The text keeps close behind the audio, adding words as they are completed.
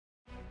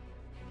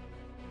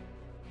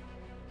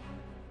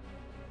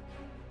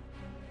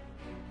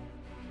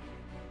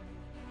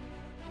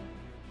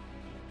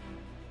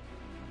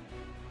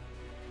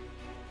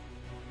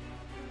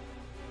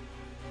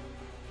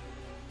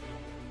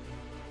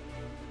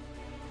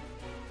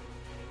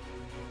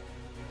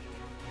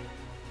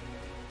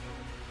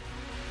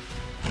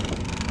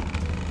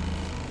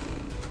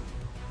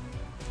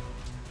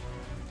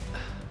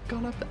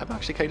god, I'm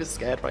actually kind of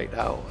scared right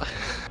now.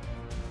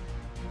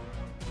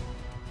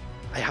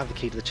 I have the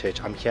key to the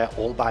church. I'm here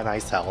all by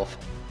myself.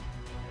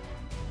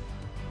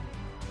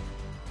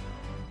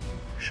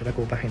 Should I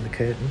go behind the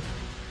curtain?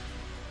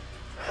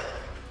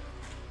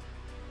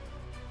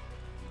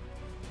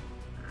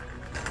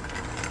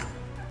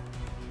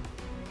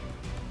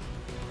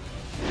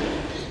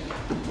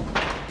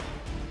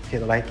 Okay,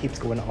 the light keeps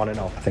going on and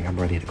off. I think I'm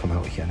ready to come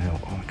out here now.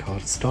 Oh my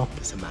god, stop.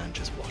 There's a man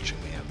just watching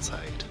me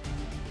outside.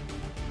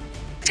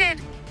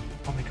 Did.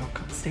 Oh my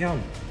god, stay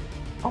on.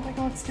 Oh my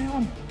god, stay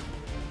on.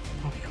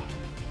 Oh my god.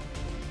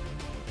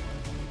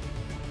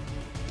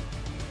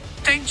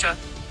 Danger.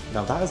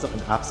 Now that is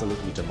looking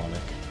absolutely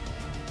demonic.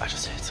 I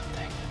just heard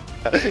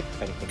something.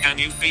 Can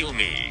you feel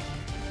me?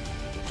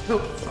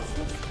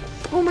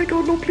 Oh my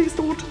god, no, please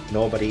don't.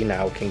 Nobody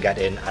now can get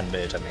in and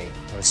murder me.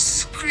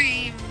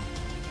 Scream.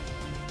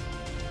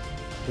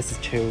 This is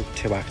too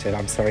active.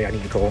 I'm sorry, I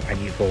need to go.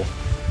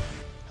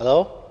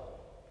 Hello?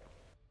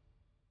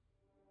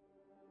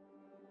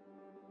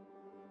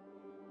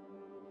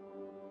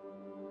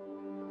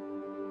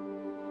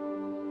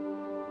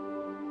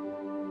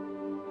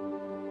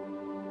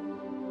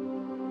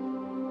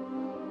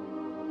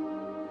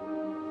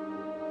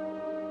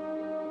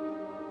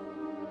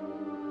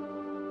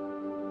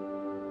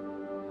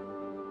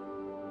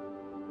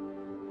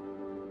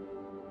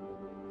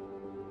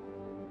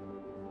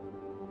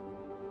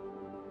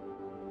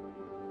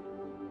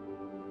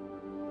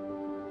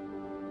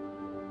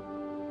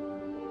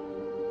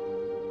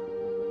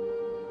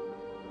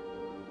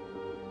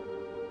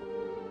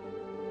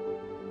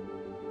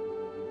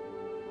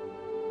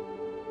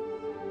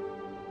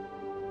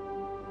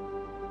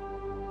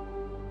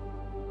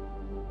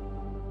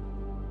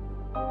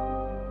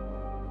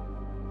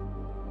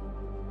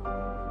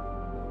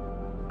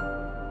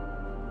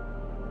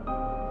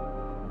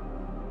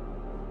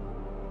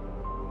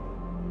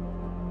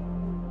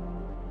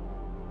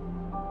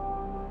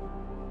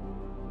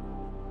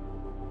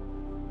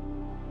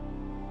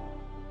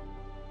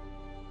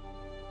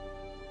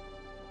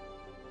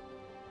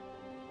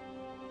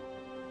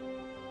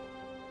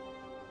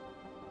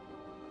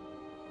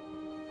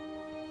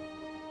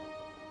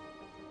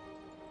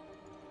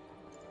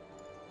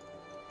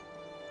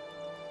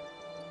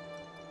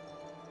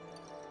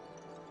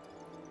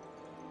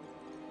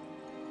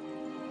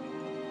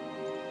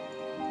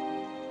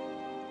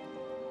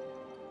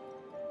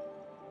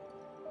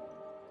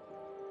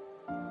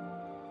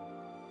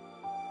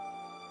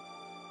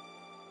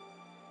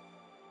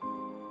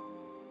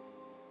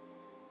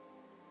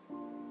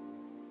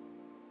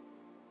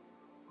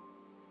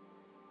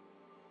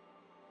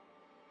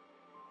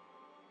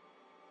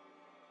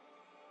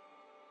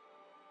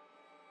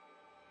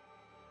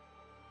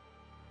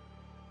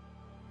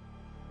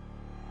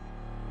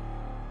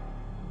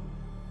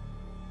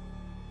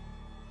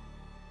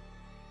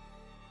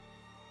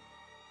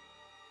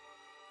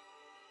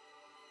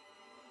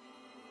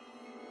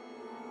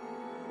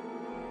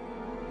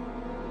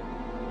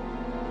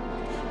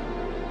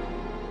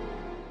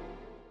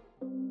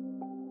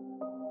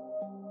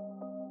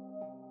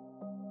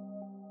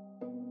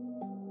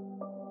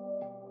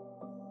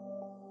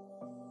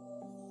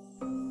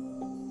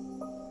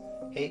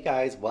 Hey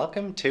guys,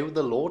 welcome to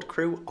the Lord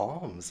Crewe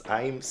Arms.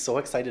 I'm so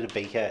excited to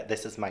be here.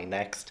 This is my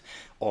next,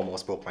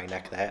 almost broke my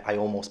neck there. I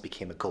almost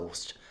became a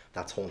ghost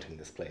that's haunting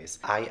this place.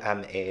 I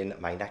am in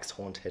my next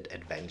haunted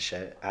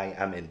adventure. I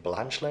am in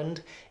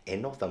Blanchland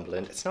in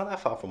Northumberland. It's not that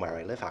far from where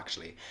I live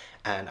actually.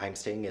 And I'm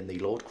staying in the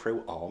Lord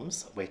Crewe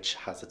Arms, which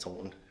has its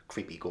own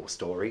creepy ghost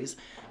stories,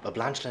 but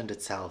Blanchland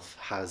itself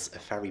has a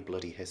very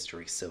bloody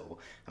history, so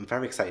I'm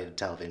very excited to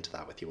delve into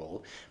that with you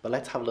all. But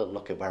let's have a little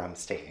look at where I'm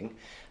staying.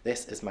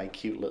 This is my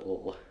cute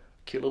little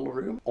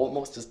room,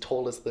 almost as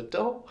tall as the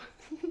door.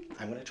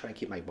 I'm gonna try and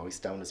keep my voice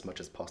down as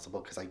much as possible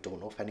because I don't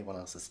know if anyone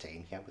else is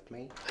staying here with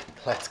me.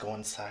 Let's go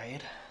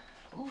inside.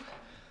 Ooh.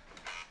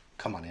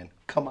 Come on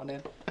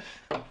in.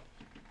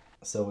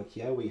 So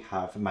here we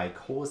have my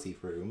cozy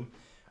room.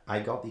 I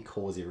got the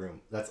cozy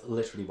room. That's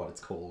literally what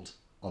it's called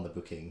on the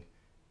booking,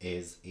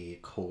 is a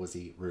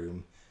cozy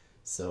room.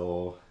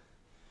 So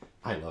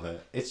I love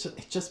it. It's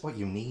just what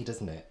you need,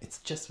 isn't it? It's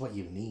just what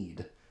you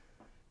need.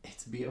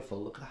 It's beautiful.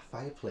 Look at that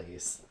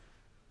fireplace.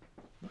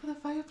 Look at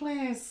the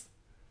fireplace.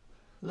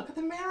 Look at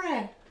the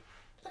mirror.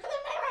 Look at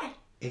the mirror.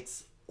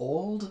 It's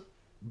old,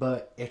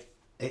 but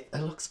it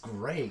looks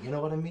great. You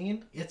know what I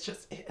mean? It's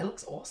just, it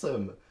looks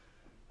awesome.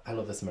 I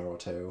love this mirror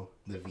too.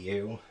 The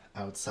view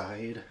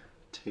outside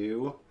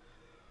too.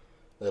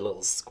 The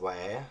little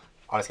square.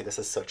 Honestly, this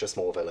is such a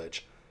small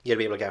village. You'll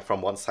be able to get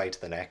from one side to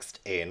the next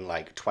in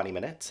like 20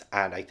 minutes.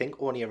 And I think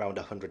only around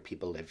 100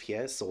 people live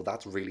here. So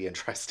that's really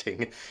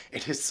interesting.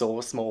 It is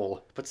so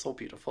small, but so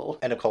beautiful.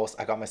 And of course,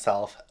 I got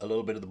myself a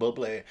little bit of the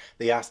bubbly.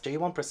 They asked, do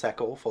you want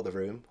Prosecco for the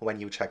room when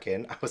you check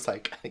in? I was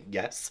like,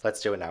 yes,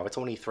 let's do it now. It's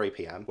only 3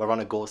 p.m. We're on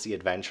a ghosty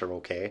adventure,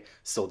 okay?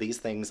 So these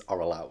things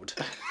are allowed.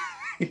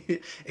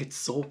 It's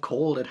so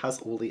cold. It has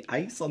all the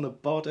ice on the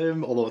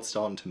bottom, although it's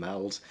starting to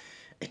melt.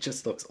 It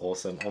just looks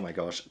awesome. Oh my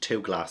gosh, 2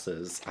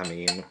 glasses. I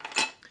mean,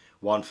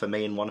 One for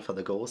me and one for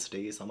the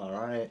ghosties, am I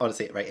right?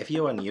 Honestly, right, if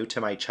you are new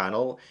to my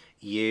channel,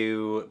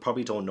 you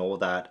probably don't know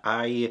that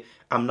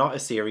I'm not a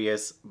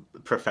serious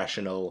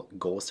professional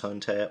ghost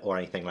hunter or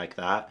anything like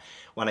that.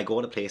 When I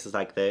go to places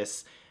like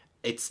this,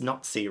 it's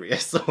not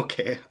serious,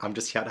 okay? I'm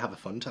just here to have a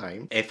fun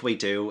time. If we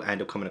do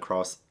end up coming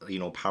across, you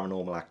know,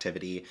 paranormal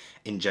activity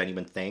in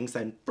genuine things,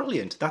 then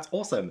brilliant, that's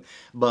awesome.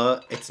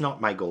 But it's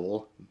not my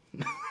goal.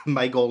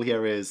 My goal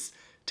here is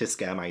to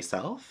scare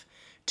myself,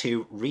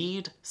 to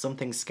read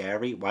something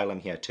scary while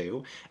I'm here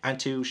too, and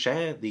to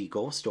share the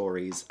ghost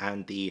stories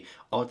and the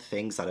odd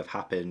things that have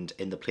happened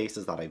in the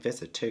places that I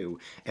visit too.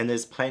 And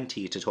there's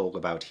plenty to talk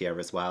about here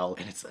as well.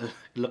 And it's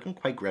looking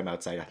quite grim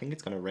outside. I think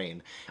it's going to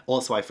rain.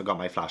 Also, I forgot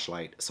my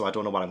flashlight, so I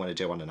don't know what I'm going to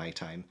do on the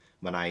nighttime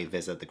when I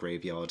visit the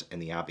graveyard in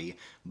the Abbey,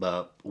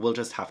 but we'll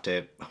just have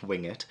to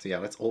wing it. So yeah,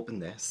 let's open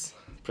this.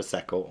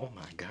 Prosecco. Oh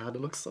my god,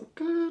 it looks so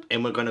good.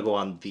 And we're going to go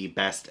on the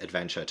best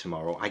adventure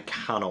tomorrow. I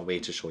cannot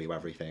wait to show you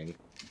everything.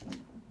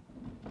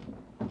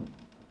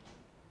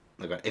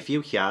 Look, if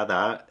you hear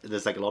that,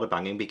 there's like a lot of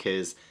banging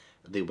because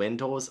the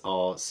windows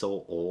are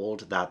so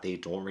old that they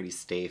don't really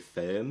stay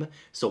firm.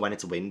 So when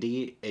it's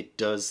windy, it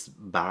does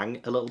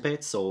bang a little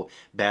bit. So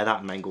bear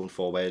that in mind going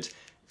forward.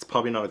 It's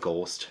probably not a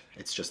ghost,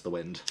 it's just the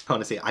wind.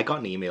 Honestly, I got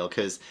an email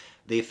because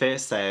they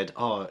first said,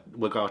 oh,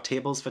 we got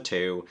tables for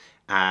 2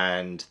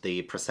 and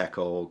the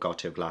Prosecco got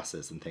 2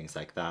 glasses and things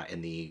like that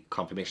in the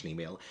confirmation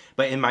email.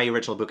 But in my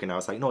original booking, I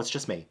was like, no, it's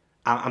just me.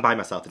 I'm by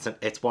myself.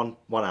 It's one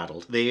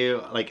adult. They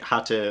like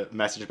had to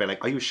message me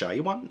like, are you sure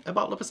you want a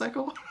bottle of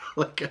Prosecco?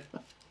 Like,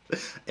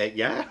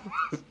 yeah,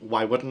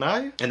 why wouldn't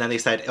I? And then they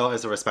said, oh,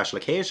 is there a special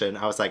occasion?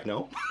 I was like,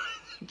 no.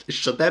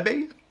 Should there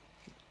be?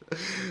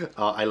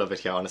 Oh, I love it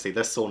here, honestly.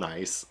 They're so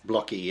nice.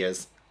 Blocky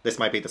ears. This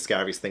might be the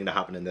scariest thing to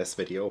happen in this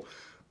video.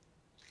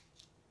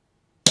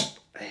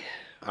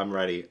 I'm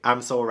ready.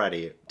 I'm so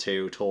ready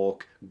to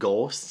talk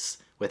ghosts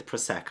with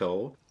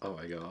Prosecco. Oh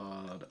my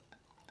god.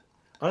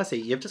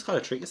 Honestly, you've just got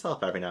to treat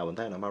yourself every now and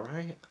then, am I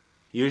right?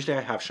 Usually I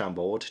have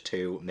Chambord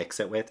to mix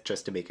it with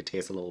just to make it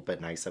taste a little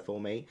bit nicer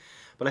for me.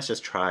 But let's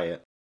just try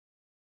it.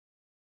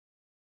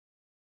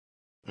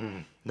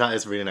 That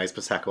is really nice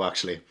Prosecco,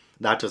 actually.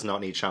 That does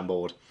not need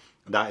Chambord.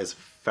 That is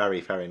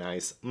very, very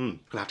nice. Gonna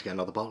have to get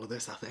another bottle of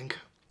this, I think.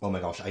 Oh my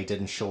gosh, I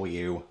didn't show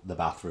you the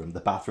bathroom. The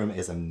bathroom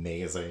is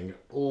amazing.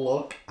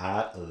 Look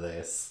at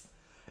this.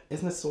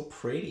 Isn't it so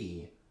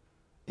pretty?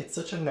 It's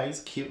such a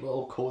nice, cute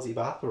little cozy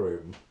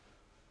bathroom.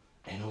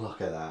 And look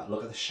at that.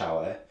 Look at the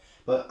shower.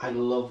 But I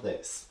love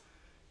this.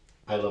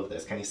 I love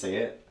this. Can you see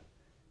it?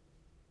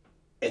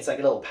 It's like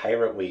a little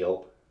pirate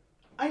wheel.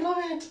 I love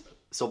it.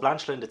 So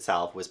Blanchland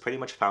itself was pretty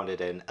much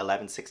founded in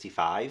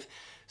 1165.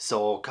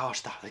 So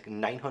gosh, that's like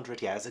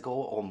 900 years ago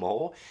or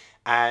more.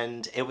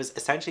 And it was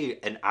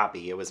essentially an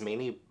abbey. It was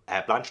mainly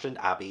Blanchland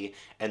Abbey,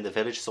 and the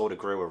village sort of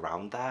grew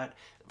around that.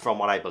 From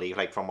what I believe,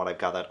 like from what I've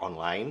gathered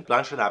online.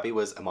 Blanchland Abbey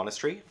was a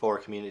monastery for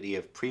a community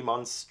of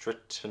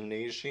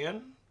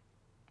Premonstratensian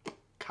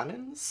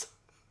canons,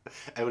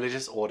 a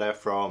religious order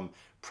from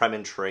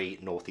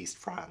Premontree, northeast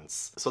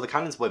France. So the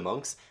canons were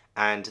monks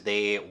and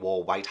they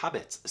wore white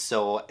habits.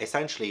 So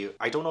essentially,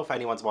 I don't know if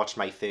anyone's watched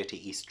my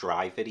 30 East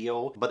Drive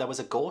video, but there was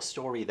a ghost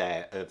story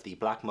there of the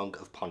Black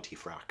Monk of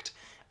Pontefract.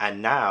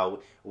 And now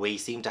we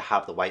seem to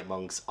have the white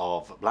monks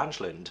of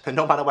Blanchland.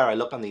 No matter where I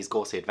look on these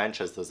ghostly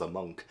adventures, there's a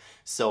monk.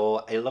 So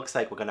it looks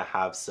like we're going to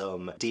have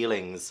some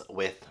dealings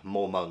with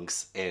more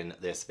monks in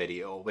this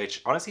video,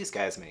 which honestly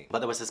scares me. But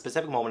there was a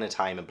specific moment in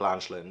time in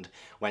Blanchland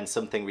when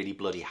something really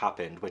bloody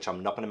happened, which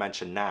I'm not going to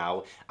mention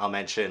now. I'll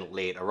mention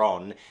later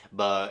on,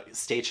 but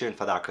stay tuned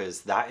for that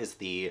because that is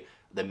the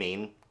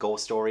main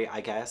ghost story,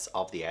 I guess,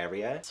 of the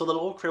area. So the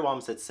Lord Crewe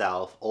Arms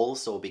itself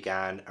also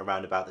began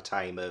around about the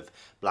time of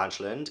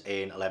Blanchland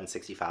in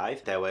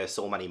 1165. There were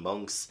so many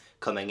monks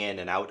coming in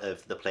and out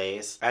of the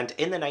place. And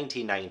in the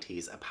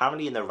 1990s,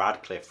 apparently in the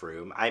Radcliffe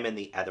room, I'm in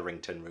the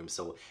Etherington room,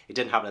 so it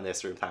didn't happen in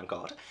this room, thank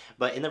God.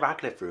 But in the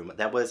Radcliffe room,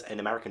 there was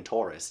an American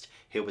tourist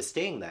who was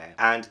staying there.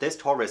 And this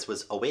tourist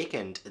was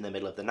awakened in the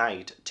middle of the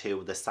night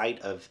to the sight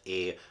of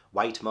a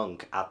white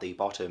monk at the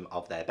bottom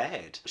of their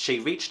bed. She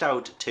reached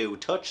out to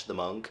touch the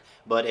monk,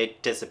 but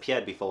it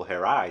disappeared before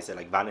her eyes. It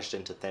like vanished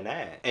into thin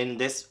air. And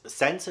this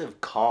sense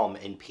of calm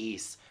and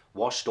peace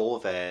washed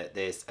over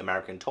this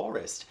American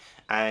tourist.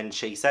 And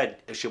she said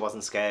she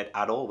wasn't scared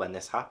at all when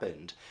this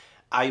happened.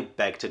 I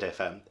beg to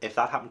differ. If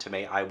that happened to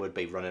me, I would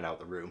be running out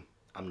the room.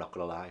 I'm not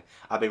gonna lie.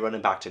 I'd be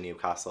running back to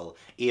Newcastle.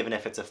 Even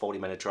if it's a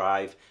 40-minute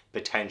drive,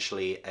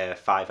 potentially a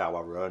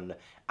 5-hour run,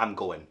 I'm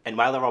going. And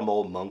while there are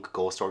more monk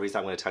ghost stories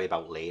I'm going to tell you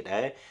about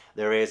later,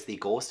 there is the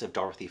ghost of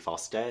Dorothy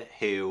Foster,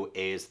 who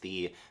is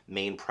the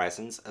main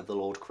presence of the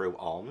Lord Crewe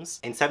Arms.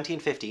 In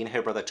 1715,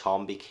 her brother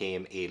Tom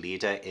became a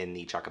leader in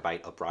the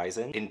Jacobite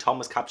uprising. When Tom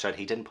was captured,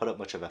 he didn't put up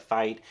much of a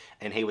fight,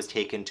 and he was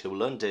taken to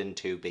London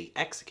to be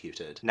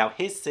executed. Now,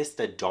 his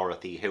sister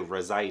Dorothy, who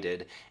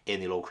resided in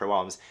the Lord Crewe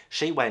Arms,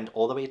 she went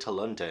all the way to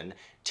London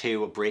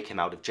to break him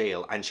out of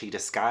jail, and she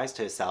disguised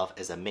herself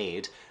as a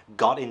maid,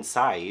 got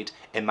inside,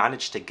 and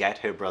managed to get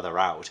her brother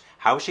out.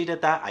 How she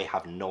did that, I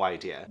have no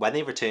idea. When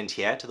they returned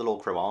here to the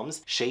Lord Crewe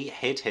Arms, she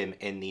hid him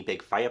in the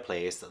big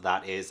fireplace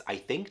that is, I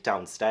think,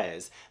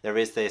 downstairs. There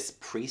is this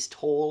priest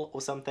hall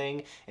or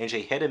something, and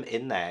she hid him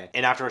in there.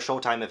 And after a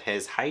short time of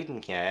his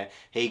hiding here,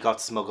 he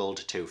got smuggled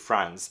to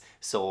France.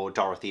 So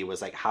Dorothy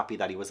was like happy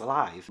that he was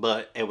alive,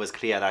 but it was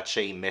clear that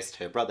she missed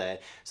her brother.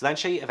 So then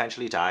she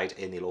eventually died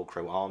in the Lord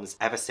Crewe Arms.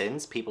 Ever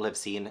since, people have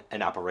seen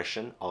an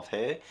apparition of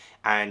her,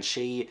 and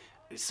she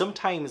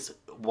sometimes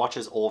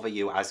watches over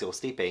you as you're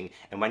sleeping,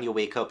 and when you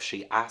wake up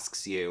she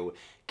asks you,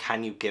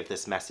 can you give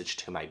this message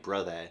to my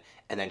brother?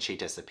 And then she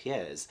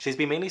disappears. She's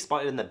been mainly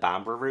spotted in the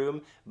Bambra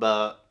room,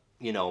 but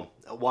you know,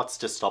 what's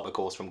to stop a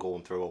ghost from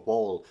going through a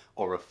wall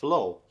or a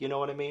floor, you know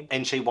what I mean?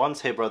 And she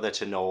wants her brother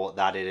to know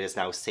that it is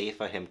now safe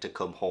for him to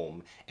come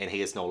home and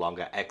he is no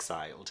longer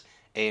exiled.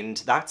 And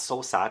that's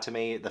so sad to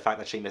me, the fact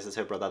that she misses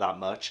her brother that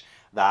much,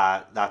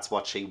 that that's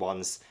what she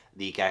wants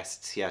the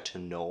guests here to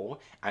know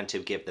and to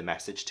give the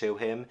message to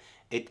him.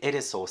 It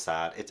is so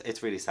sad.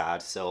 It's really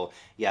sad. So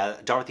yeah,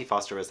 Dorothy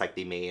Foster is like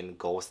the main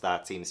ghost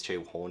that seems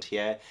to haunt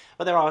here.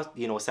 But there are,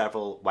 you know,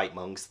 several white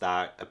monks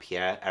that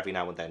appear every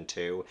now and then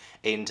too.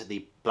 And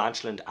the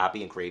Blanchland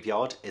Abbey and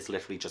graveyard is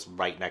literally just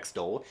right next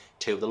door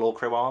to the Lord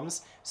Crewe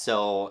Arms.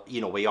 So,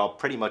 you know, we are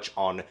pretty much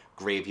on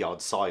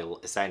graveyard soil,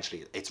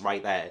 essentially. It's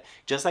right there.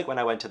 Just like when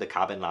I went to the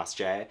cabin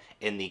last year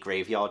in the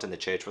graveyard and the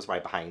church was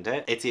right behind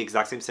it. It's the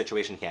exact same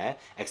situation here,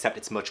 except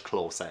it's much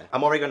closer.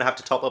 I'm already going to have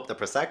to top up the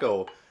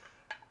Prosecco.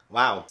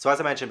 Wow. So as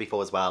I mentioned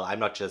before as well, I'm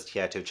not just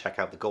here to check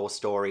out the ghost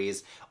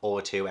stories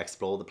or to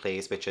explore the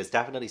place, which is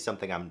definitely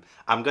something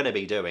I'm going to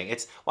be doing.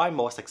 It's what I'm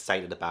most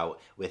excited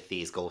about with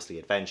these ghostly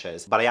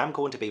adventures. But I am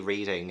going to be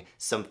reading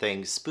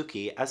something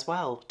spooky as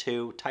well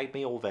to tide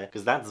me over,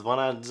 because that's what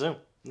I do.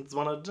 That's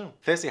what I do.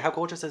 Firstly, how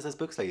gorgeous is this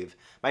book sleeve?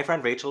 My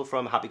friend Rachel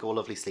from Happy Go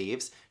Lovely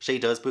Sleeves, she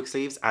does book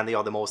sleeves and they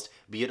are the most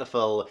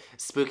beautiful,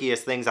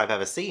 spookiest things I've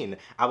ever seen.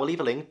 I will leave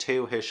a link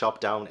to her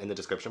shop down in the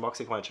description box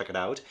if you want to check it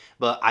out.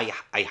 But I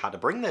had to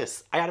bring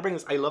this. I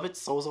love it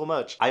so, so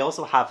much. I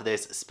also have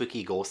this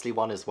spooky ghostly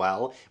one as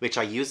well, which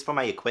I use for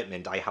my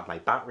equipment. I have my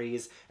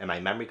batteries and my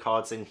memory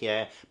cards in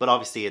here, but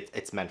obviously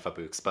it's meant for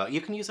books, but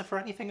you can use it for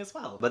anything as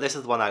well. But this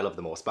is the one I love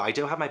the most. But I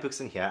do have my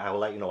books in here. I will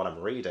let you know what I'm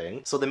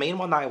reading. So the main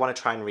one that I want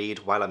to try and read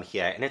while I'm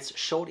here, and it's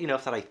short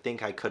enough that I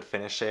think I could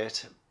finish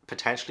it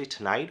potentially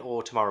tonight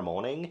or tomorrow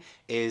morning,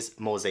 is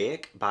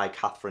Mosaic by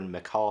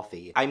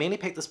McCarthy. I mainly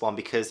picked this one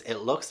because it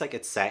looks like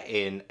it's set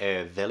in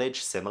a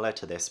village similar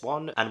to this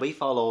one, and we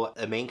follow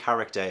a main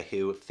character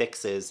who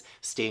fixes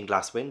stained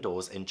glass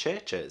windows in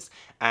churches.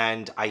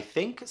 And I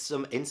think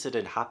some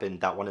incident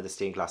happened that one of the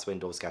stained glass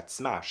windows gets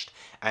smashed,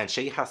 and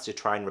she has to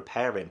try and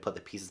repair it and put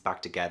the pieces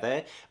back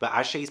together. But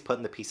as she's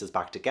putting the pieces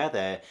back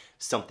together,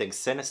 something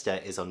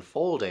sinister is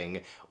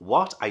unfolding.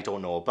 What? I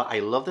don't know, but I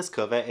love this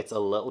cover. It's a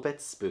little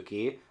bit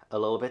spooky, a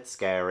little bit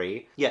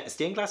scary. Yeah, a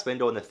stained glass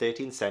window in the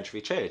 13th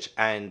century church.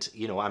 And,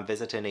 you know, I'm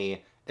visiting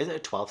is it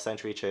a 12th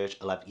century church?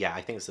 11, yeah,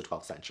 I think it's the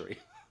 12th century.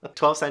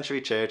 12th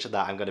century church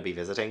that I'm going to be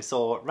visiting,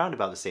 so round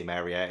about the same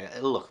area.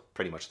 It'll look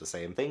pretty much the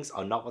same. Things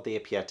are not what they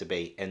appear to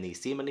be in the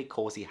seemingly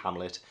cosy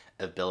hamlet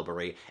of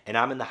Bilberry, and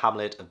I'm in the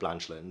hamlet of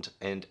Blanchland,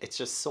 and it's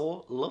just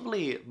so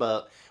lovely.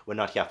 But we're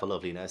not here for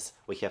loveliness,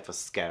 we're here for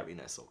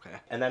scariness, okay?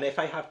 And then if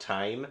I have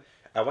time,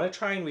 I want to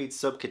try and read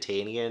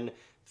Subcutanean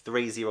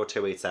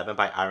 30287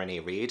 by Aaron A.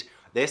 Reed.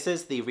 This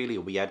is the really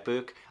weird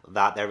book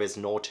that there is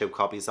no 2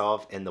 copies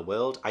of in the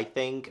world, I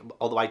think,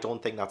 although I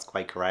don't think that's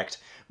quite correct.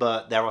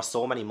 But there are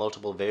so many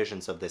multiple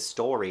versions of this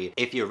story.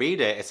 If you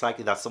read it, it's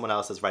likely that someone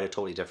else has read a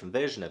totally different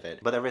version of it.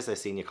 But there is a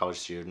senior college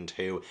student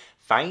who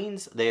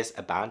finds this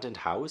abandoned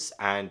house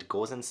and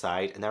goes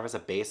inside, and there is a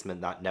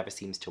basement that never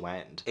seems to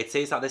end. It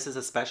says that this is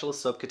a special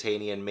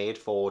Subcutanean made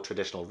for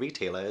traditional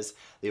retailers.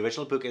 The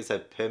original book is a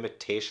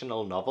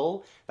permutational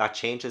novel that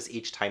changes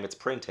each time it's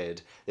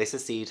printed. This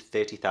is seed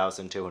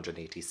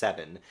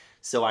 30,287.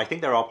 So I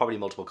think there are probably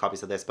multiple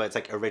copies of this, but it's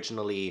like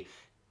originally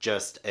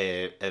just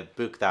a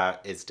book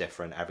that is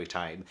different every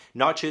time.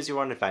 Not choose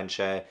your own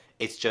adventure,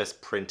 it's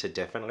just printed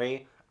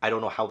differently. I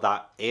don't know how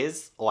that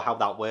is or how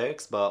that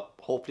works, but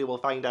hopefully we'll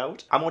find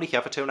out. I'm only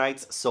here for 2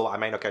 nights, so I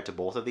might not get to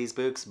both of these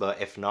books,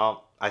 but if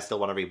not, I still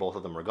want to read both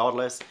of them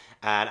regardless.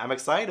 And I'm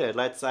excited.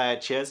 Let's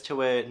cheers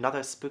to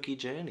another spooky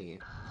journey.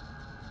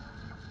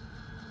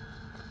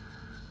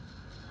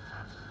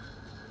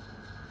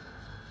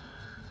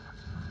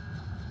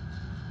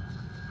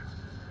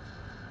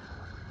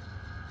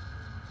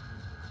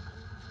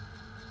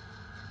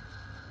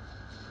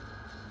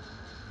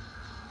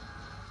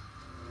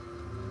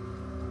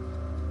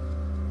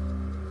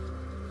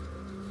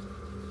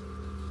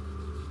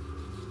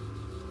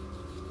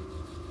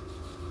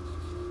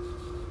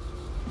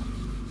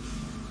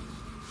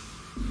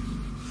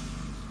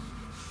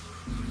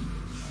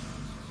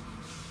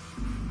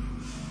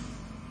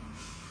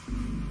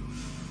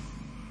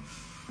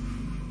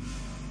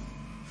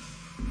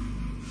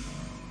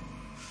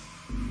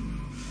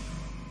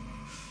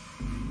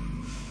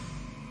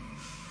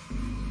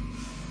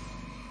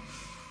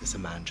 was a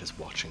man just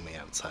watching me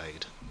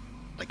outside,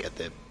 like at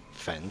the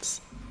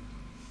fence,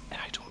 and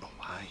I don't know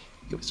why.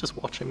 He was just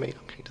watching me.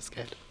 I'm kind of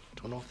scared.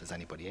 I don't know if there's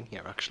anybody in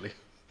here, actually.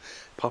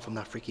 Apart from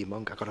that freaky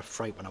monk, I got a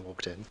fright when I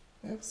walked in.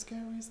 How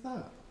scary is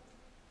that?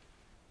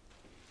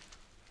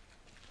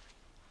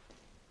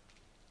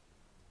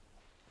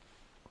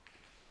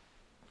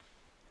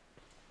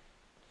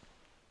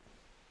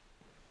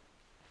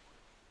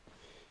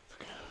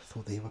 I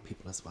thought they were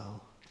people as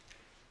well.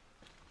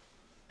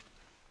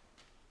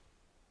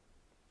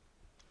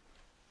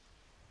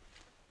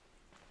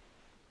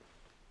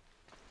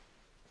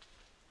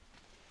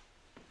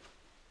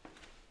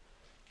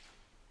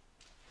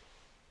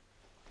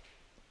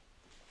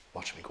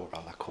 Watch me go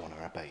around that corner,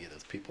 I bet you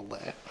there's people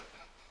there.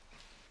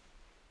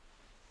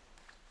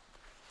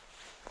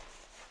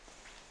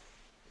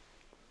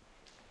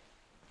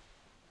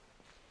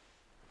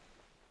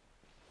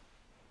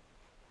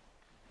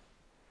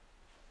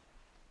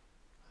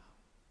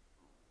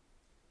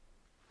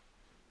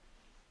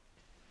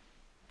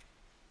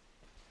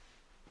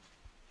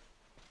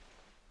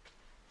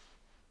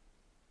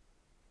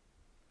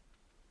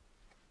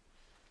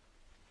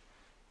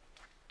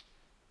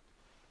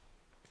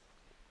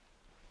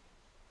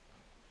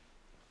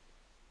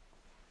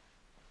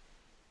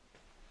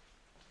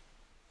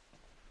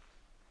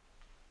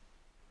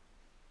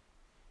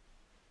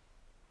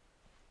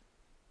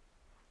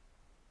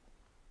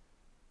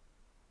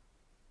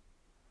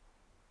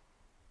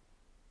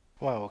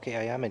 Wow, okay,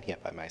 I am in here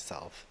by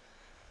myself.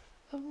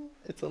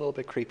 It's a little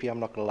bit creepy, I'm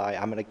not gonna lie.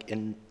 I'm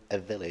in a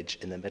village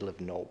in the middle of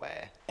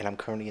nowhere, and I'm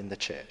currently in the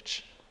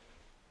church.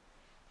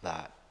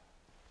 And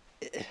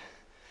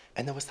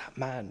there was that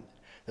man.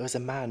 There was a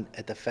man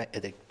at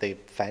the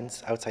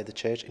fence outside the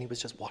church, and he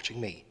was just watching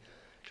me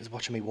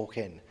walk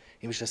in.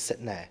 He was just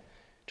sitting there,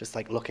 just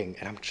like looking,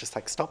 and I'm just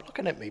like, stop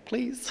looking at me,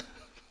 please.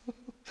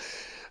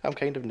 I'm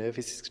kind of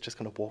nervous, he's just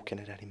gonna walk in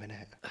at any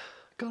minute.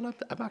 God,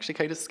 I'm actually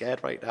kind of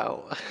scared right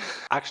now.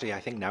 Actually, I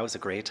think now is a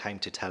great time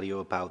to tell you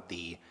about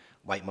the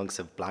White Monks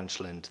of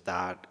Blanchland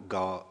that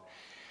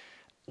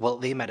well,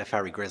 they met a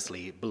very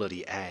grisly,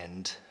 bloody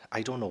end.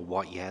 I don't know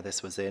what year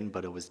this was in,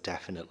 but it was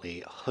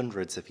definitely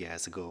hundreds of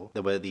years ago.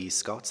 There were the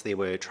Scots, they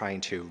were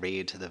trying to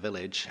raid the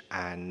village,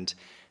 and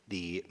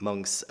the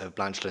monks of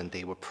Blanchland,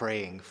 they were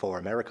praying for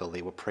a miracle.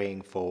 They were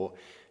praying for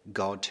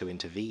God to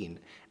intervene.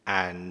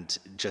 And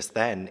just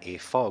then, a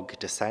fog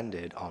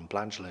descended on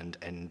Blanchland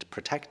and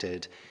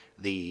protected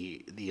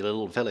the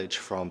little village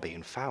from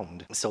being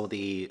found. So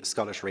the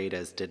Scottish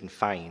raiders didn't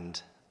find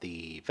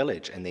the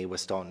village, and they were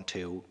starting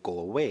to go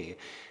away.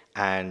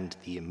 And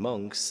the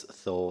monks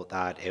thought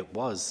that it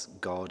was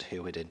God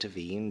who had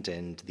intervened,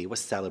 and they were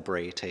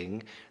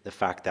celebrating the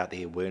fact that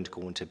they weren't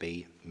going to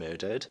be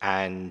murdered.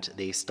 And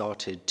they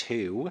started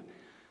to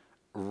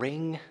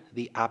ring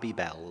the Abbey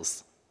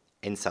bells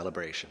in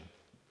celebration.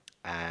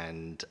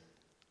 And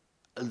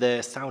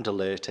the sound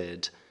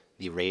alerted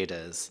the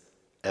raiders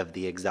of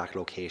the exact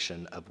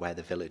location of where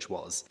the village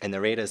was. And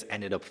the raiders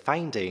ended up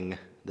finding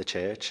the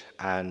church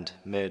and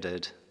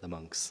murdered the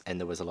monks. And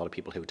there was a lot of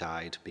people who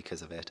died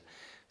because of it.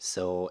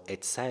 So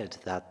it's said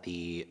that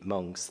the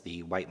monks,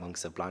 the White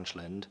Monks of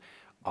Blanchland,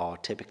 are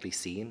typically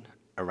seen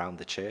around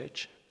the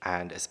church,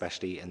 and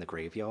especially in the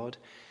graveyard.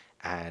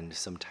 And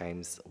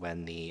sometimes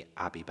when the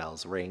Abbey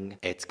bells ring,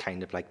 it's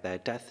kind of like their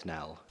death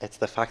knell. It's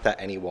the fact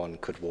that anyone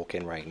could walk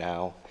in right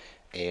now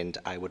and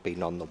I would be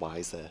none the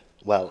wiser.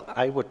 Well,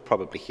 I would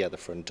probably hear the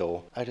front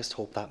door. I just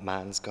hope that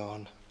man's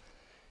gone.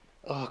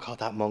 Oh God,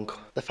 that monk.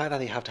 The fact that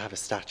they have to have a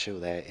statue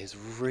there is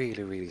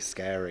really, really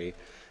scary.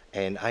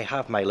 And I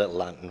have my little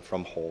lantern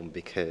from home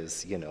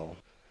because, you know,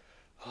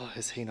 oh,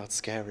 is he not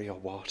scary or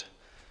what?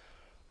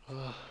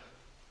 Oh.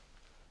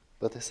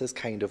 But this is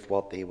kind of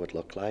what they would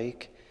look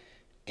like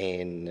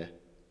in,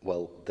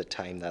 well, the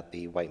time that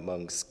the White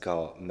Monks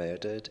got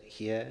murdered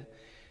here.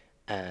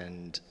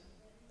 And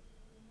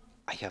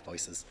I hear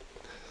voices.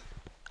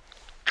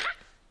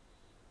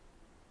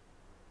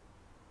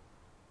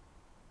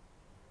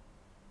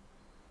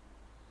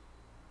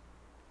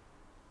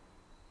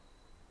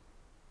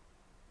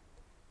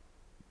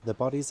 The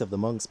bodies of the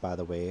monks, by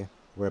the way,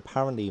 were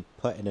apparently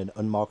put in an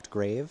unmarked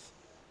grave,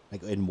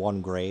 like in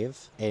one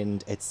grave,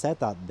 and it's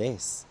said that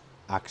this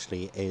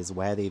actually is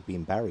where they've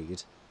been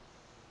buried.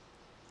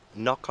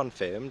 Not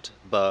confirmed,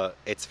 but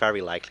it's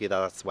very likely that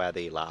that's where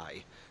they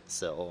lie.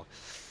 So,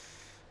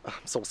 I'm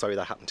so sorry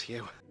that happened to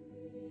you.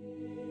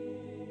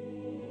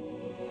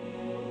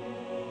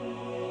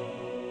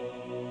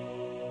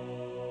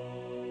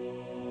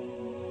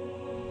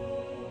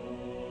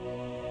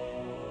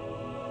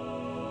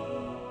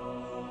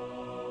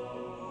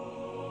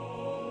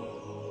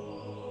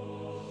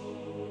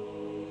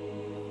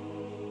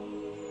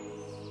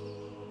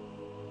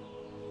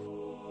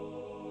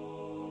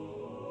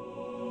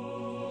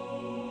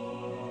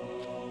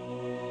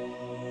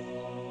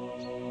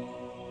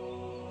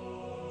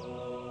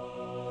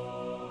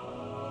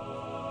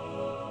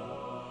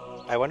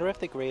 I wonder if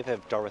the grave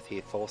of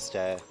Dorothy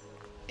Forster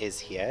is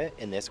here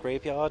in this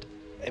graveyard.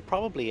 It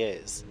probably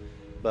is,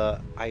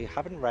 but I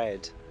haven't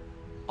read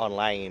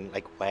online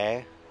like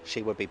where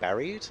she would be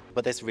buried.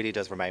 But this really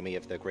does remind me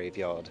of the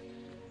graveyard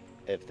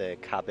of the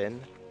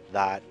cabin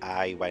that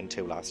I went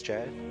to last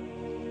year.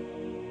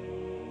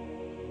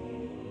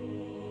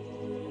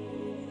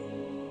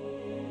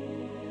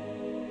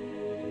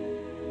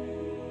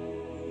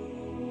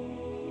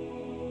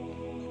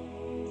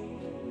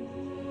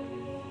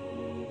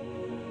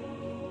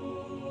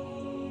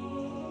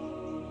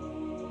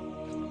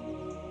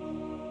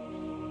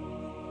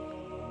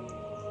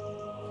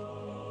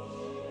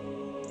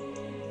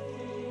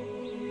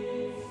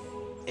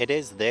 It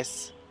is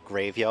this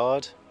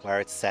graveyard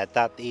where it's said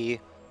that the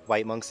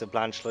White Monks of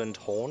Blanchland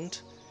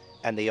haunt,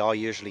 and they are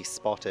usually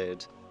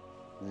spotted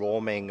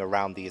roaming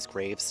around these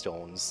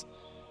gravestones,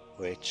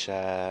 which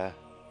is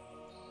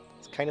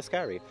kind of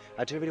scary.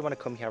 I do really want to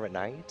come here at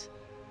night,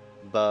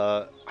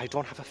 but I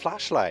don't have a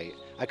flashlight.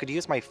 I could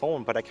use my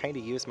phone, but I kind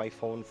of use my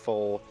phone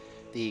for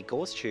the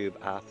Ghost Tube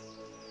app,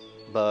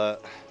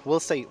 but we'll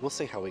see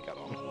how we get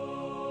on.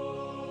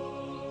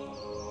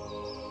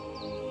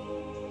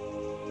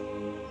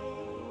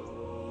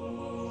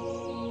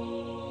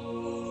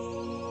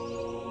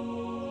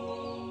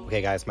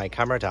 Okay guys, my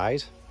camera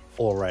died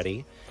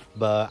already,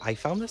 but I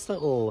found this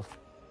little,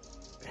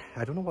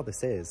 I don't know what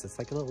this is. It's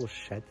like a little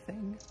shed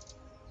thing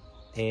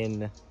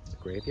in the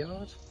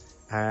graveyard,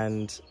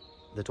 and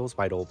the door's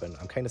wide open.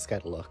 I'm kind of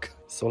scared to look.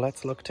 So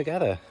let's look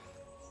together.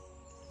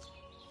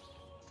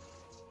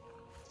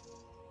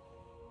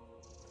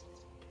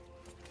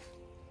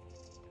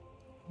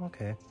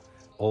 Okay.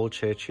 Old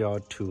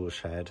churchyard tool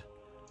shed.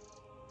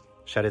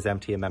 Shed is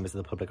empty and members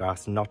of the public are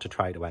asked not to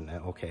try to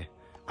enter. Okay.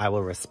 I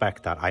will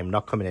respect that. I'm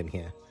not coming in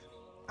here.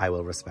 I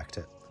will respect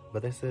it.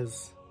 But this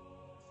is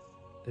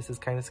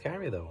kind of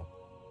scary though.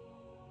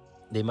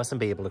 They mustn't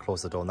be able to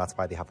close the door, and that's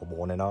why they have a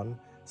warning on,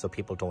 so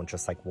people don't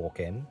just like walk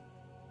in,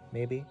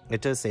 maybe.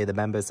 It does say the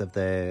members of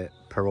the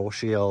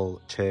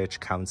parochial church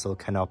council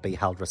cannot be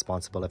held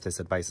responsible if this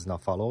advice is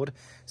not followed.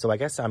 So I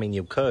guess, I mean,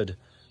 you could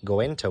go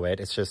into it.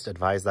 It's just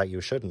advised that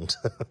you shouldn't.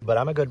 But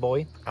I'm a good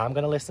boy. I'm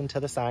going to listen to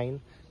the sign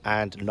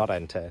and not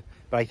enter.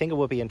 But I think it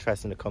would be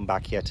interesting to come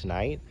back here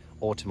tonight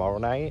or tomorrow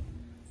night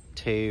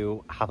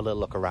to have a little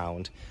look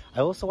around.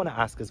 I also want to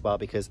ask as well,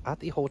 because at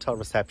the hotel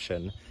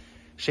reception,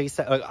 she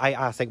said, I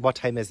asked like, what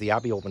time is the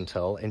Abbey open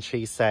till? And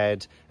she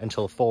said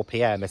until 4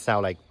 p.m. It's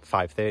now like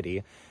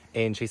 5:30.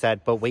 And she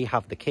said, but we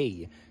have the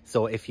key.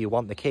 So if you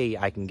want the key,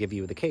 I can give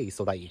you the key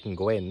so that you can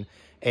go in.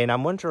 And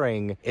I'm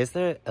wondering, is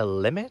there a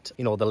limit,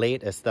 you know, the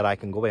latest that I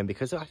can go in?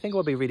 Because I think it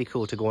would be really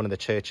cool to go into the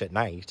church at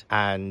night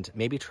and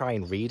maybe try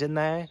and read in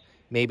there.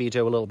 Maybe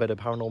do a little bit of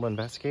paranormal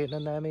investigating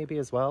in there maybe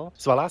as well.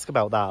 So I'll ask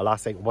about that. I'll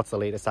ask like, what's the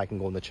latest I can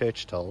go in the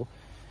church till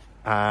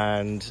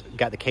and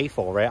get the key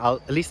for it.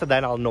 At least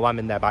then I'll know I'm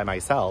in there by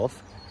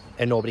myself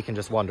and nobody can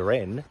just wander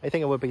in. I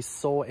think it would be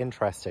so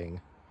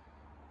interesting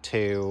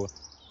to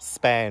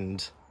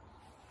spend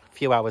a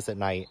few hours at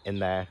night in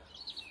there,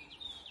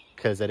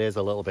 because it is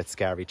a little bit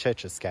scary.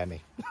 Churches scare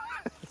me.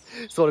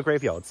 So the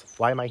graveyards.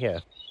 Why am I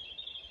here?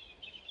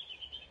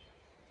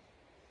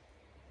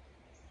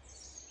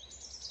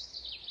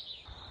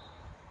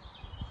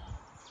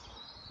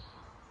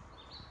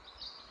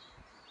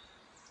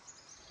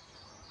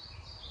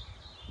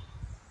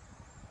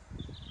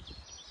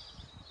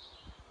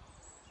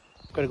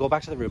 I'm going to go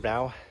back to the room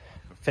now,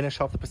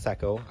 finish off the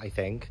Prosecco, I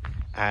think,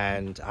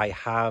 and I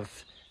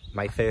have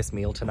my first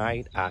meal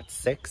tonight at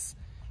 6.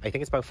 I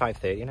think it's about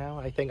 5:30 now,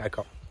 I think.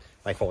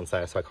 My phone's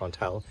there, so I can't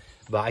tell.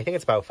 But I think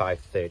it's about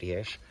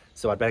 5:30-ish,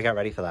 so I'd better get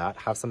ready for that,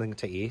 have something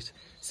to eat,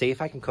 see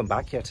if I can come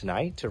back here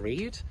tonight to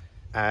read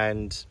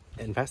and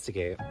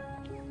investigate.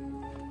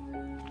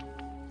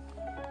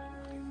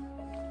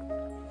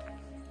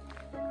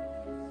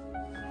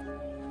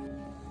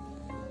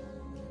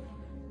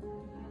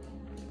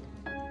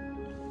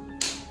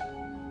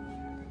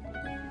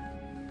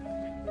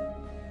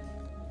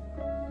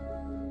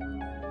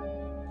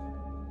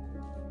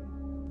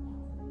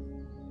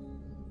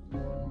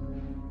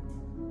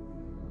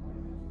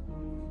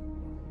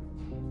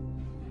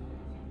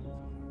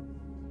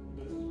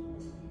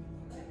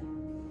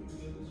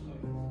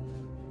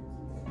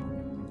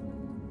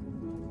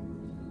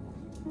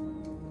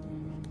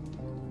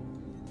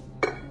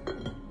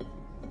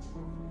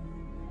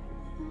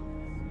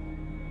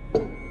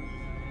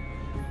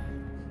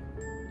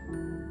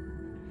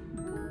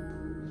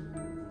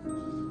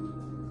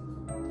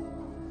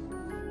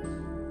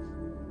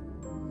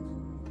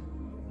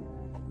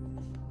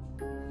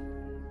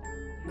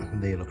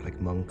 They look like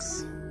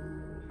monks.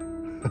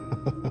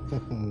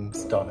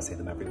 Starting to see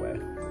them everywhere.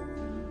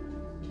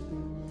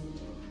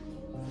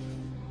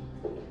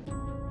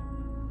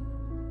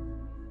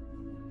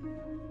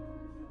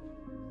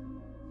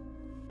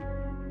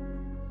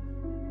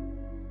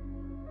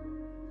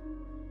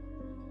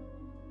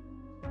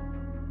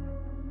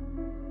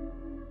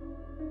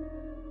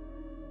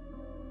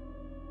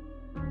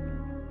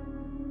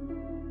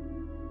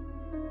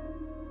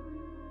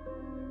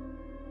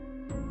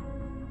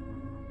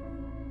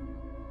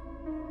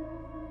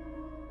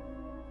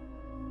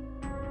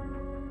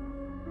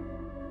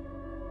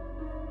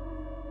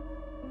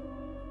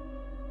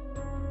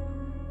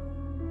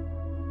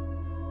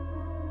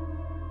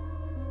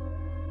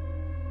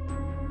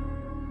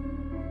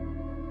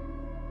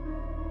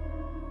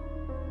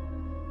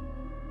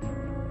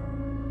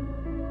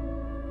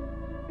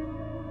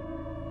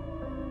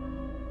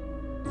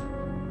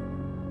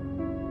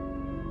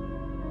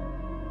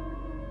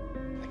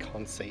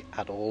 can't see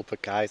at all,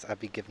 but guys, I've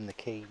been given the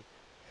key.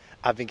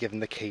 I've been given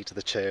the key to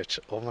the church.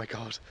 Oh my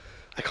god,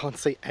 I can't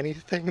see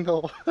anything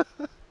though.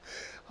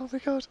 Oh my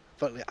god.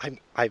 But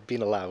I've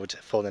been allowed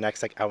for the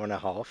next like hour and a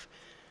half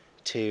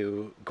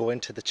to go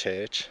into the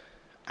church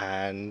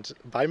and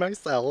by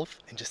myself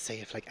and just see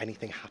if like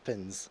anything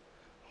happens.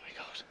 Oh my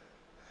god.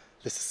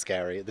 This is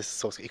scary. This is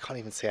so scary. You can't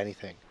even see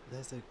anything.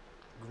 There's a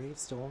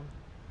gravestone.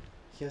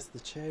 Here's the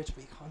church,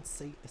 but you can't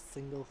see a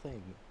single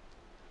thing.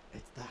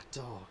 It's that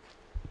dark.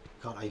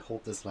 God, I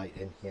hope there's light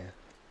in here.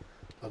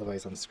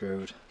 Otherwise I'm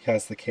screwed.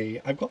 Here's the key.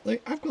 I've got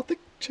the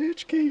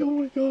church key. Oh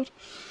my god.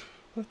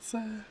 Let's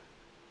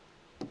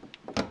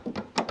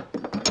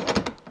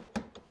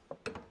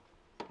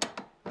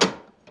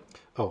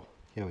Oh,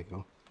 here we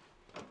go.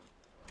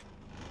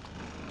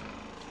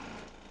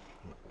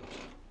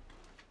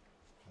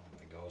 Oh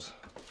my god.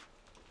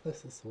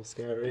 This is so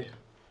scary.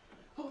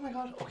 Oh my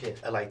god. Okay,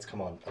 a light's come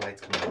on. A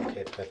light's come on.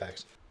 Okay,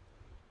 perfect.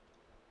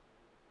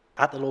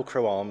 At the Lord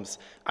Crewe Arms,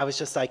 I was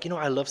just like, you know,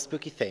 I love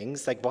spooky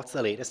things. Like, what's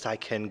the latest I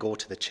can go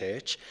to the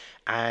church?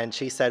 And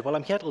she said, well,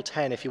 I'm here till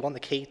 10 if you want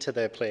the key to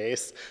the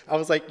place. I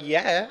was like,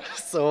 yeah.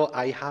 So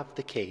I have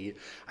the key.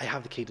 I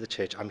have the key to the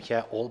church. I'm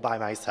here all by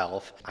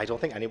myself. I don't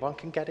think anyone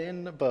can get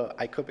in, but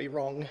I could be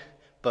wrong.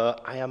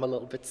 But I am a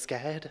little bit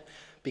scared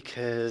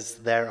because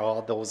there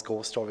are those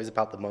ghost stories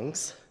about the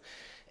monks.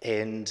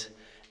 And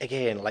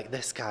again, like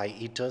this guy,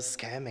 he does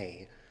scare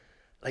me.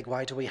 Like,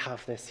 why do we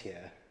have this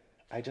here?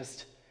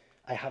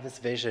 I have this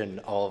vision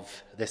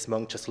of this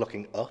monk just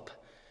looking up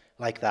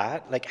like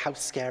that. Like, how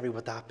scary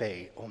would that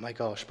be? Oh my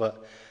gosh,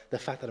 but the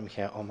fact that I'm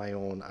here on my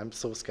own, I'm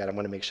so scared. I'm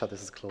going to make sure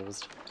this is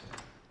closed.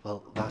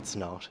 Well, that's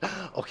not.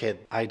 Okay,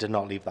 I did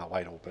not leave that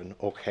wide open.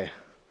 Okay,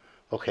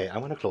 I'm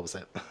going to close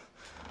it.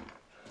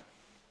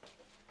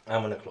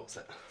 I'm going to close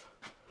it.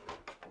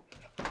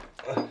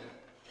 I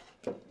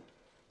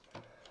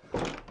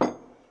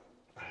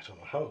don't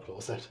know how to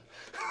close it.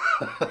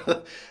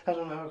 I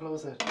don't know how to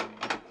close it.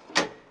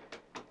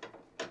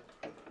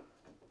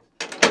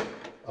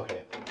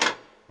 Okay,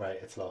 right,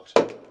 it's locked.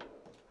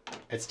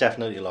 It's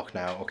definitely locked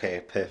now.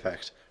 Okay,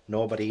 perfect.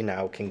 Nobody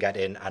now can get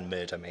in and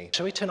murder me.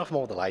 Shall we turn off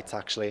more of the lights,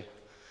 actually?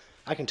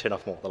 I can turn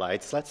off more of the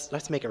lights.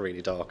 Let's make it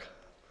really dark.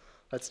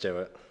 Let's do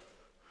it.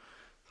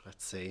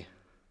 Let's see.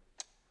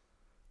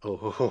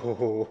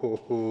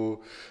 Oh,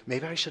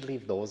 maybe I should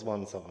leave those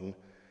ones on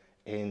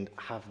and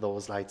have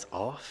those lights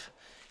off.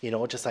 You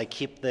know, just like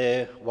keep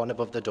the one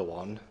above the door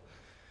on.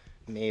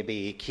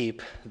 Maybe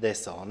keep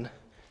this on.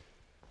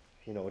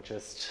 You know,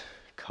 just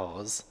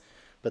cause.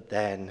 But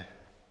then,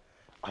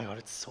 oh my god,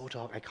 it's so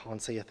dark. I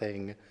can't see a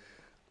thing.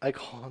 I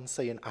can't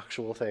see an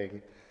actual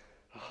thing.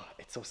 Oh,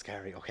 it's so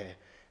scary. Okay,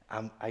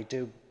 I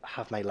do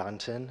have my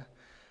lantern.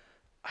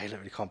 I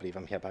literally can't believe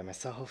I'm here by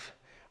myself.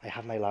 I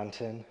have my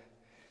lantern,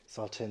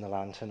 so I'll turn the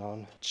lantern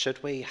on.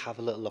 Should we have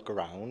a little look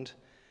around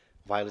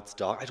while it's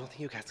dark? I don't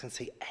think you guys can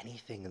see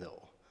anything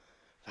though.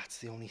 That's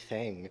the only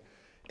thing.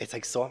 It's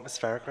like so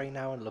atmospheric right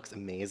now and it looks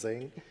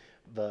amazing,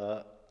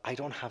 but I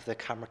don't have the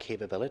camera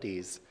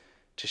capabilities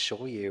to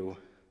show you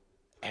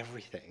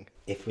everything.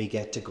 If we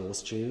get to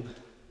Ghost Tube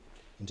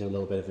and do a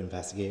little bit of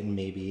investigating,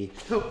 maybe...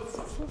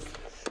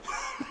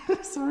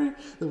 Sorry,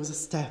 there was a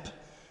step.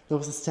 There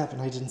was a step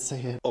and I didn't see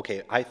it.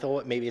 Okay, I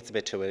thought maybe it's a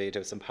bit too early to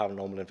do some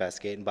paranormal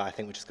investigating, but I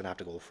think we're just gonna have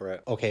to go for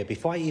it. Okay,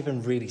 before I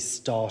even really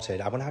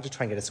started, I'm gonna have to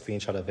try and get a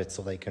screenshot of it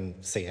so they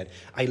can see it.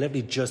 I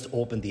literally just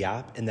opened the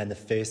app and then the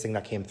first thing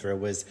that came through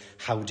was,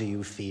 how do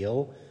you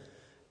feel?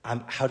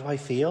 How do I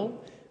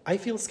feel? I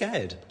feel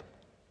scared.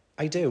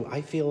 I do.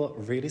 I feel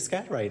really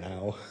scared right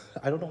now.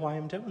 I don't know why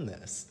I'm doing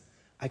this.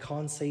 I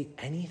can't see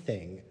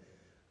anything.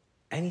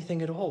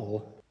 Anything at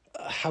all.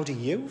 How do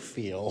you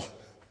feel?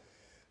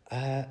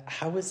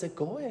 How is it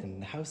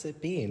going? How's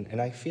it been? And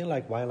I feel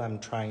like while I'm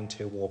trying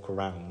to walk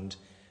around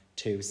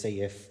to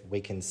see if we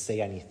can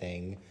see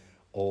anything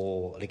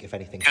or like if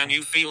anything... Can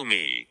you feel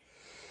me?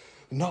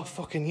 Not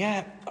fucking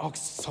yet. Oh,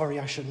 sorry,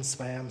 I shouldn't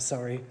swear. I'm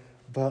sorry.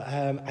 But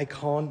I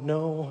can't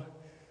know.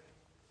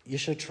 You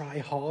should try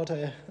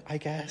harder, I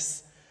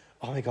guess.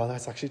 Oh my god,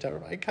 that's actually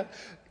terrifying.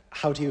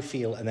 How do you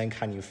feel? And then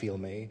can you feel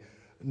me?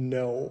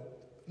 No.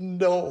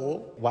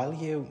 While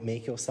you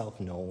make yourself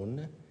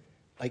known,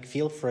 like,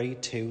 feel free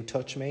to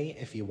touch me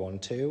if you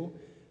want to.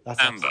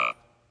 That's Amber.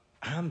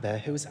 Amber?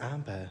 Who's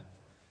Amber?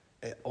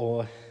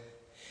 Or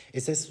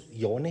is this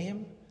your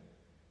name?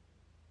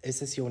 Is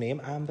this your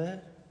name,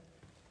 Amber?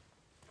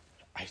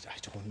 I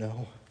don't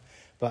know.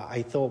 But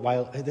I thought,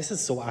 while this is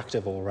so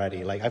active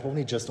already, like, I've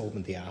only just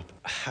opened the app.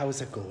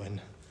 How's it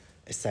going,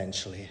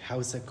 essentially?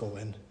 How's it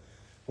going?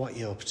 What are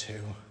you up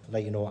to?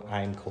 Like, you know,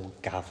 I'm called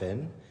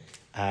Gavin,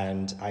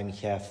 and I'm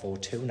here for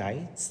 2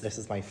 nights. This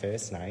is my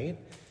first night.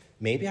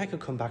 Maybe I could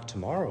come back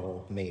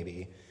tomorrow,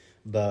 maybe.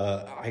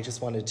 But I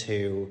just wanted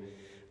to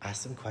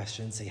ask some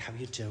questions, see how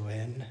you're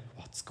doing,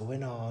 what's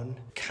going on.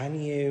 Can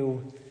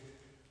you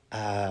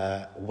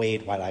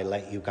wait while I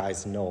let you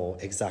guys know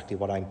exactly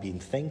what I've been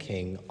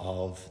thinking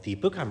of the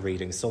book I'm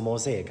reading? So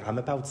Mosaic, I'm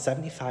about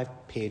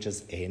 75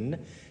 pages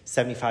in,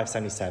 75,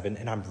 77,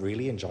 and I'm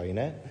really enjoying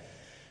it.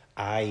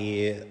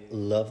 I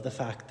love the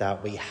fact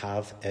that we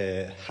have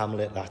a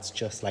hamlet that's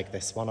just like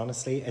this one,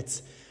 honestly.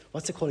 It's,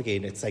 what's it called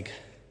again? It's like,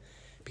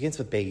 begins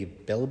with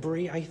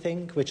Bilberry, I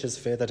think, which is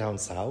further down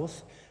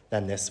south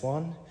than this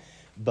one.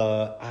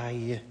 But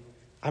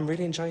I'm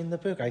really enjoying the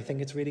book. I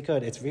think it's really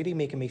good. It's really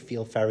making me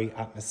feel very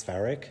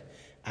atmospheric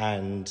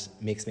and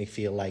makes me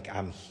feel like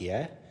I'm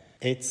here.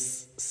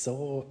 It's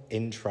so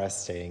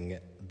interesting,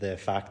 the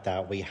fact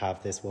that we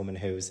have this woman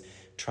who's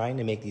trying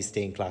to make these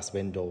stained glass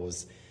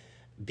windows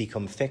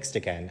become fixed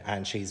again,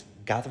 and she's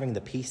gathering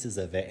the pieces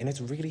of it, and it's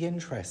really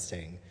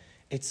interesting.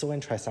 It's so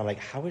interesting. I'm like,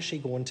 how is she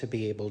going to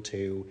be able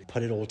to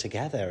put it all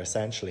together,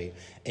 essentially?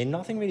 And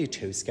nothing really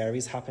too scary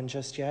has happened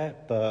just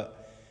yet, but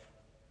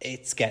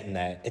it's getting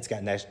there. It's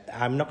getting there.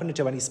 I'm not going to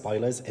do any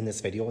spoilers in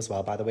this video as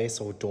well, by the way,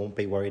 so don't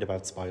be worried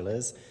about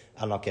spoilers.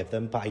 I'll not give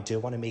them, but I do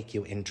want to make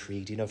you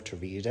intrigued enough to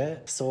read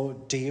it. So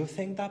do you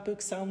think that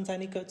book sounds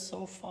any good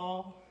so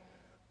far?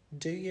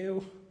 Do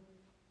you?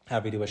 I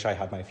really wish I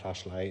had my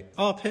flashlight.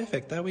 Oh,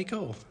 perfect. There we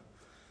go.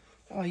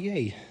 Oh,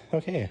 yay.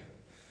 Okay.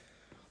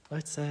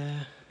 Let's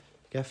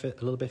get a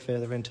little bit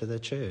further into the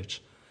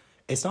church.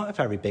 It's not a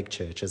very big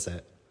church, is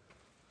it?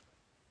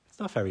 It's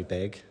not very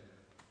big.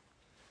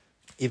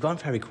 You've gone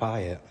very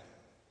quiet.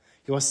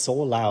 You were so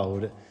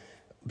loud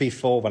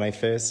before when I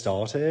first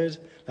started.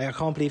 Like, I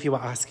can't believe you were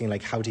asking,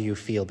 like, how do you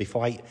feel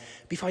before I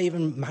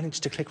even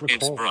managed to click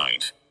record. It's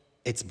bright.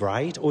 It's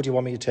bright? Or do you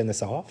want me to turn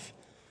this off?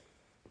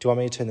 Do you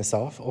want me to turn this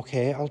off?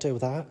 Okay, I'll do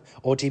that.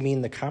 Or do you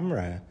mean the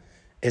camera?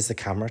 Is the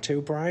camera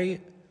too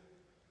bright?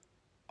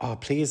 Oh,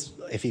 please,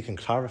 if you can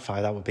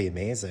clarify, that would be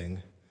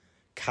amazing.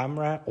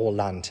 Camera or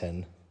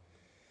lantern?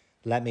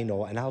 Let me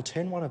know, and I'll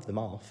turn one of them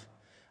off.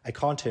 I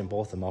can't turn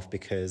both of them off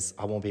because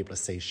I won't be able to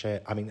see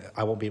shit. I mean,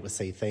 I won't be able to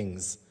see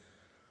things.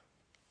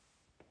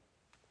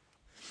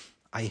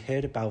 I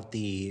heard about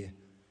the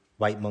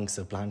white monks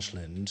of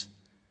Blanchland,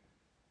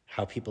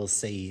 how people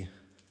see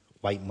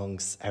white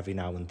monks every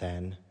now and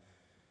then,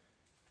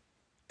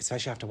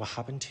 especially after what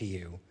happened to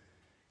you.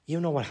 You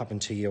know what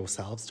happened to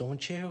yourselves,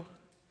 don't you?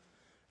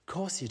 Of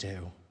course you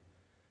do.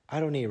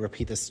 I don't need to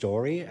repeat the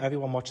story.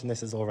 Everyone watching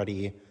this has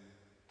already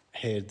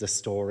heard the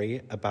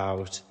story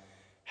about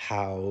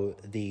how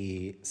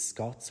the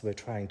Scots were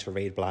trying to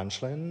raid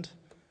Blanchland.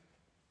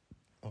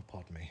 Oh,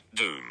 pardon me.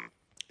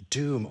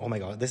 Doom. Oh my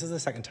God. This is the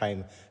second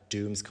time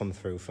Doom's come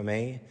through for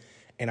me.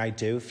 And I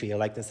do feel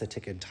like there's a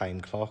ticking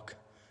time clock.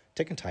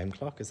 Ticking time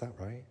clock, is that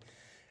right?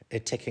 A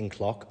ticking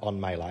clock on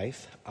my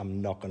life.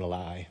 I'm not going to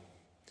lie.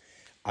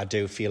 I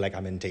do feel like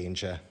I'm in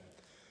danger.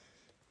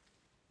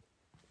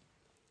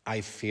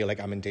 I feel like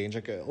I'm in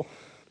danger, girl.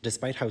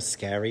 Despite how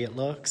scary it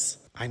looks,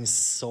 I'm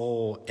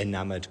so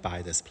enamored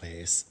by this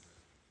place.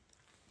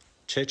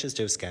 Churches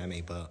do scare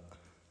me, but,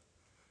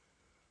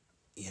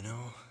 you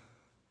know,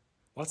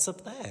 what's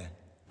up there?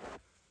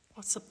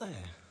 What's up there?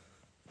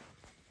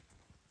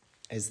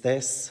 Is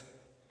this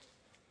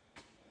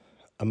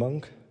a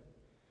monk?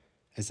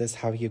 Is this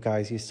how you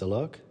guys used to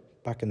look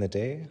back in the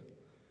day?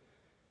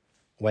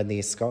 When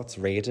the Scots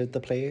raided the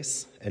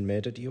place and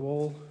murdered you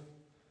all?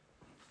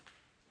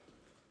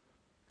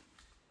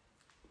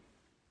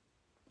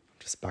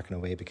 Just backing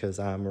away because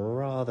I'm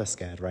rather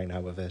scared right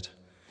now of it.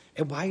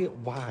 And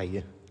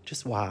why?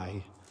 Just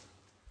why?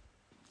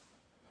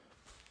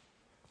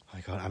 Oh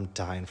my God, I'm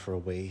dying for a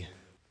wee.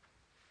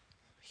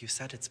 You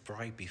said it's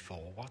bright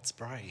before. What's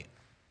bright?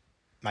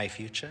 My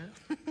future?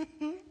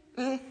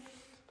 You've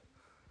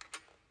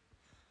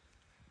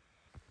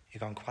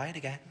gone quiet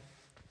again.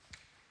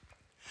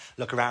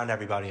 Look around,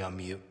 everybody on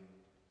mute.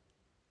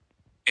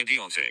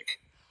 Idiotic.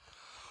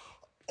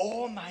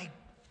 Oh my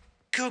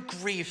good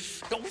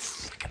grief. Oh,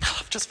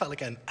 I've just felt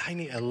again. I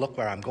need to look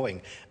where I'm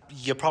going.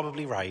 You're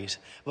probably right.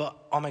 But,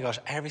 oh my gosh,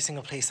 every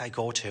single place I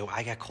go to,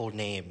 I get called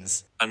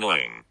names.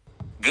 Annoying.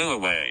 Go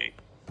away.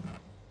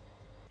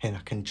 And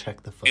I can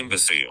check the phone.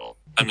 Imbecile.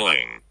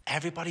 Annoying.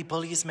 Everybody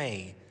bullies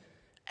me.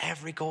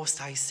 Every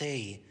ghost I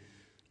see,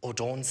 or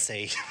don't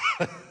see,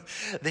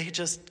 they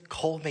just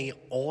call me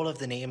all of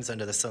the names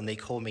under the sun. They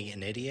call me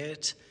an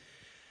idiot.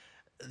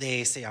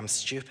 They say I'm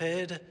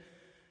stupid.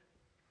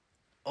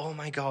 Oh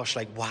my gosh,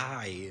 like,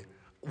 why?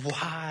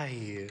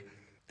 Why?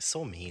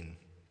 So mean.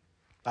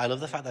 But I love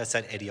the fact that I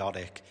said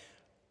idiotic.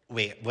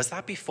 Wait, was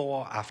that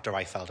before or after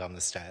I fell down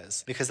the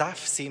stairs? Because that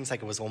seems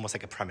like it was almost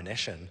like a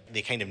premonition.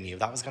 They kind of knew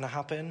that was going to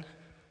happen.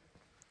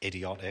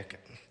 Idiotic.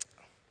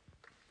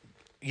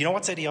 You know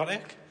what's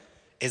idiotic?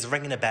 Is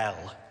ringing a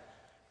bell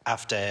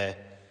after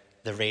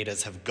the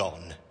raiders have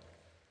gone.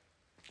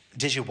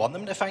 Did you want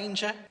them to find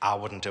you? I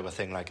wouldn't do a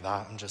thing like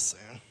that, I'm just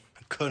saying.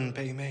 It couldn't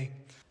be me.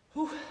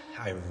 Whew,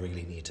 I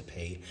really need to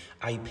pee.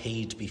 I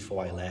peed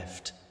before I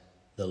left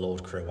the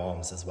Lord Crewe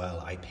Arms as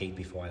well. I peed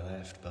before I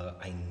left, but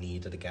I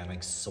need it again,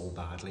 like, so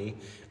badly.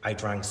 I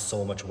drank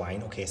so much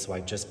wine. Okay, so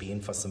I've just been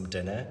for some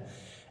dinner.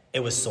 It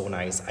was so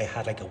nice. I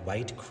had, like, a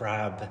white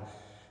crab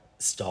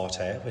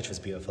starter, which was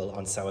beautiful,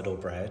 on sourdough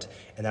bread.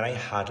 And then I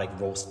had, like,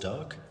 roast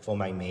duck for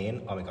my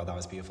main. Oh my God, that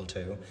was beautiful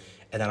too.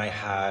 And then I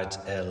had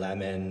a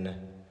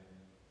lemon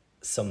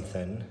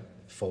something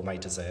for my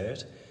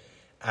dessert.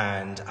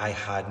 and I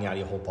had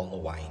nearly a whole bottle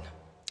of wine.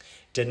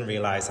 Didn't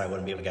realise I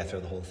wouldn't be able to get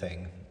through the whole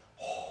thing.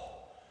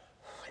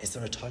 Is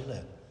there a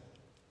toilet?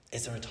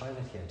 Is there a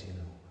toilet here, do you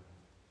know?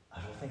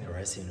 I don't think there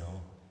is, you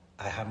know.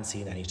 I haven't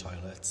seen any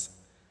toilets.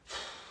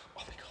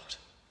 Oh my God.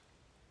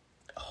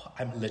 Oh,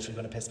 I'm literally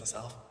going to piss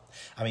myself.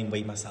 I mean,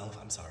 wait myself.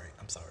 I'm sorry.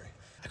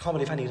 I can't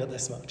believe I needed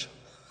this much.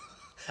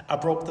 I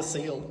broke the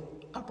seal.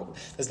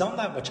 There's not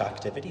that much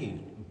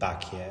activity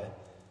back here.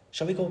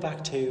 Shall we go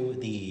back to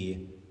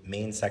the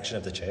main section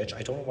of the church?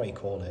 I don't know what you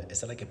call it.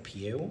 Is it like a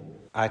pew?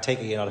 I take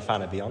it you're not a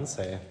fan of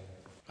Beyonce.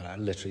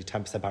 Literally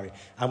 10% battery.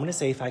 I'm going to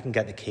see if I can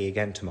get the key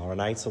again tomorrow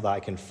night so that I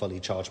can fully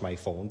charge my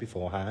phone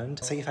beforehand.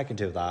 See if I can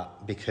do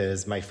that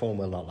because my phone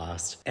will not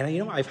last. And you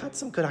know what? I've had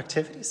some good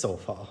activity so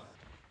far.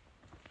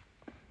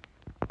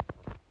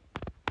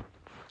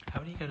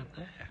 How do you get up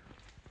there?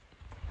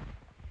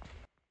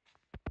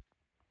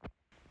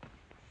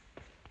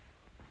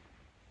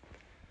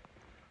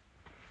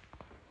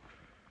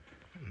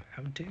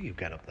 How do you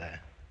get up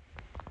there?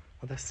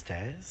 Are there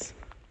stairs?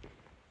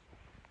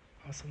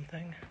 Or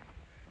something?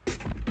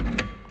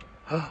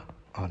 Oh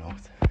no.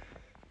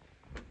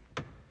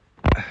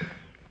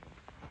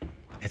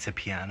 It's a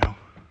piano.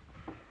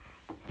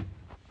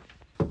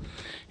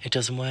 It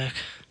doesn't work.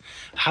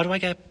 How do I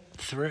get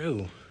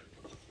through?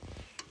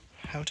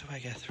 How do I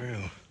get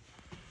through?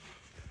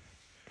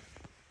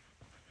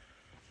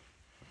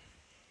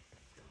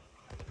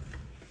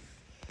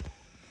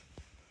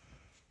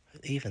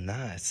 Even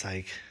that, it's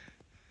like...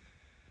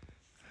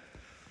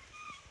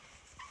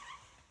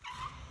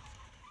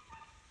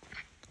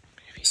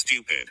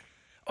 Stupid.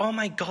 Oh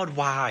my God,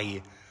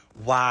 why?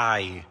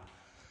 Why?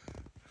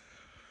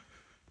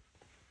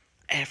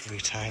 Every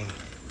time.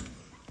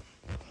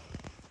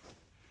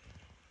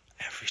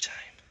 Every time.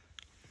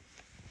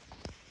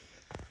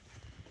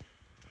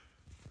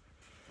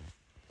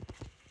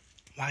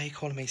 Why are you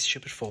calling me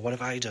stupid for? What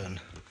have I done?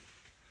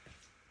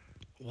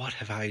 What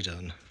have I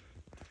done?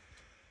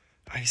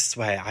 I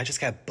swear, I just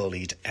get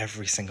bullied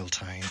every single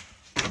time.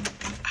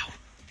 Ow.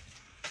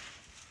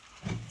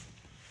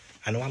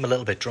 I know I'm a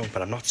little bit drunk,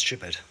 but I'm not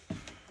stupid.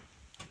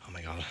 Oh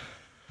my God.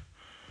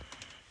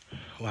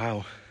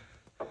 Wow.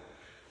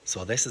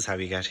 So this is how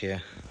you get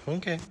here.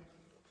 Okay.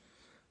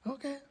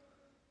 Okay.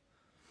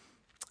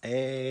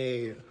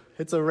 Hey,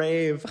 it's a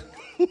rave.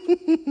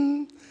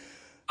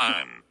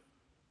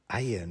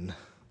 Iron.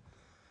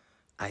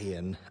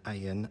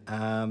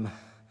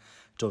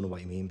 Don't know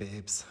what you mean,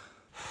 babes.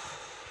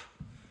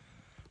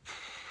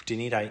 Do you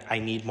need, I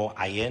need more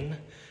iron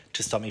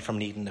to stop me from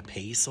needing to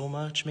pee so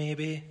much,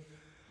 maybe?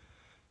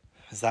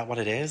 Is that what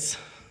it is?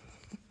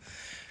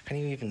 Can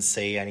you even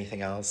say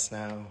anything else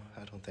now?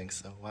 I don't think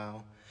so.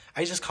 Wow.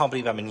 I just can't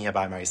believe I'm in here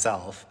by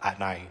myself at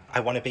night. I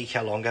want to be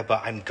here longer,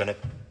 but I'm gonna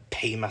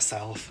pee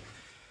myself.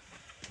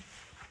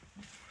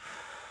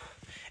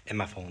 And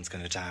my phone's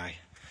gonna die.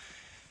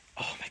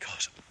 Oh my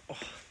God.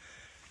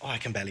 Oh, I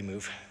can barely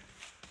move.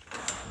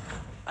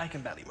 I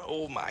can barely move.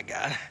 Oh my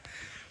God.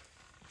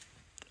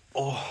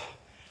 Oh.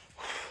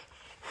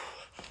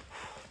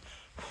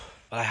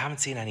 Well, I haven't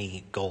seen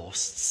any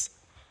ghosts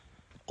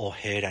or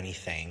heard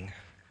anything.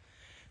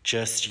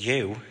 Just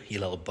you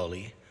little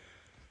bully,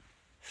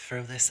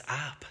 through this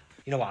app.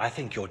 You know what? I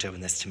think you're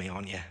doing this to me,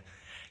 aren't you?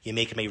 You're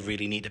making me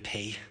really need to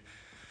pee.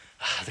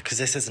 Because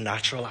this isn't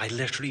natural. I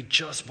literally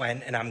just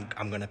went and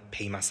I'm going to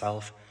pee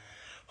myself.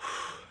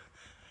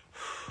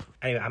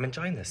 Anyway, I'm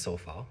enjoying this so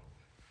far.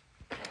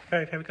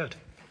 Very, very good.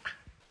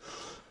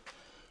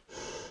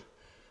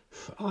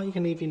 Oh, you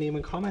can leave your name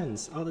in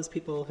comments. Oh, there's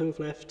people who've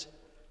left,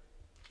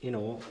 you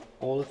know,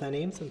 all of their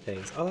names and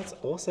things. Oh, that's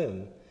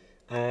awesome.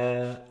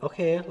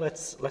 Okay,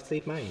 let's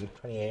leave mine.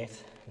 28th,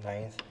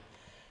 9th,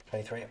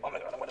 23. Oh my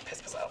God, I'm gonna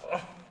piss myself.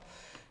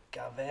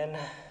 Gavin,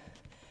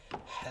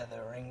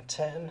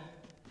 Hetherington,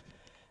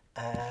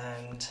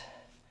 and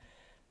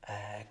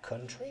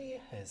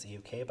country is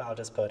UK, but I'll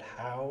just put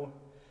how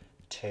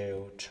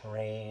to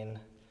train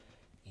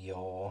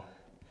your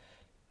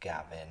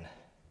Gavin.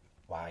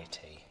 YT,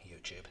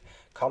 YouTube.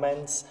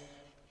 Comments.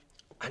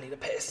 I need a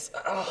piss.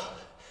 Oh.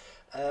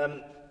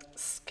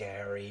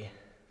 Scary,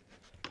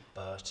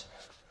 but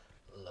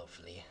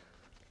lovely.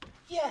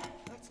 Yeah,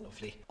 that's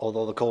lovely.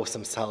 Although the ghosts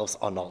themselves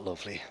are not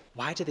lovely.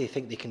 Why do they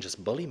think they can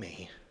just bully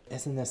me?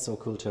 Isn't this so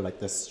cool too? Like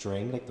the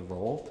string, like the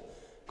rope,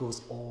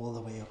 goes all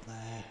the way up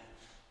there.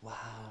 Wow.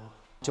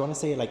 Do you want to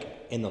say it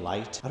like in the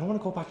light? I don't want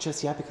to go back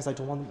just yet because I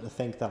don't want them to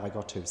think that I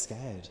got too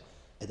scared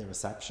at the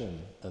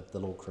reception of the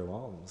Lord Crewe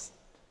Arms.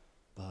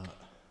 But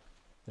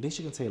at least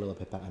you can see a little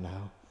bit better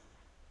now.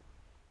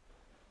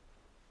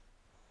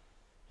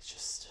 It's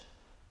just...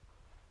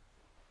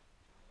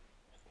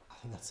 I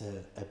think that's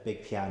a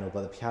big piano,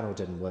 but the piano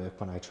didn't work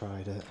when I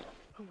tried it.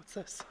 Oh, what's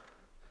this?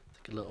 It's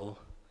like a little...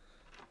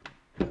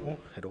 Oh,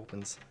 it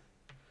opens.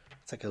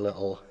 It's like a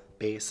little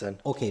basin.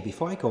 Okay,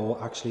 before I go,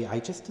 actually, I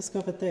just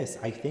discovered this.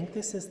 I think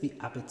this is the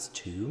abbot's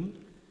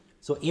tomb.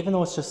 So even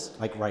though it's just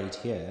like right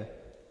here,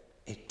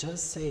 it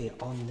does say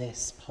on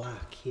this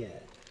plaque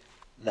here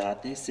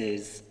that this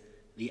is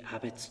the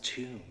abbot's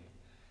tomb.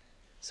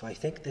 So I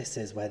think this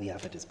is where the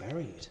abbot is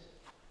buried.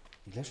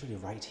 You're literally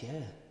right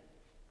here.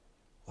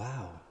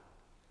 Wow.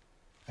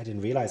 I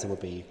didn't realise it would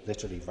be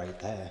literally right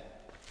there.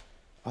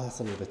 Oh, that's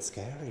a little bit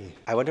scary.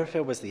 I wonder if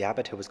it was the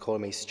abbot who was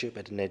calling me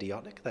stupid and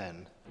idiotic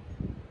then.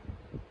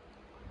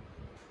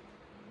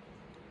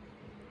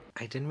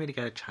 I didn't really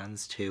get a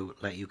chance to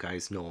let you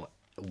guys know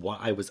what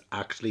I was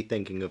actually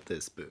thinking of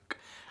this book.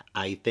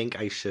 I think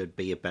I should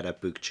be a better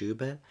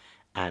booktuber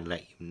and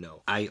let you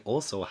know. I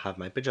also have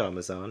my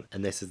pajamas on,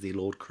 and this is the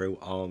Lord Crewe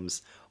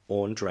Arms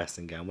own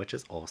dressing gown, which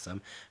is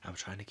awesome. I'm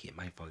trying to keep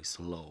my voice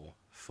low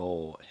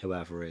for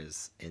whoever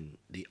is in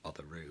the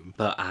other room.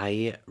 But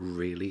I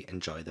really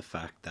enjoy the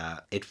fact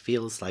that it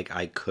feels like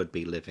I could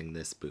be living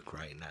this book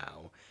right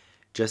now.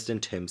 Just in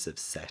terms of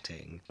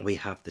setting, we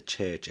have the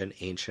church, an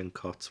ancient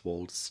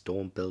Cotswold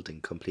stone building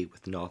complete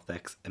with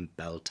narthex and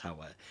bell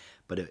tower,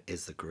 but it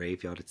is the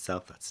graveyard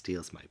itself that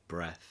steals my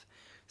breath.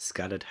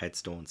 Scattered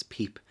headstones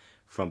peep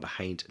from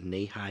behind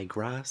knee-high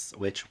grass,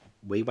 which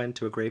we went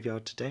to a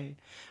graveyard today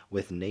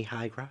with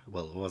knee-high grass.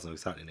 Well, it wasn't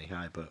exactly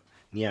knee-high, but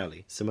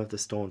nearly. Some of the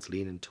stones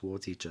leaning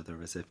towards each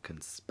other as if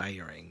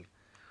conspiring.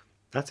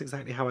 That's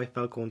exactly how I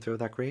felt going through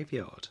that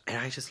graveyard. And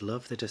I just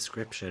love the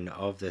description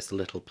of this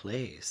little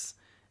place.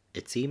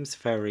 It seems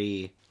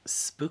very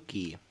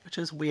spooky, which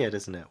is weird,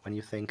 isn't it? When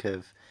you think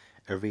of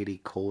a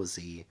really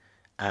cozy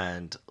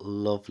and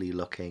lovely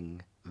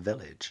looking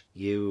village,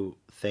 you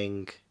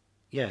think,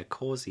 yeah,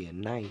 cozy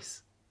and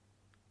nice.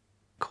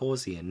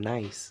 Cozy and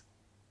nice.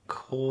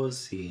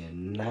 Cozy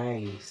and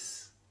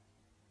nice.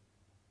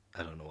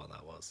 I don't know what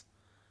that was.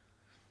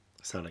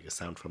 It sounded like a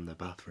sound from the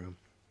bathroom.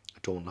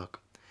 Don't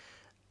look.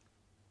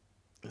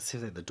 It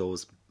seems like the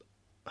door's...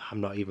 I'm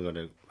not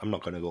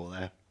gonna go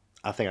there.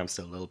 I think I'm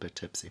still a little bit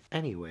tipsy.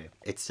 Anyway,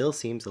 it still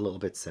seems a little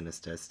bit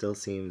sinister. It still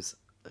seems,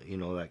 you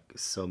know, like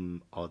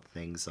some odd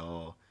things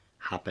are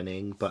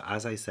happening. But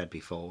as I said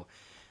before,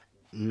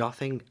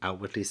 nothing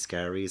outwardly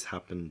scary has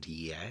happened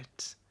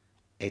yet.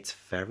 It's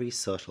very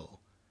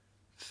subtle.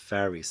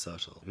 Very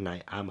subtle. And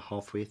I am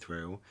halfway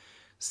through.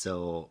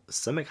 So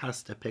something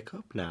has to pick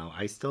up now.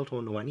 I still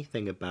don't know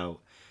anything about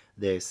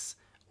this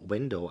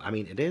window. I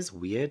mean, it is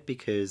weird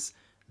because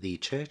the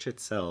church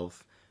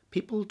itself...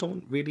 people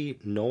don't really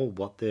know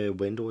what the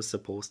window is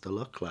supposed to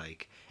look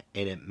like,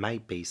 and it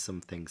might be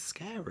something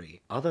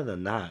scary. Other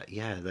than that,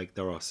 yeah, like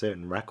there are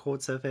certain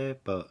records of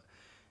it, but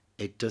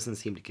it doesn't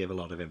seem to give a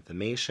lot of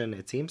information.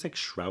 It seems like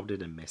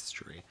shrouded in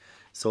mystery.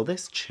 So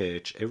this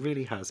church, it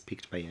really has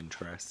piqued my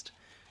interest.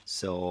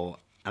 So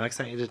I'm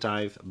excited to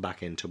dive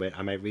back into it.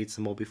 I might read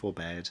some more before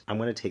bed. I'm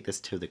going to take this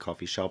to the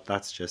coffee shop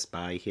that's just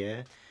by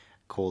here,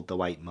 called the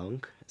White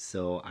Monk.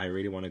 So I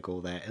really want to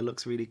go there. It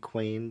looks really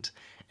quaint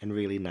and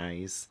really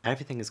nice.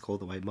 Everything is called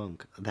the White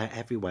Monk. They're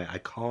everywhere. I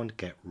can't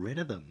get rid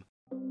of them.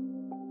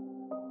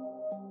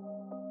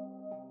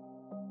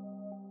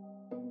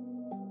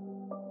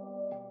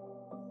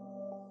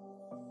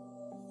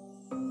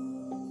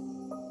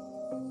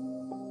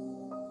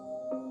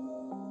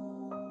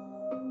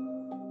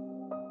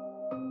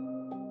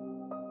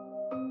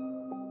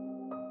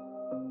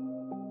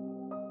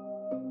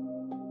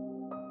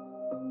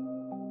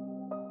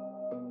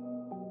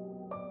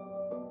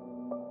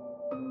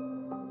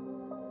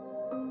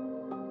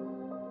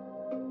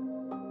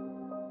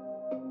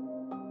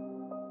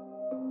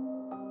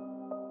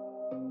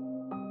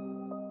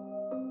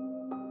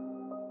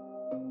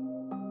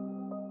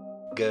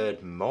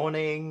 Good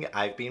morning.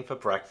 I've been for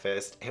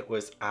breakfast. It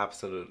was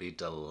absolutely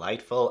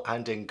delightful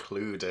and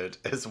included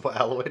as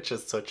well, which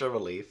is such a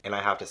relief. And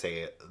I have to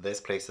say,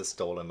 this place has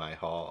stolen my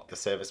heart. The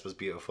service was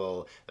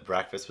beautiful. The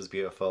breakfast was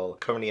beautiful.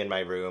 Currently in my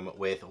room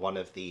with one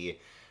of the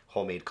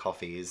homemade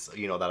coffees,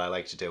 you know, that I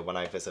like to do when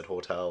I visit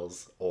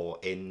hotels or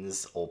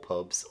inns or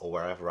pubs or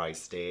wherever I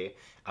stay.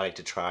 I like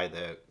to try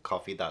the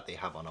coffee that they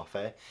have on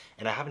offer.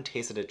 And I haven't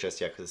tasted it just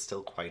yet because it's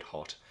still quite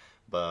hot,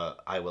 but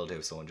I will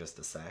do so in just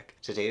a sec.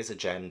 Today's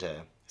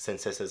agenda,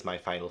 since this is my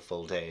final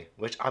full day,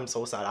 which I'm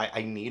so sad,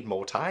 I need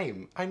more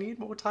time. I need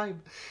more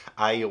time.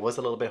 I was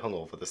a little bit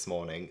hungover this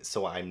morning,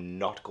 so I'm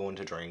not going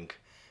to drink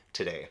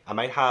today. I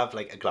might have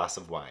like a glass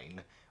of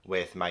wine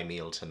with my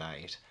meal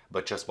tonight,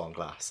 but just one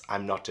glass.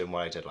 I'm not doing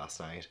what I did last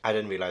night. I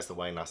didn't realize the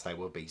wine last night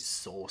would be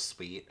so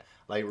sweet,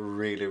 like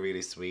really,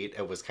 really sweet.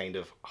 It was kind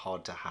of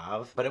hard to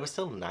have, but it was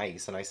still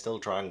nice, and I still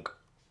drank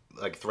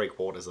like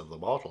 3/4 of the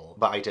bottle.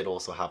 But I did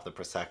also have the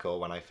Prosecco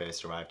when I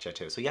first arrived here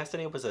too. So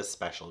yesterday was a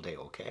special day,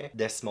 okay?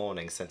 This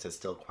morning, since it's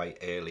still quite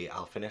early,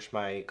 I'll finish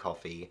my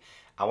coffee.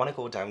 I want to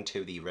go down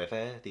to the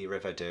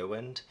River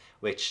Derwent,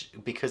 which,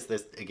 because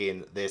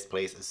this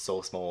place is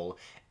so small,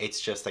 it's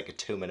just like a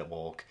 2-minute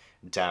walk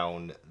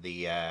down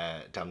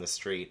the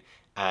street,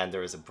 and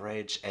there is a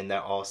bridge, and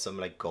there are some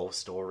like ghost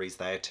stories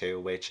there too,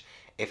 which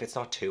if it's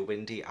not too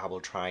windy, I will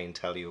try and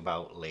tell you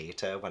about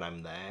later when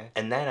I'm there.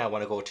 And then I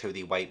want to go to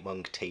the White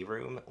Monk Tea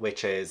Room,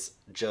 which is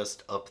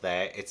just up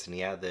there. It's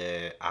near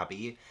the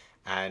Abbey,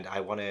 and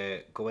I want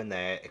to go in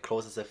there. It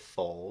closes at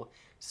 4,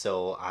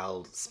 so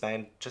I'll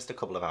spend just a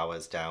couple of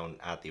hours down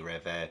at the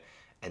river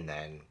and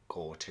then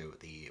go to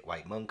the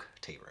White Monk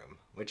Tea Room,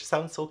 which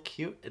sounds so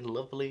cute and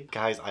lovely.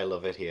 Guys, I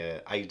love it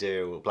here. I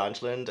do.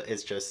 Blanchland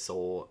is just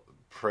so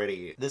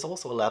pretty. There's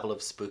also a level of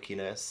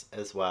spookiness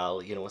as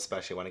well, you know,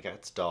 especially when it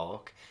gets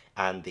dark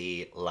and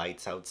the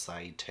lights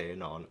outside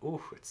turn on.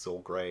 Ooh, it's so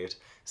great.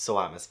 So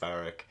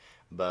atmospheric.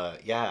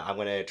 But yeah, I'm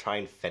gonna try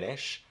and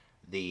finish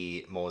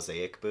the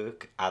Mosaic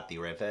book at the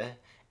river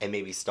and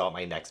maybe start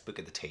my next book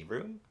at the tea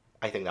room.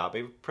 I think that'd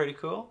be pretty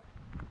cool.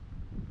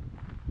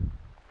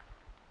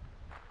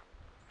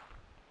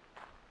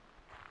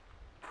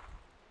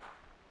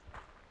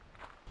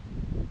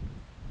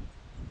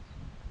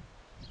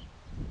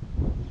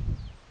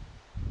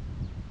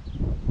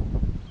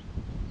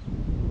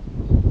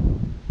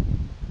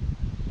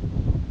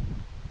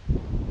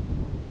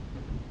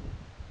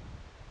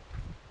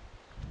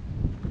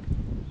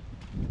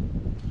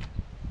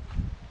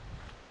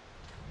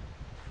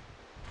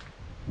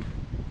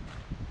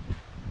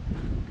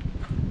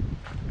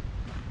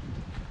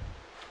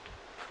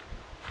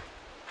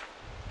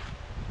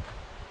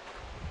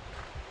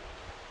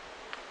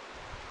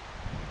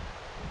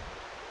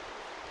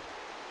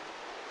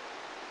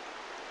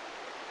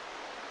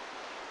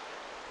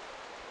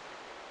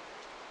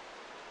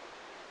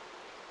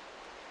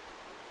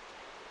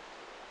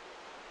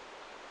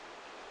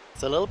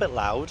 It's a little bit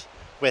loud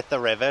with the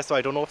river, so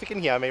I don't know if you can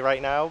hear me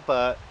right now,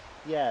 but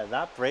yeah,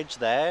 that bridge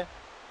there,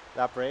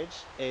 that bridge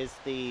is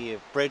the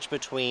bridge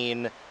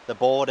between the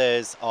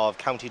borders of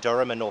County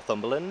Durham and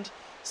Northumberland.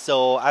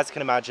 So as you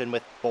can imagine,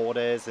 with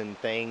borders and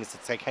things,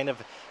 it's a kind of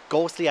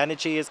ghostly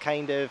energy is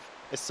kind of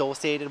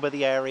associated with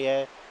the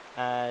area,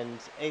 and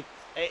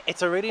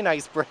it's a really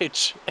nice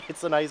bridge.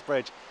 It's a nice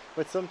bridge,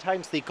 but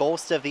sometimes the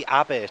ghost of the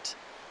abbot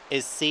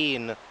is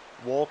seen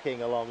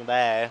walking along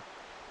there,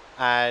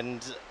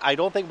 and I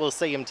don't think we'll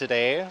see him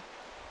today.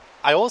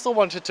 I also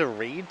wanted to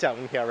read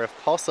down here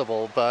if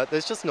possible, but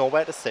there's just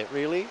nowhere to sit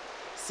really.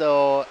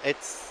 So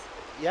it's,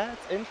 yeah,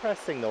 it's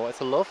interesting though.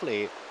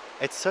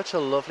 It's such a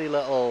lovely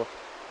little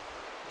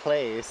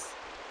place.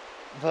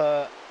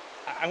 But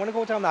I'm going to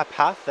go down that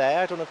path there.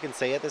 I don't know if you can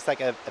see it. There's like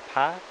a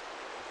path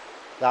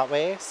that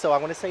way. So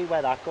I'm going to see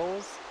where that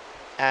goes.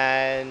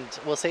 And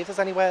we'll see if there's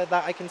anywhere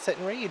that I can sit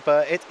and read.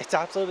 But it's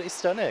absolutely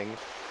stunning.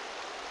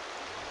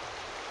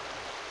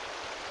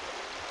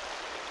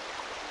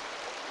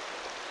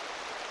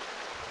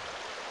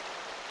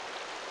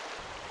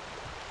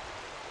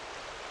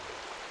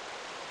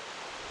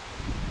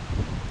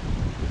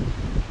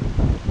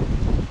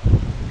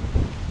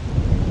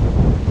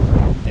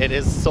 It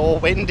is so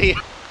windy.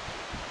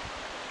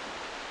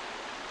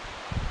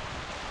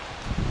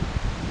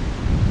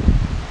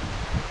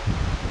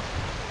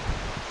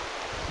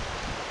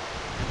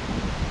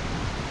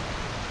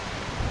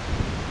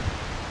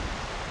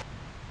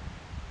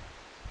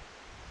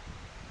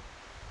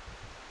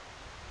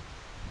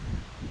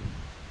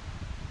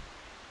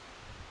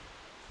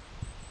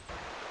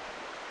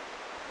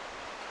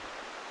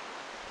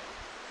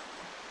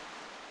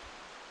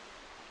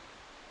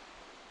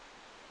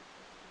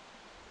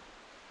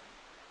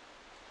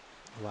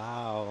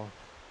 Wow.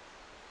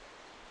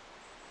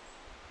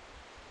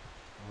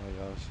 Oh my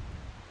gosh.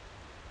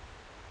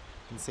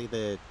 You can see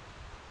the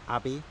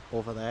Abbey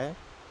over there.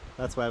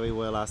 That's where we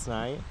were last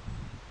night.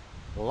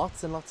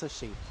 Lots and lots of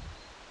sheep.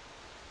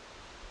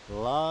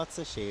 Lots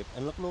of sheep.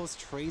 And look at those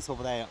trees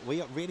over there.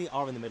 We really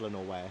are in the middle of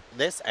nowhere.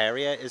 This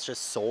area is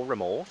just so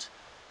remote.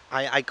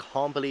 I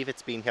can't believe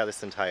it's been here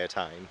this entire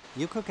time.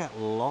 You could get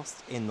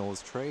lost in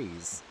those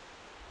trees.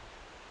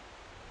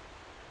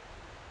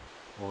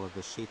 All of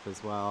the sheep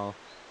as well.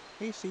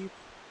 Hey sheep.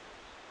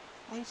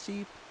 Hi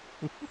sheep.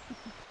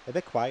 A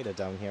bit quieter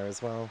down here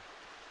as well.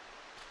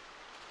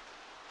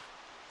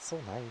 So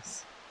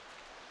nice.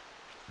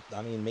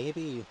 I mean,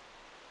 maybe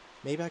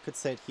I could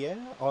sit here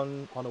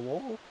on a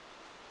wall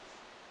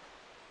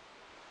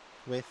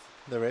with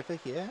the river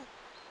here.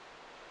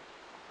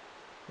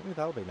 Maybe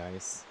that'll be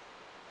nice.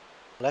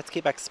 Let's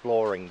keep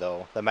exploring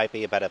though. There might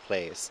be a better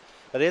place.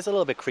 But it is a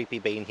little bit creepy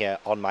being here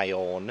on my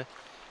own.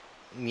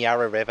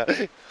 Near a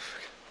river.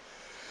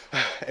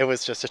 It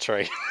was just a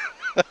tree.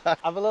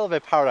 I'm a little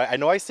bit paranoid. I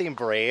know I seem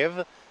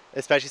brave,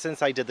 especially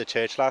since I did the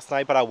church last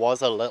night, but I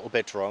was a little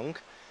bit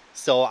drunk.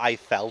 So I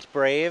felt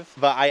brave,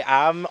 but I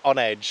am on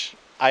edge.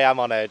 I am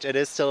on edge. It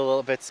is still a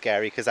little bit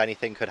scary because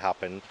anything could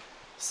happen.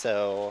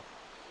 So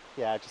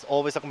yeah, just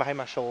always looking behind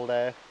my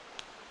shoulder,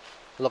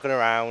 looking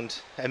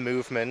around, and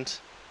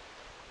movement.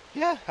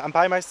 Yeah, I'm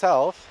by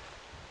myself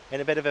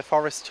in a bit of a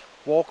forest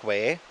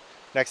walkway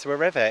next to a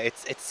river.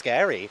 It's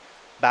scary.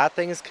 Bad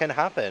things can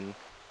happen.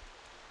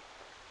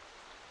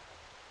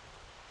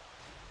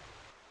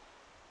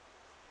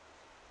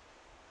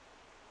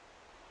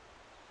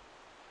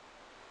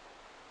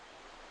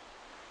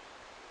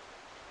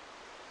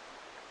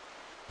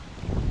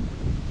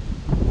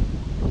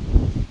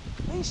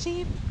 Hi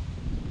sheep.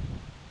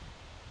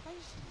 Hi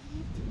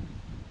sheep.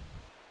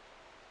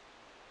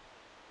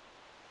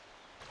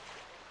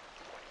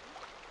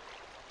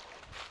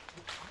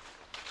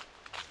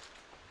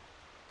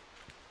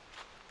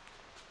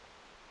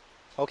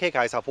 Okay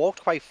guys, I've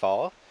walked quite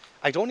far.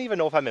 I don't even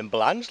know if I'm in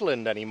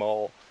Blanchland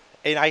anymore.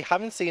 And I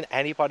haven't seen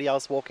anybody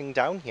else walking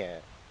down here.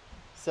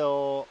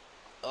 So,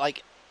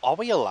 like, Are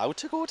we allowed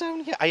to go down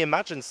here? I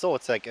imagine so.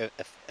 It's like a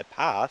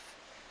path.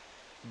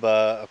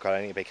 But, oh god,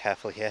 I need to be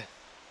careful here.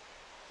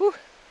 Whew.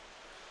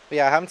 But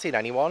yeah, I haven't seen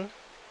anyone.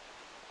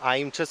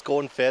 I'm just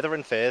going further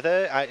and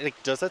further.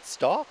 Like, does it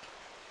stop?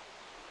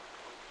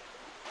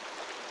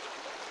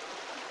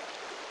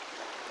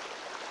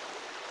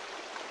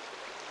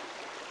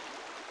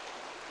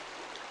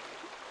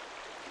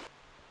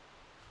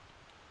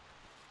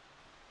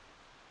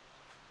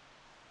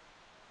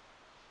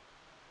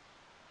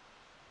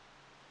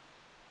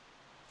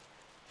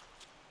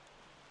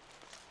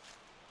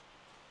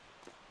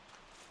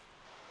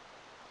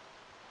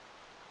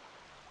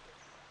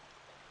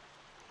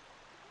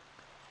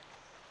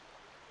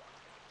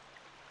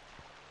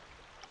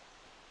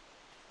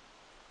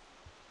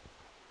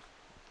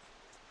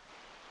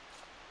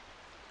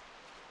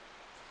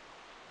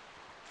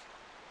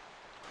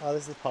 Oh,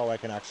 this is the part where I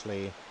can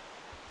actually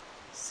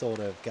sort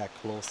of get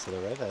close to the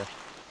river.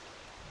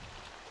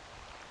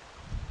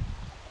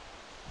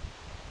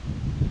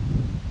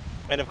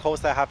 And of course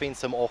there have been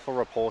some awful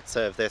reports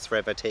of this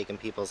river taking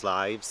people's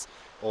lives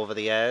over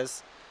the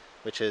years,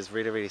 which is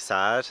really, really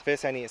sad.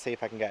 First I need to see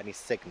if I can get any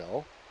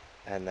signal,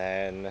 and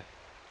then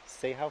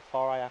see how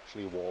far I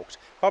actually walked.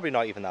 Probably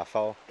not even that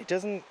far. It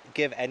doesn't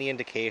give any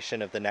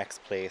indication of the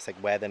next place, like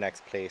where the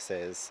next place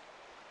is.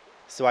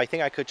 So I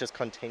think I could just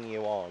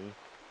continue on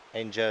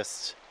and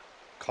just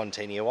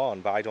continue on,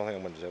 but I don't think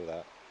I'm going to do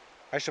that.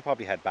 I should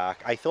probably head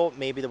back. I thought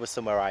maybe there was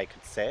somewhere I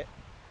could sit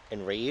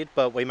and read,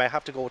 but we might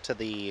have to go to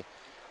the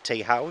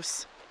tea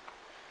house,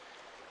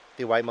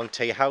 the White Monk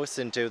tea house,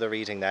 and do the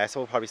reading there, so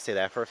we'll probably stay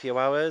there for a few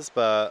hours.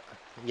 But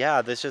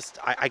yeah, there's just,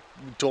 I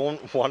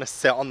don't want to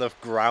sit on the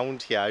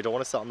ground here. I don't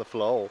want to sit on the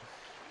floor.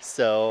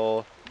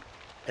 So,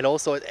 and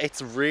also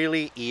it's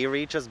really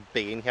eerie just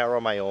being here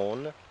on my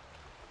own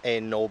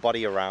and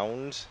nobody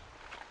around.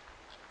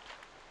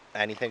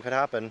 Anything could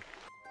happen.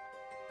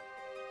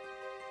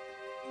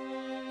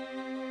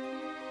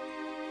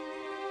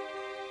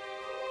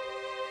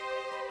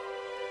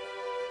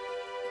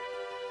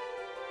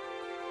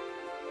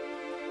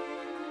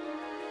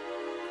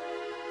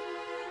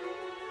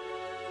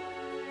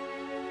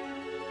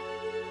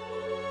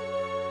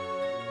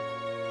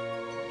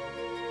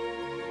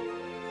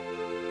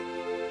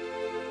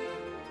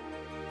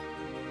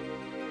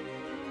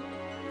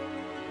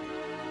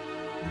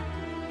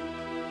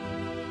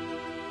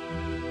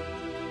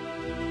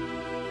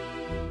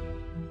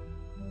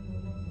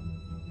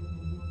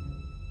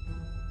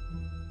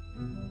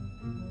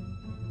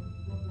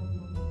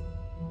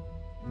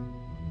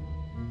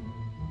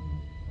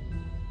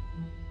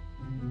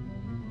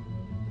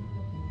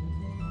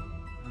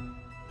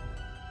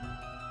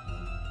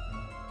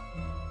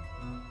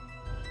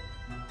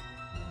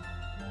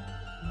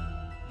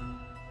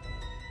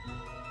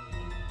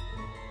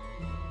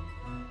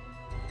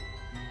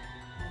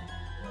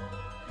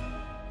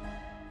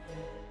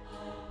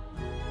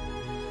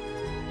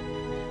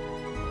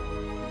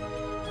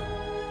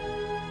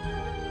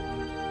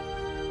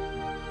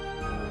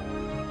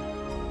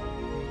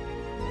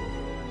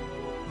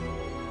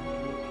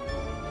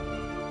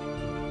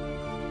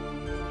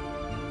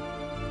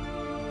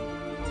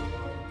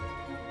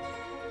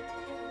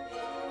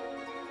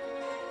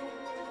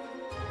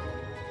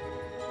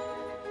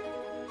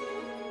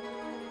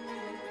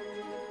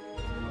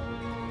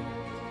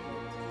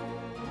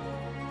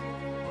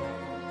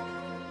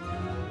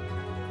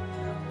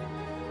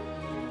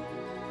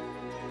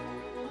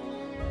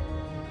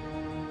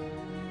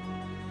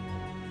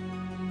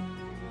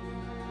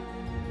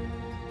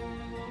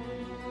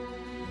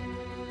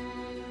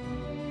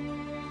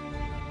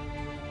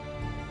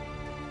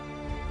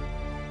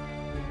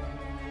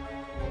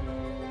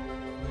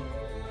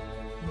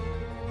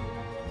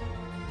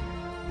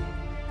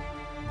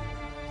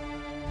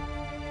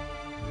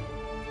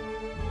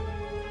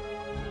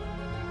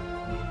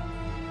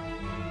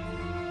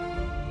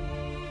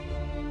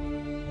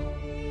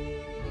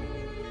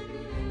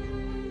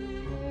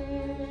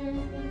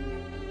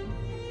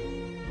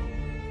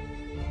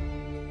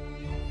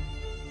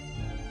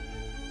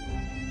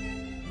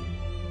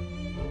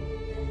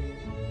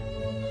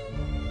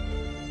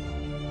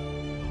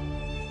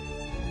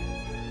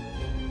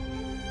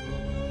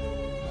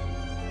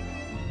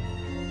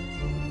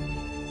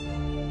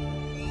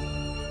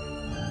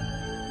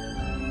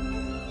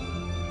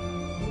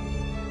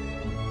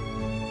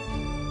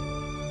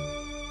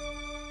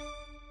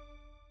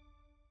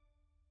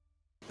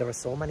 There are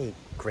so many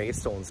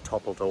gravestones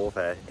toppled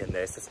over in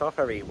this. It's not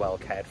very well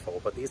cared for,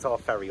 but these are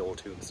very old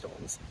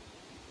tombstones.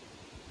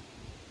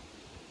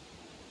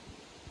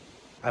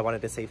 I wanted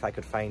to see if I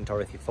could find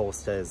Dorothy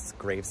Forster's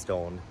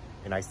gravestone,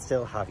 and I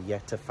still have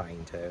yet to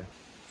find her.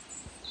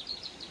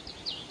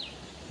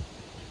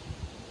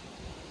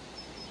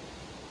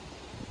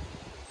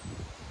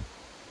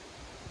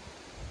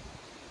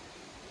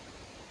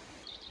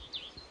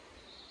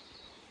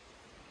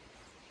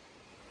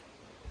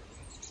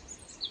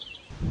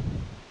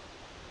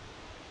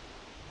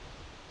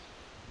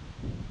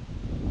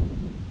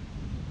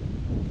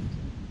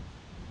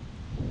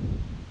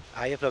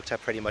 I have looked at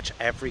pretty much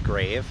every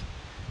grave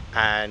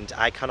and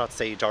I cannot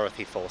see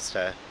Dorothy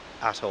Forster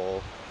at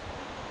all.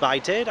 But I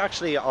did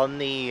actually, on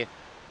the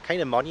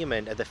kind of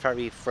monument at the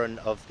very front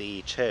of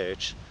the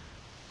church,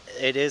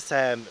 it is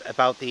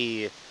about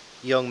the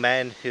young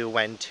men who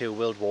went to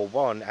World War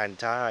One and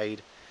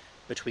died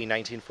between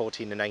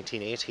 1914 and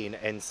 1918,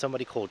 and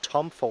somebody called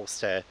Tom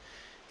Forster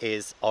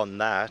is on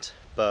that,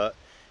 but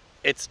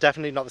it's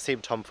definitely not the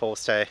same Tom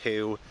Forster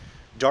who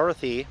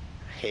Dorothy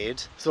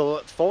hid. So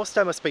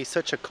Forster must be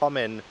such a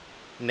common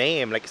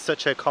name, like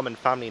such a common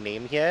family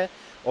name here,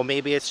 or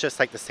maybe it's just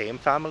like the same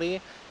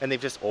family and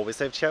they've just always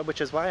lived here, which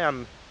is why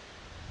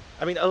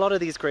I mean, a lot of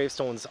these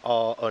gravestones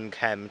are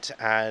unkempt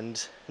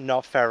and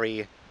not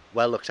very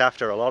well looked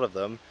after, a lot of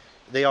them.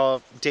 They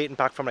are dating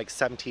back from like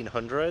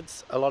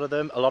 1700s, a lot of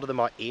them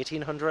are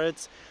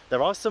 1800s.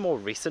 There are some more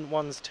recent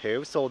ones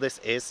too, so this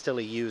is still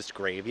a used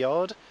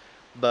graveyard,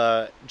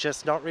 but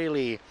just not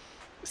really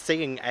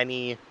seeing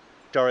any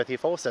Dorothy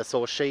Forster.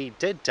 So she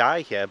did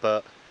die here,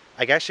 but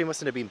I guess she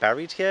mustn't have been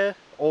buried here,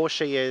 or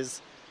she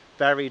is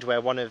buried where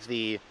one of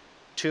the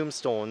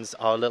tombstones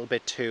are a little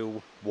bit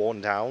too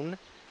worn down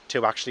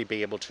to actually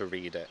be able to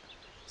read it.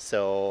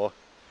 So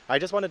I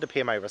just wanted to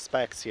pay my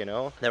respects, you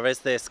know. There is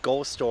this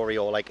ghost story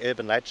or like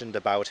urban legend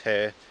about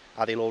her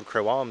at the Lord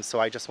Crewe Arms, so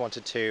I just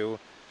wanted to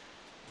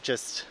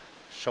just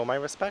show my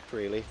respect,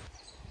 really.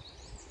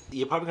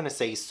 You're probably going to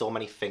see so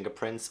many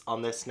fingerprints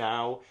on this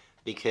now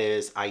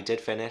because I did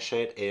finish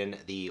it in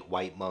the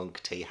White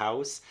Monk Tea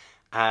House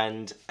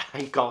and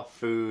I got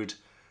food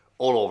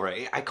all over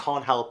it. I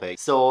can't help it.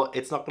 So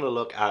it's not going to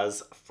look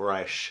as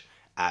fresh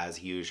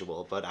as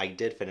usual, but I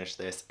did finish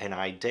this and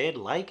I did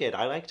like it.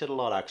 I liked it a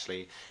lot,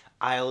 actually.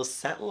 I'll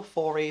settle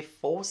for a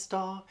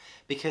 4-star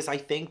because I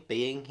think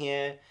being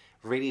here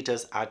really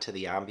does add to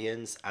the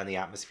ambience and the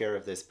atmosphere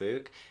of this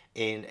book,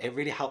 and it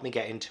really helped me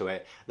get into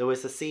it. There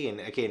was a scene,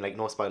 again, like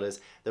no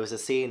spoilers, there was a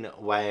scene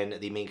when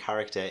the main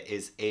character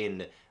is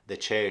in the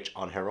church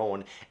on her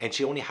own and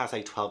she only has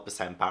like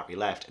 12% battery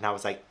left, and I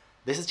was like,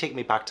 this is taking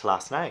me back to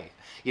last night.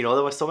 You know,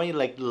 there were so many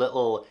like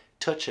little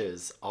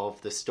touches of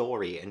the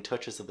story and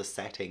touches of the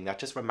setting that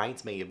just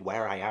reminds me of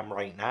where I am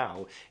right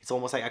now. It's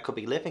almost like I could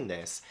be living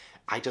this.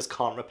 I just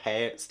can't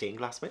repair stained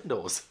glass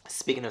windows.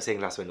 Speaking of stained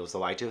glass windows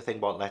though, I do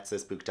think what lets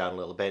this book down a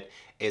little bit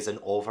is an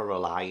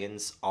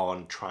over-reliance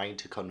on trying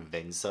to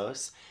convince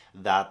us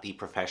that the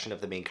profession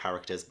of the main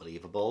character is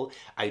believable.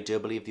 I do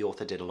believe the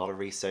author did a lot of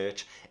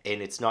research,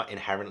 and it's not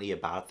inherently a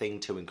bad thing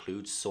to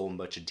include so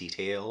much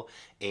detail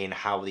in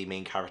how the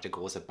main character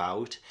goes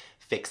about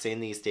fixing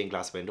these stained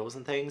glass windows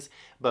and things,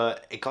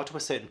 but it got to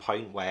a certain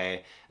point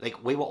where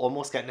like we were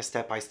almost getting a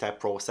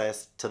step-by-step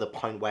process to the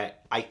point where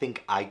I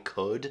think I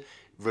could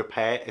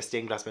repair a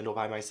stained glass window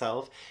by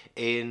myself,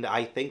 and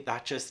I think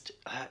that just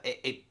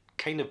it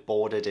kind of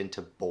bordered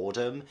into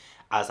boredom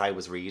as I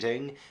was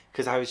reading,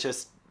 because I was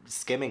just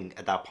skimming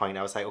at that point.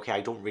 I was like, okay, I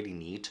don't really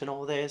need to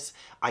know this.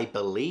 I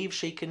believe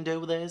she can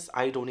do this.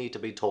 I don't need to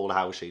be told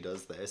how she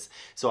does this.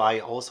 So I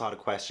also had a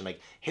question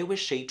like, who is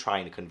she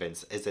trying to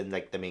convince, as in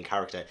like the main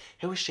character,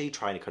 who is she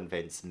trying to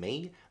convince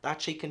me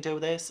that she can do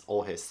this,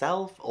 or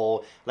herself,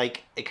 or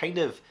like it kind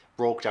of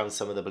broke down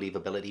some of the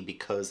believability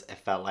because it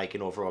felt like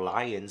an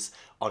over-reliance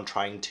on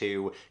trying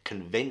to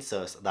convince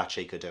us that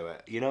she could do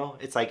it, you know?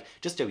 It's like,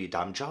 just do your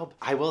damn job.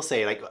 I will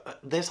say, like,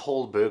 this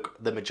whole book,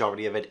 the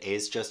majority of it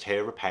is just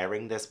her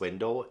repairing this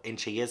window, and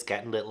she is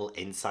getting little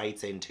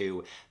insights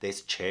into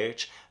this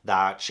church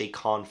that she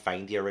can't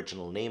find the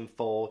original name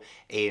for,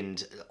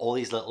 and all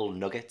these little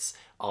nuggets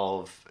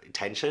of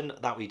tension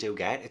that we do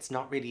get. It's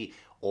not really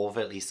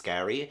overtly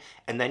scary,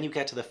 and then you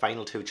get to the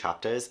final 2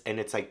 chapters and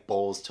it's like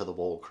balls to the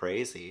wall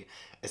crazy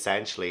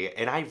essentially,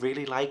 and I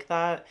really like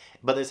that.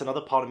 But there's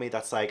another part of me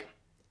that's like,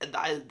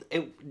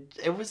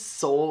 it was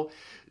so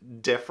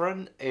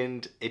different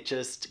and it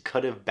just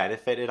could have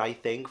benefited, I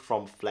think,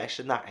 from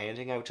fleshing that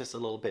ending out just a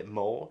little bit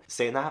more.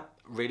 Saying that,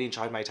 really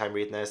enjoyed my time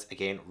reading this.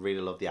 Again,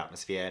 really love the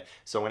atmosphere,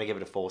 so I'm going to give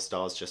it a 4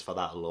 stars just for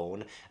that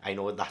alone. I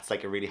know that's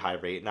like a really high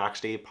rating,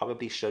 actually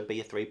probably should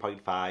be a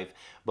 3.5,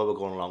 but we're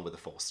going along with a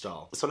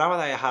 4-star. So now that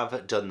I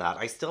have done that,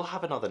 I still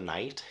have another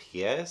night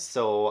here,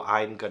 so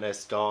I'm going to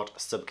start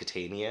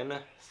Subcutanean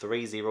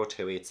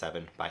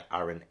 30287 by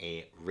Aaron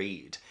A.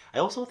 Reed. I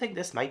also think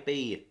this might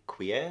be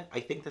queer. I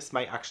think this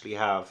might actually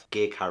have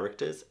gay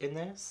characters in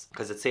this,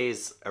 because it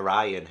says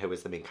Orion, who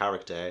is the main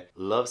character,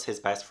 loves his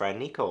best friend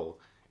Nico,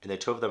 and the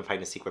 2 of them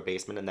find a secret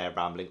basement in their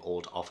rambling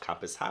old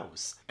off-campus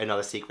house.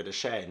 Another secret to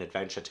share, an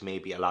adventure to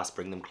maybe at last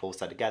bring them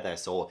closer together,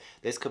 so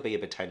this could be a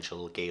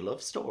potential gay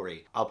love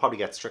story. I'll probably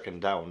get stricken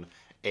down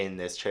in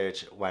this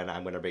church when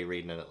I'm going to be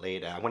reading it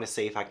later. I'm going to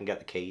see if I can get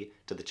the key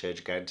to the church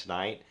again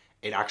tonight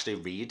and actually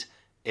read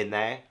in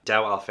there.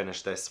 Doubt I'll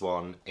finish this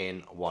one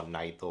in one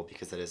night though,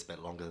 because it is a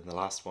bit longer than the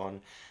last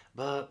one,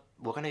 but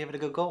we're gonna give it a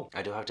good go.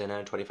 I do have dinner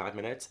in 25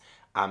 minutes.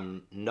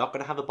 I'm not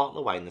gonna have a bottle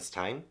of wine this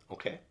time,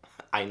 okay?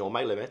 I know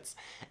my limits,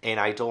 and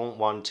I don't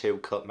want to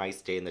cut my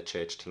stay in the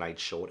church tonight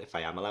short if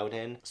I am allowed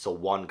in, so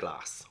one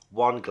glass,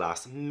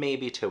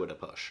 maybe 2 at a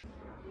push.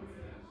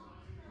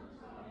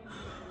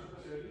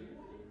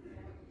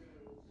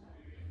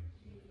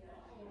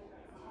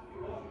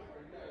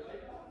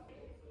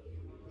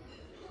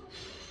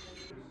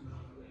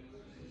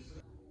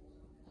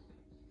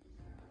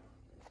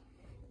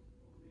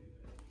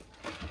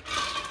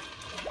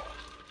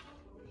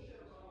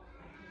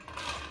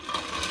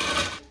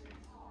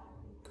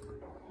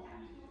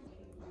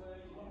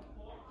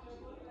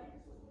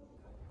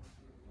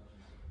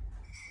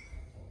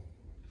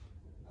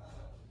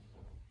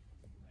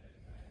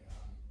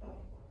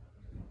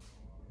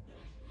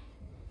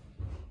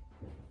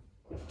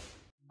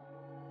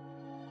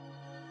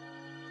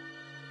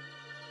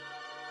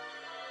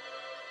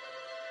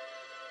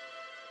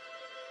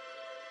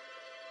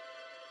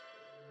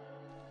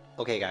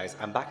 Okay guys,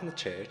 I'm back in the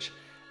church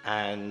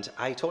and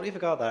I totally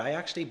forgot that I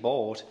actually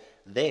bought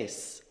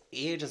this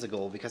ages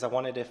ago because I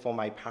wanted it for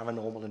my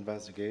paranormal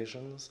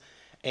investigations,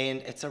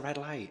 and it's a red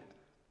light.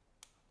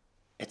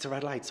 It's a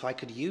red light, so I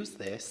could use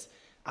this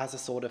as a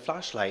sort of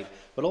flashlight,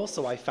 but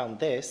also I found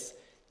this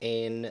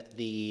in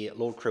the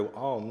Lord Crewe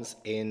Arms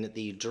in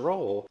the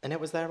drawer, and it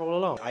was there all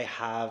along. I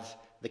have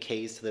the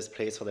keys to this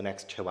place for the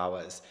next 2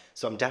 hours,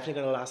 so I'm definitely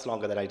going to last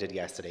longer than I did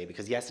yesterday,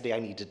 because yesterday I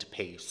needed to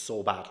pee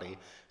so badly.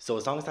 So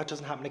as long as that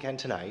doesn't happen again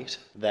tonight,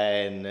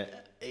 then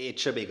it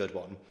should be a good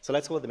one. So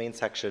let's go to the main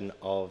section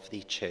of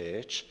the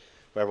church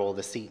where all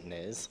the seating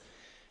is,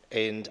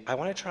 and I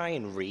want to try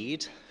and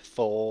read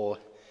for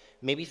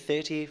maybe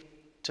 30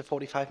 to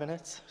 45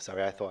 minutes.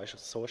 Sorry, I thought I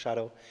saw a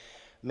shadow.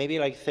 Maybe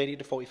like 30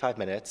 to 45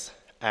 minutes,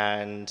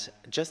 and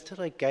just to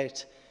like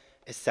get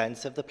a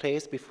sense of the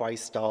place before I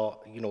start,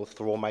 you know,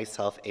 throw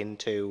myself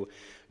into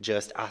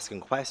just asking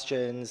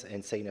questions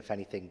and seeing if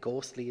anything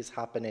ghostly is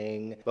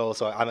happening. But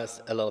also, I'm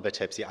a little bit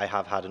tipsy. I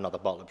have had another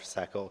bottle of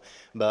Prosecco,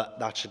 but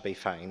that should be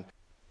fine.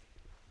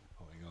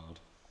 Oh my God.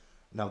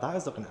 Now that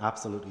is looking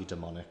absolutely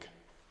demonic.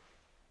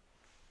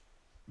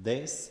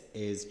 This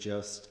is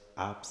just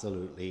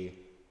absolutely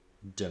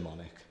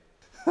demonic.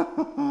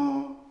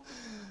 I'm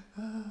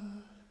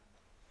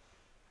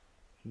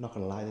not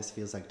gonna lie, this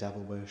feels like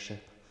devil worship.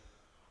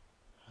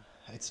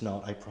 It's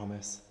not, I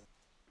promise.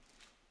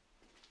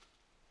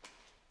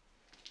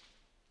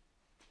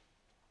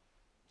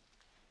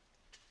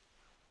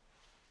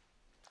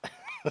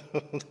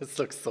 This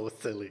looks so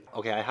silly.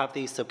 Okay, I have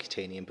the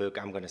Subcutanean book.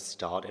 I'm going to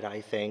start it,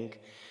 I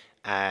think.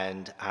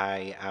 And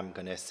I am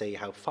going to see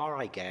how far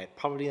I get.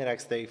 Probably in the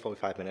next 30,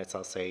 45 minutes,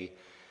 I'll see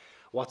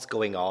what's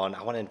going on.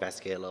 I want to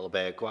investigate a little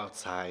bit, go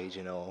outside,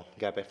 you know,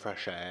 get a bit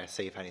fresh air,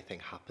 see if anything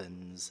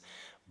happens.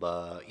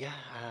 But yeah,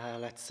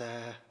 let's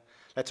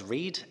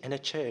read in a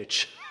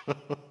church.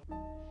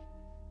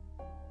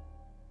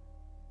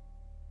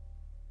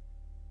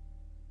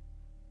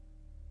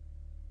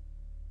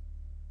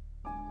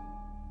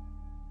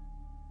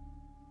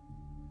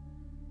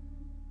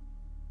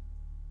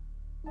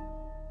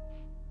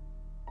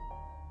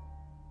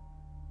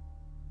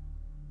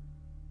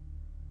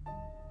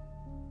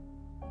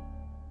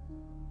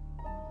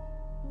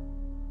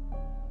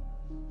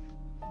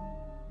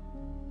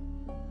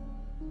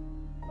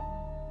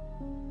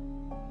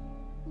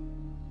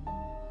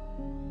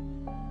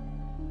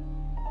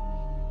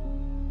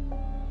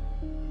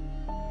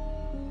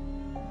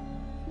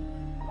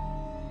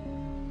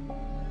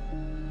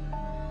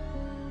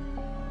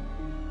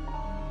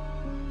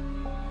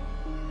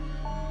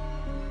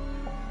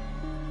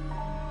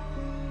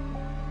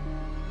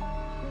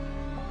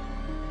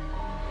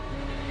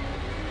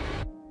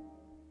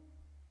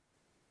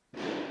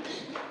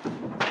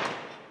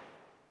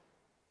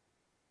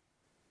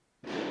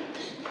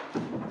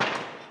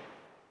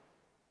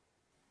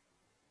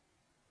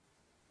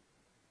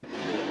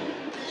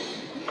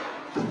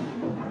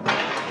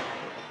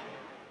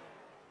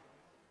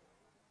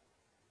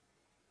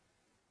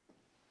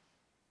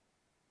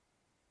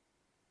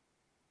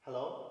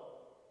 Hello?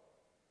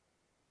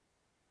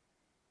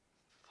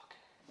 Fuck.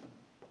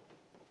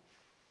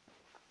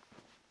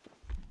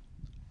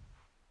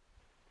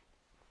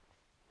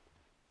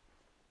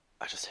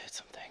 I just heard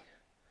something.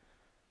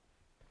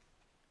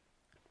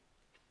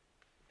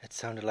 It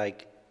sounded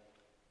like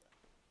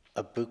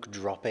a book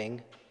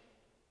dropping.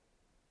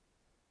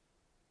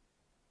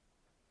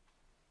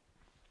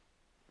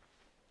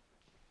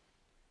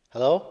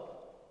 Hello?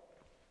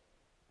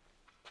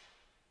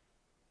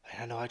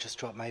 I know I just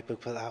dropped my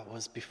book, but that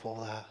was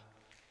before that.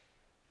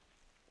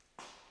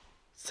 It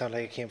sounded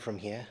like it came from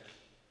here.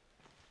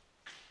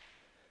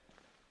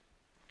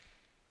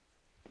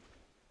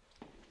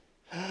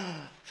 For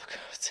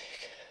God's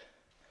sake.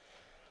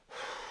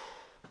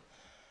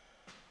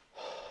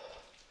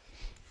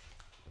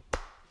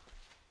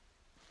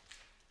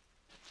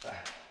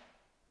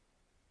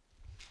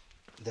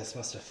 This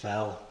must have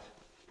fell.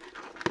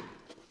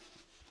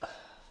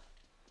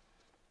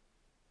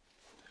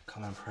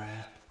 Common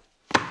prayer.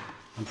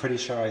 I'm pretty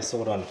sure I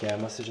saw it on here. It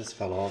must have just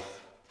fell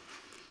off.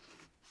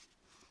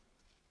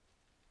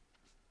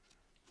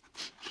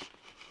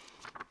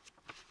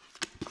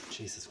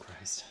 Jesus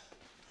Christ.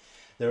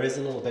 There is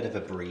a little bit of a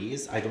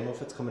breeze. I don't know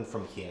if it's coming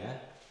from here,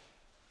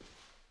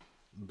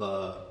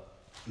 but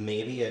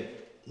maybe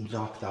it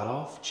knocked that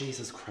off.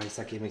 Jesus Christ,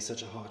 that gave me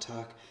such a heart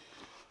attack.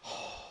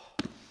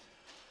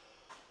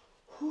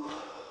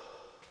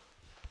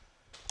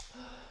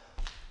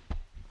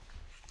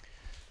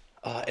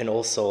 And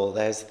also,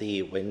 there's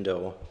the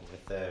window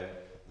with the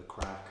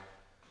crack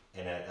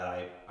in it that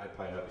I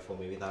pointed out before.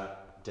 Maybe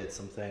that did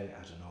something.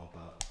 I don't know,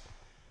 but...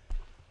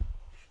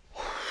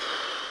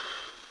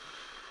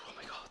 Oh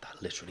my God, that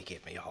literally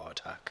gave me a heart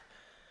attack.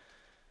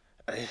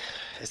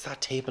 Is that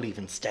table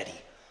even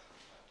steady?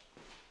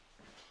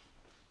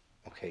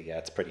 Okay, yeah,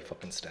 it's pretty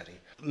fucking steady.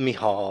 Me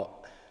heart.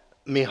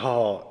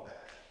 Oh,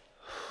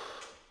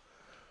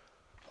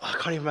 I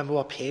can't even remember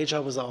what page I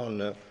was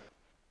on.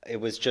 It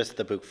was just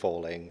the book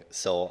falling,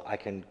 so I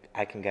can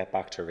get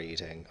back to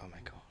reading. Oh my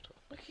God.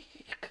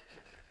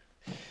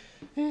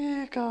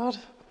 Oh, God.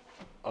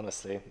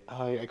 Honestly,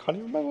 I can't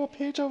even remember what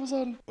page I was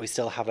on. We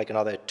still have like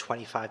another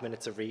 25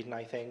 minutes of reading,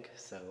 I think,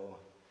 so...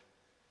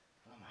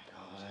 Oh my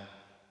God.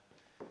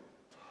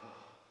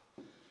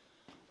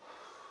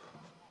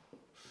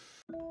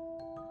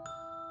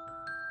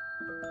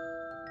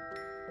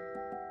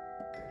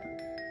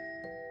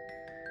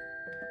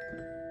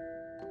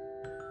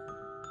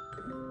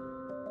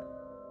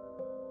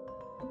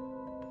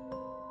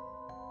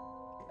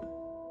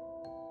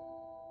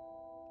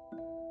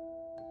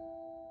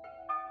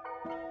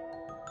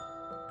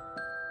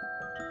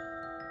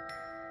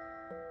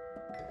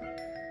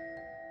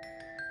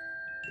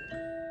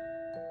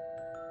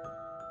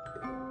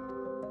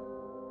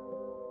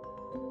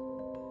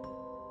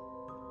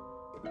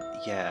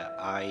 Yeah,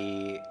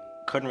 I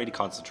couldn't really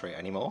concentrate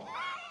anymore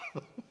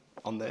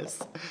on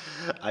this.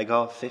 I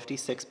got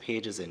 56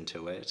 pages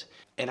into it,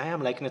 and I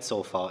am liking it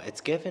so far. It's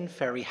given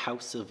very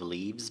House of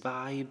Leaves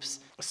vibes.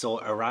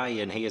 So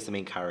Orion, he is the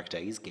main character,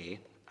 he's gay,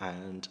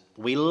 and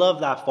we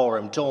love that for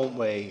him, don't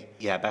we?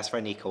 Yeah, best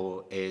friend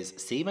Nico is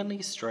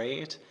seemingly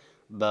straight,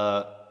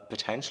 but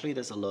potentially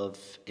there's a love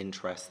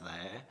interest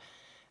there.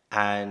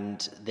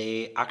 And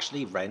they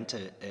actually rent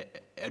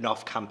an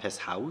off-campus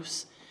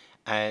house,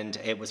 and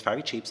it was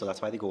very cheap, so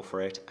that's why they go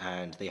for it.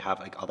 And they have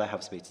like other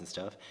housemates and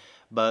stuff,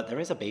 but there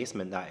is a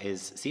basement that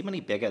is seemingly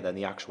bigger than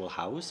the actual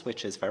house,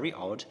 which is very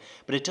odd.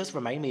 But it does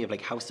remind me of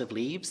like House of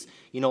Leaves.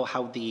 You know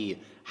how the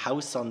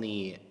house on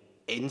the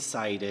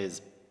inside is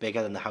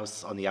bigger than the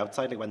house on the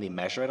outside, like when they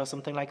measure it or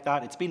something like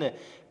that. It's been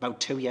about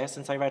 2 years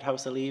since I read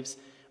House of Leaves,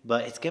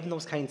 but it's given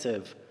those kinds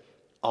of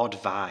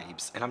odd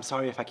vibes. And I'm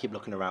sorry if I keep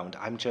looking around.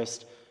 I'm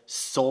just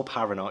so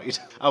paranoid.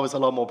 I was a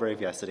lot more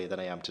brave yesterday than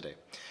I am today.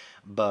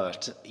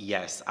 But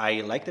yes,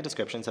 I like the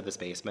descriptions of this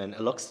basement.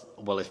 It looks,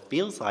 well, it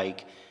feels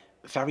like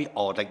very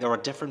odd. Like there are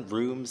different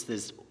rooms,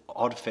 there's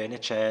odd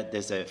furniture,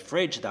 there's a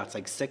fridge that's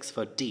like 6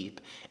 foot deep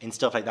and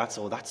stuff like that.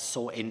 So that's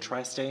so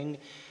interesting.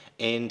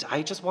 And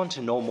I just want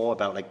to know more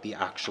about like the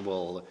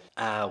actual,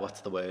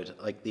 what's the word?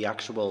 Like the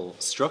actual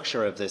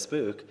structure of this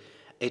book.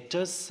 It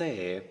does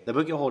say, the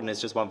book you're holding is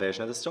just one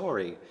version of the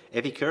story.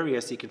 If you're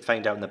curious, you can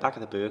find out in the back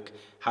of the book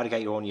how to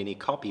get your own unique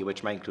copy,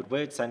 which might include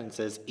words,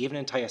 sentences, even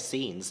entire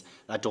scenes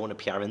that don't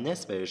appear in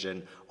this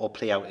version or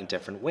play out in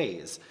different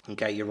ways. And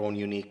get your own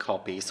unique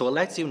copy. So it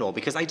lets you know,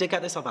 because I did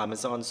get this off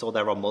Amazon, so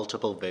there are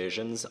multiple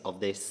versions of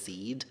this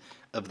seed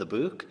of the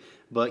book.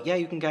 But yeah,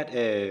 you can get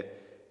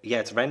yeah,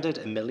 it's rendered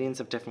in millions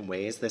of different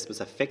ways. This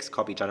was a fixed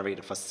copy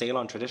generated for sale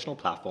on traditional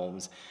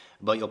platforms,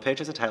 but your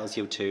purchase entitles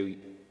you to...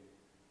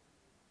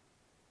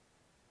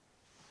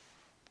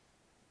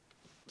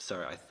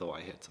 Sorry, I thought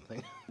I hit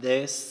something.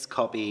 This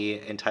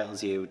copy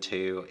entitles you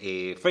to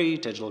a free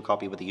digital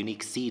copy with a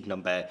unique seed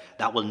number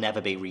that will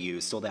never be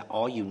reused. So there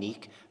are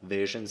unique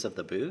versions of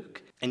the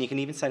book. And you can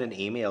even send an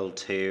email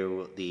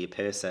to the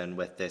person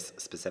with this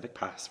specific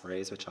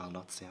passphrase, which I'll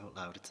not say out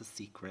loud, it's a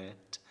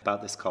secret,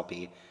 about this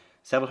copy.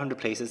 Several hundred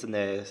places in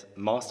the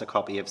master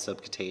copy of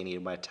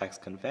Subcutanean where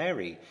text can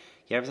vary.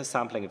 Here is a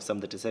sampling of some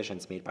of the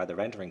decisions made by the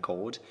rendering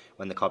code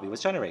when the copy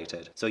was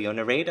generated. So your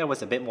narrator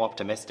was a bit more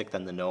optimistic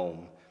than the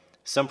gnome.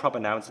 Some proper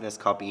nouns in this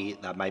copy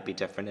that might be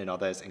different in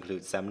others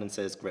include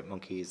semblances, grip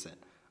monkeys.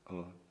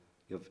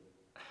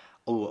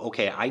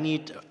 Okay. I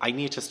need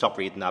to stop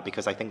reading that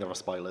because I think there are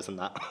spoilers in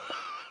that.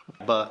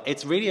 But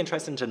it's really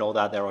interesting to know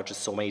that there are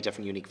just so many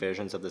different unique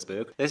versions of this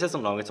book. This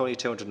isn't long, it's only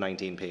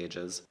 219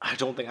 pages. I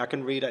don't think I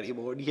can read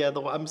anymore. Yeah,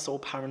 though, I'm so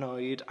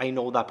paranoid. I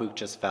know that book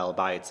just fell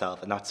by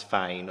itself, and that's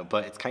fine,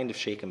 but it's kind of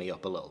shaking me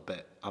up a little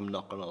bit. I'm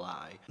not gonna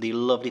lie. The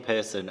lovely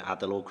person at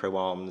the Lord Crewe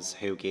Arms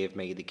who gave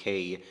me the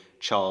key,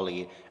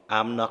 Charlie,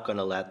 I'm not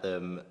gonna let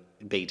them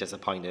be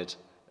disappointed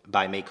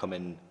by me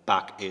coming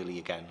back early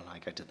again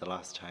like I did the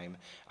last time.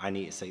 I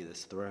need to see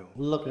this through.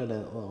 Look at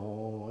it.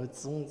 Oh,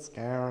 it's so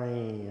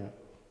scary.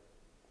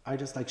 I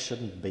just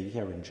shouldn't be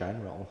here in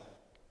general.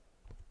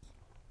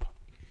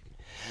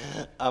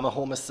 I'm a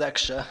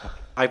homosexual.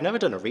 I've never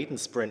done a reading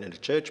sprint in a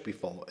church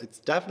before. It's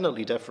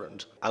definitely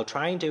different. I'll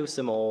try and do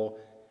some more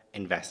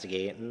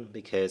investigating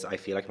because I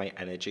feel like my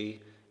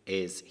energy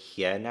is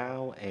here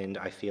now and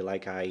I feel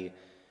like I'm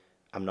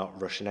not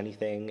rushing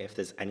anything. If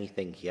there's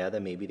anything here,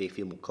 then maybe they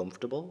feel more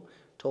comfortable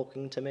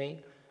talking to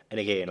me. And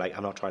again,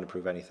 I'm not trying to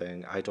prove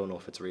anything. I don't know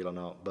if it's real or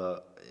not,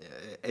 but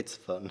it's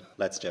fun.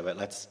 Let's do it.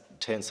 Let's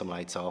turn some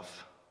lights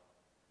off.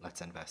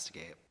 Let's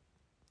investigate.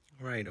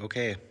 Right,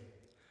 okay.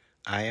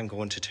 I am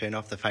going to turn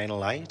off the final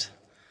light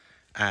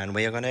and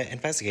we are going to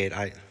investigate.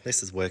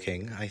 This is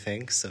working, I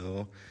think,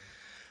 so...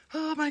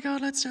 Oh my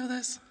god, let's do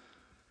this.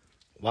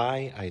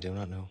 Why? I do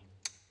not know.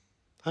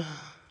 Oh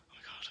my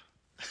god.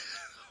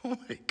 Oh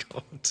my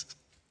god.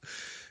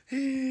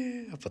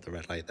 I'll put the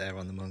red light there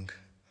on the monk.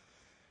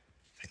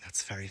 I think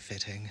that's very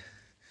fitting.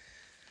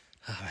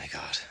 Oh my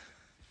god.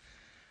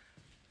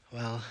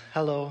 Well,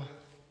 hello.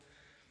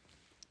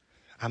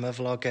 I'm a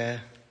vlogger.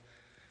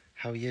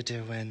 How you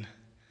doing?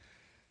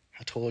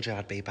 I told you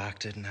I'd be back,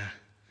 didn't I?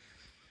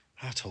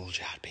 I told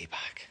you I'd be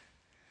back.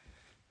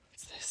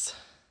 What's this?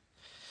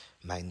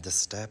 Mind the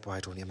step, why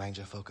don't you mind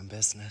your fucking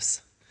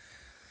business?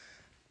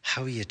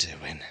 How are you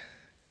doing?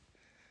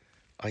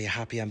 Are you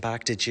happy I'm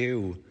back? Did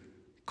you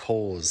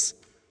cause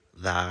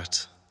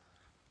that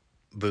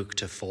book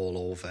to fall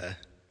over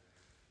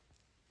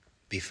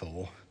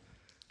before?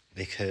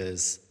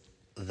 Because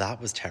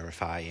that was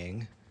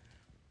terrifying.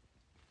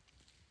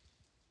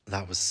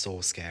 That was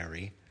so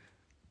scary.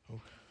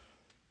 Oh.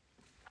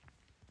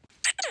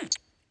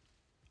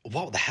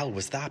 What the hell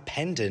was that?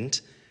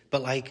 Pendant?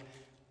 But like,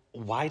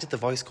 why did the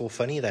voice go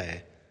funny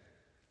there?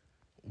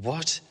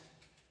 What?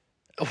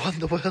 What in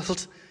the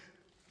world?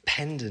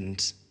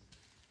 Pendant.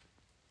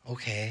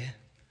 Okay.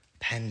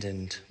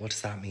 Pendant. What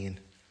does that mean?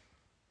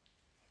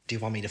 Do you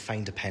want me to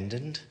find a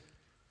pendant?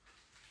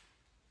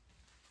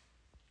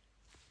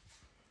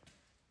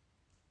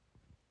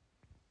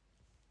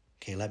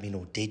 Okay, let me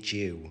know. Did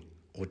you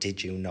or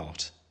did you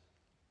not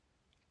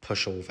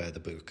push over the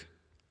book?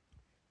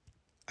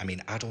 I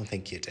mean, I don't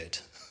think you did.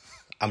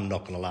 I'm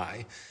not gonna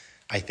lie.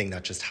 I think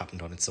that just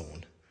happened on its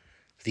own.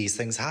 These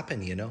things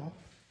happen, you know?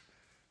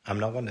 I'm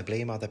not going to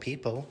blame other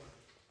people.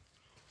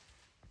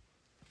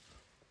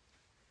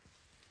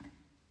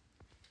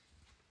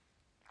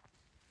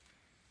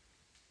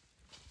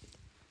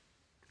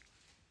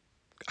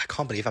 I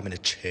can't believe I'm in a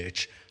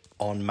church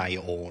on my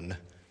own,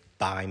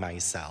 by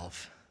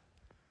myself.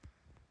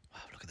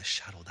 Wow, look at the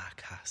shadow that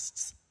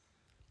casts.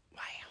 Wow.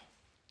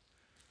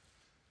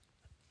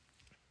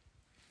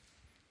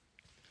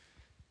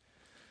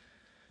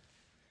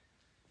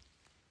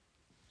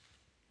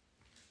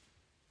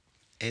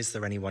 Is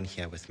there anyone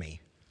here with me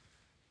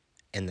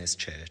in this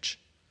church?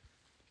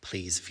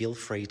 Please feel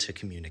free to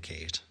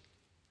communicate.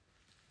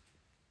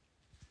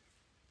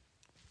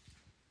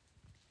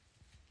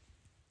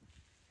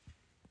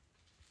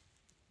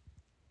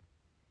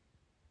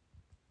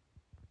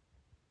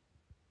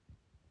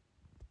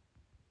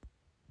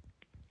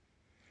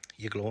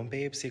 You glowing,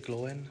 babes? You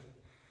glowing?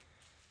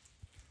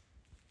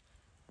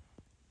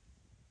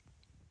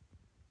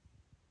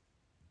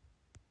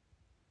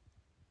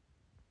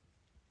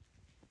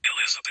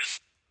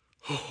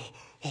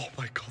 Oh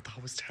my God,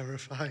 that was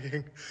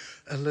terrifying.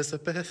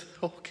 Elizabeth,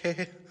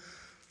 okay.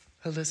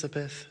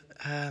 Elizabeth,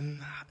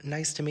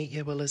 nice to meet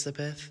you,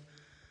 Elizabeth.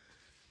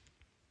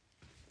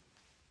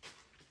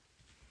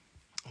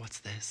 What's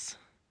this?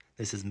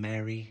 This is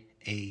Mary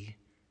A.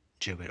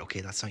 Jewett.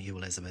 Okay, that's not you,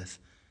 Elizabeth.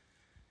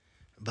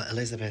 But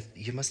Elizabeth,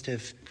 you must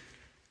have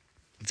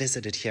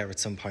visited here at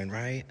some point,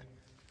 right?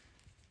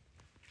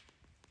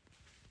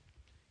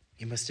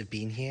 You must have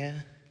been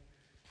here,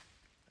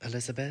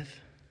 Elizabeth.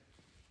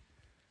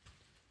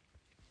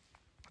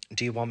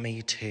 Do you want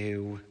me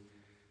to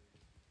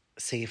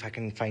see if I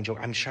can find you?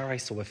 I'm sure I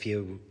saw a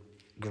few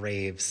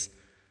graves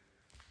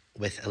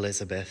with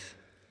Elizabeth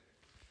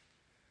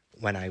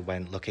when I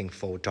went looking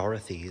for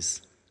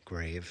Dorothy's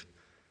grave.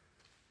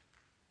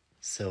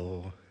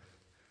 So,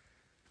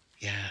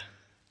 yeah,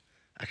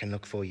 I can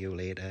look for you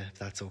later, if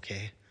that's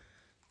okay,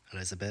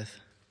 Elizabeth.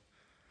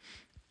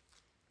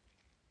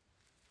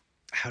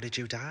 How did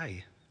you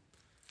die?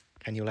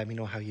 Can you let me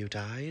know how you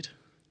died?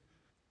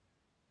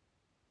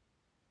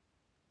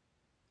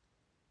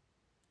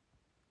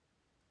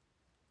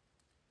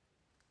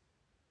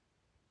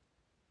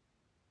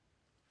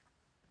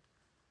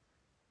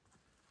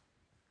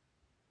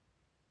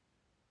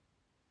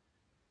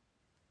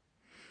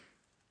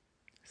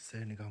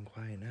 Certainly gone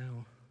quiet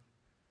now.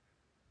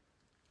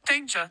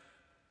 Danger.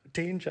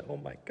 Danger, oh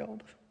my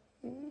God.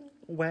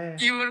 Where?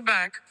 You are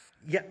back.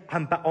 Yeah,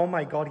 I'm back. Oh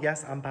my God,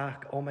 yes, I'm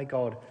back. Oh my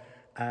God.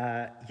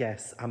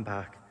 Yes, I'm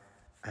back.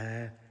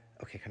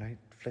 Okay, can I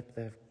flip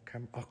the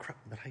camera? Oh crap,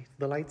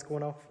 the light's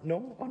going off.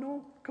 No, oh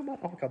no, come on.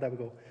 Oh my God, there we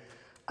go.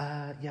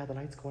 Yeah, the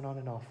light's going on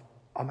and off.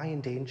 Am I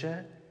in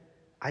danger?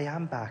 I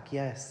am back,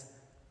 yes.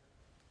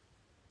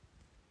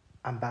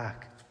 I'm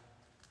back.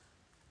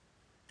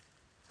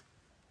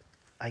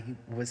 I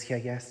was here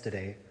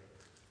yesterday.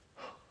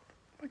 Oh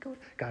my God.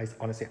 Guys,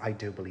 honestly, I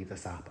do believe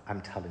this app. I'm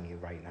telling you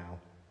right now.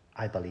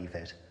 I believe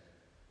it.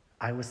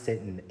 I was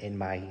sitting in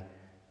my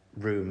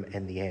room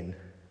in the inn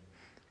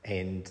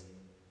and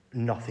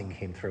nothing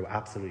came through.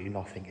 Absolutely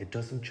nothing. It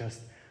doesn't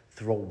just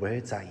throw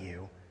words at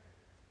you.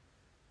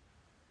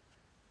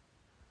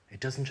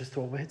 It doesn't just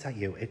throw words at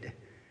you.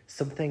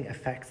 Something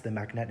affects the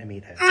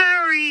magnetometer.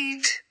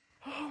 Married.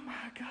 Oh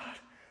my God.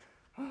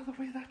 Oh, the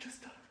way that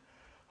just...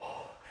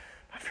 Oh,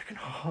 my freaking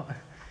heart.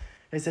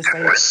 Is this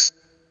way...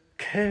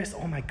 Curse.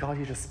 Oh my God,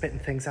 you're just spitting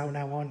things out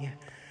now, aren't you?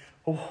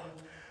 Oh,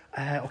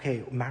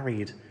 okay,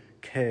 married.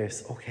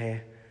 Curse.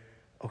 Okay,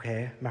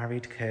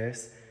 married,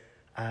 curse.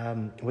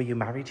 Were you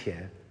married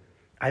here?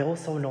 I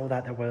also know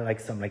that there were like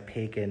some like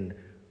pagan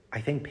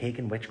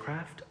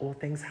witchcraft or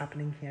things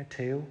happening here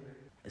too.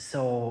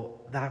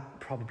 So that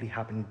probably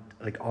happened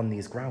like on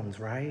these grounds,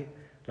 right?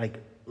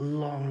 Like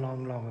long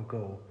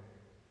ago.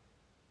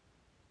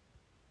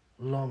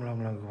 Long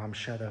ago, I'm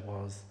sure there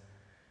was.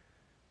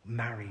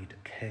 Married,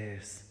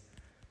 curse.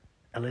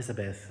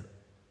 Elizabeth,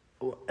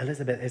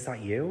 is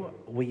that you?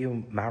 Were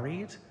you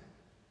married?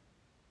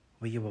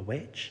 Were you a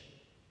witch?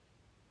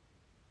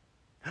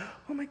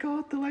 Oh my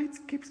God, the lights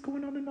keeps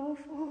going on and off.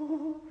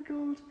 Oh my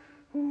God.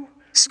 Oh.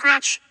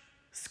 Scratch.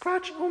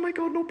 Scratch! Oh my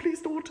god, no,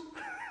 please don't.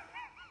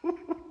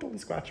 Don't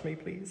scratch me,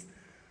 please.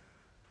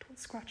 Don't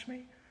scratch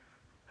me.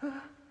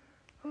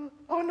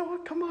 Oh no,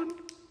 come on.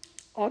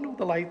 Oh no,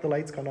 the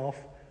light's gone off.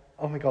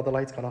 Oh my god, the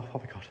light's gone off. Oh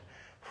my god.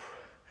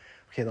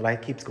 Okay, the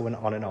light keeps going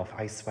on and off.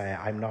 I swear,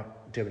 I'm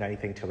not doing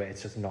anything to it.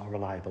 It's just not a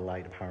reliable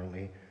light,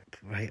 apparently.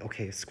 Right,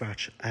 okay,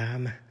 scratch.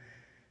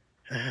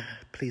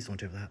 Please don't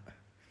do that.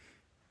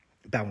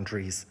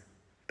 Boundaries.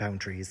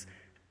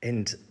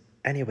 And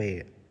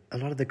anyway, a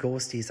lot of the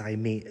ghosties I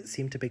meet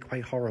seem to be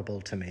quite horrible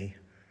to me.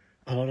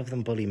 A lot of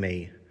them bully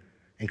me,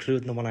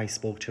 including the one I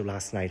spoke to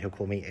last night who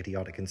called me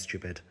idiotic and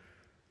stupid.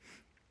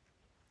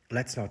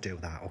 Let's not do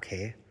that,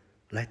 okay?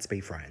 Let's be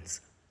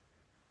friends.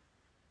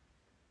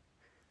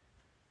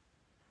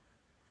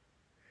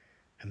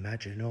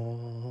 Imagine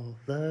all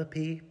the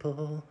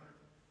people.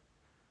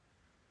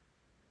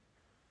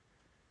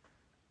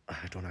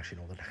 I don't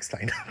actually know the next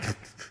line.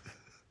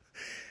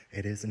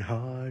 It isn't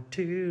hard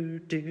to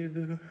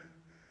do.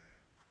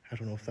 I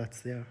don't know if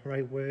that's the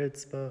right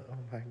words, but oh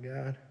my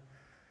god.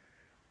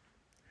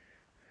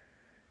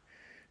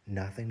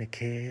 Nothing to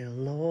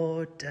kill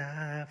or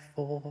die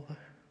for.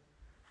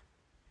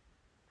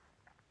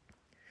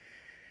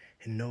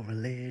 And no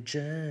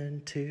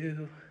religion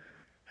too.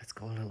 Let's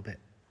go a little bit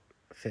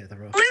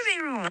further up.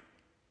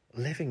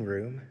 Living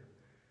room?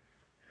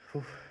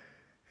 Ooh.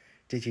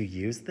 Did you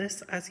use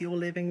this as your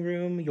living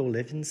room? Your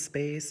living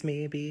space,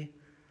 maybe?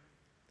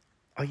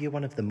 Are you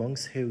one of the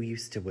monks who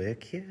used to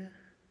work here?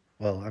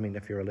 Well, I mean,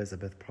 if you're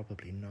Elizabeth,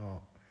 probably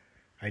not.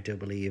 I do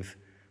believe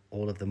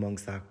all of the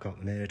monks that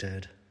got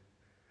murdered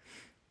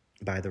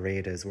by the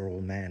raiders were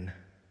all men.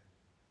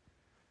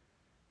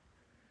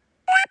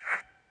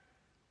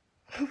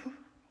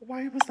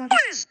 Why was that?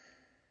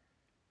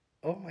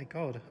 Oh my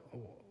god.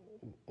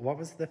 What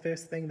was the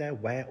first thing there?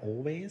 Where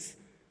always?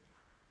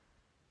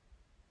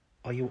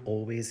 Are you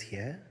always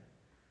here?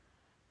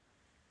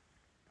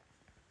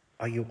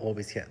 Are you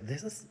always here?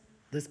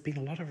 There's been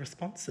a lot of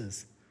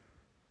responses.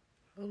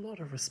 A lot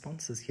of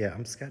responses here.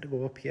 I'm scared to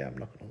go up here, I'm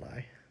not gonna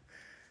lie.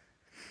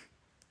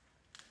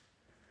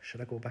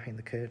 Should I go behind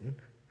the curtain?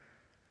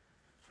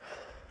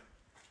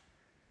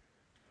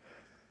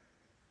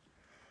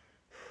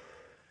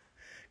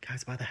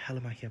 Guys, why the hell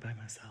am I here by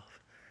myself?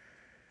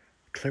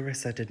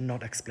 Clarissa did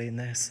not explain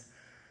this.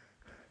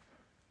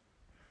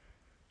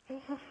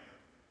 Oh.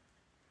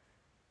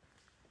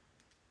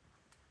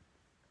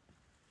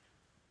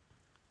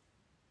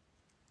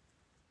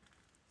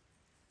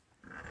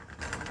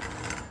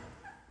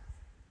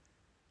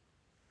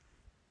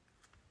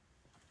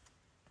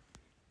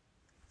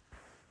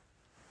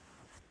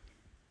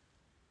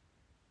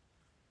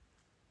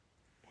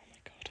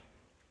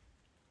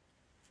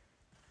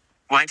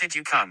 Why did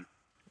you come?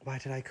 Why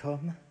did I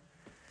come?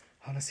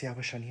 Honestly, I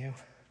wish I knew.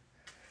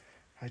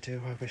 I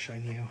wish I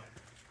knew.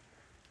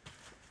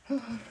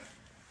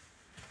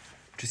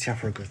 Just here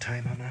for a good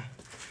time, Anna.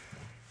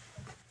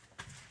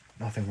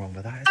 Nothing wrong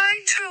with that.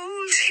 I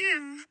told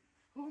him.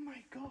 Oh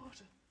my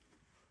god.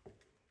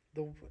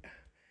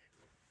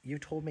 You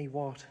told me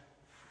what?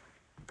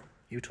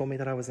 You told me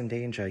that I was in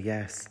danger,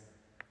 yes.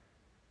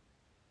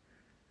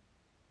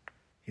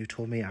 You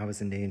told me I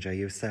was in danger.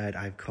 You said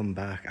I've come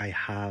back. I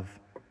have.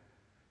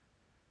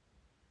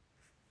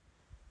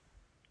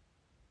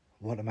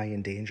 What am I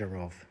in danger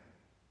of?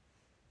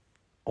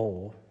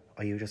 Or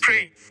are you just...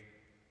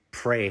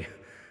 Pray.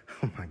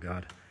 Oh my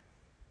god.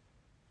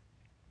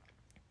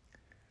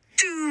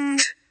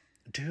 Doomed.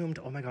 Doomed?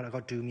 Oh my god, I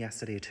got doomed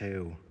yesterday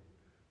too.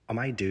 Am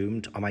I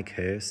doomed? Am I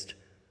cursed?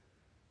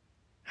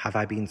 Have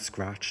I been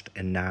scratched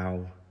and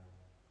now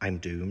I'm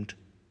doomed?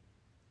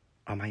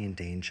 Am I in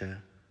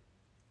danger?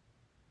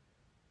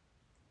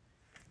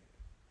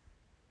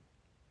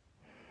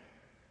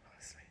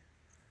 Honestly.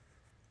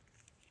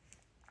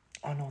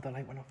 Oh no, the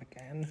light went off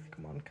again.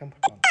 Come on, come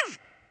on.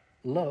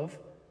 Love?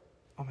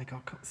 Oh my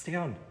god, stay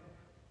on.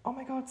 Oh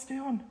my god, stay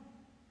on.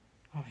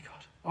 Oh my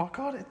god. Oh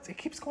god, it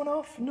keeps going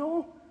off.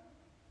 No.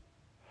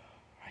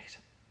 Right.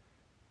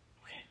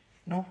 Okay.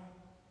 No.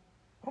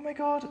 Oh my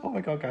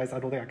god, guys, I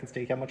don't think I can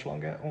stay here much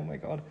longer. Oh my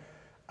god.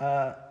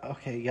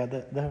 Okay, yeah,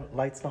 the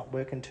light's not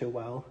working too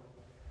well.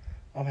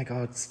 Oh my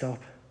god,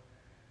 stop.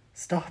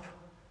 Stop.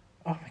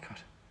 Oh my god.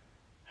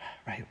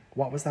 Right,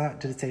 what was that?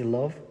 Did it say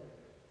love?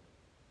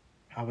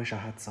 I wish I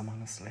had some,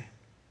 honestly.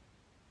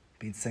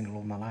 Been single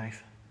all my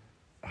life.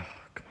 Oh,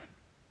 come on.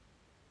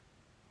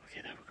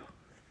 Okay, there we go.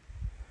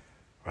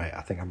 Right,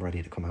 I think I'm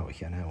ready to come out of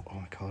here now. Oh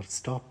my god,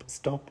 stop.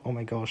 Oh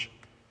my gosh.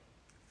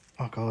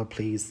 Oh god,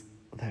 please.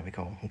 There we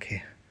go,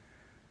 okay.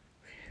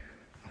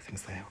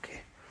 Nothing's there,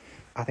 okay.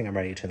 I think I'm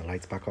ready to turn the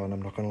lights back on,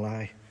 I'm not gonna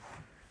lie.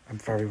 I'm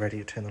very ready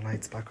to turn the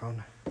lights back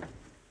on.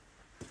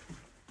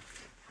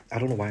 I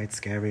don't know why it's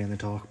scary in the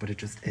dark, but it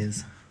just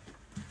is.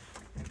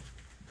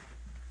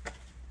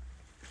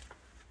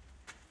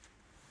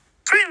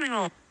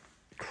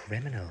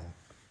 Criminal?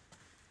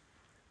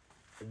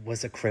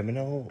 Was a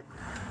criminal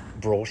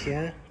brought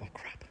here? Oh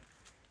crap.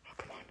 Oh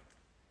come on.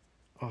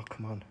 Oh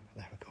come on.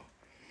 There we go.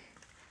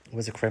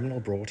 Was a criminal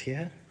brought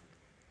here?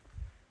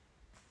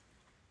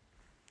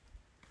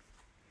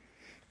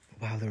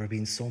 Wow, there have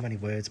been so many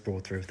words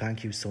brought through.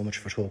 Thank you so much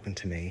for talking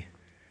to me.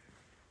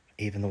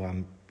 Even though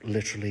I'm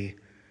literally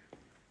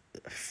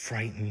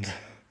frightened.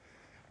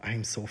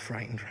 I'm so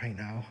frightened right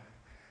now.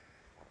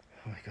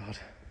 Oh my God.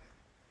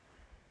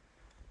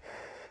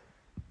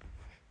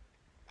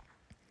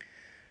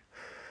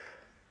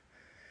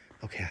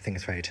 Okay, I think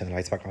it's ready to turn the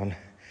lights back on.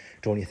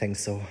 Don't you think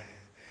so?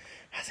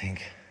 I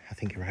think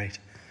you're right.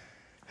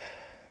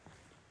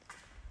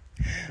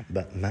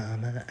 But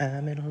mama,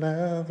 I'm in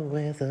love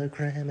with a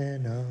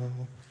criminal.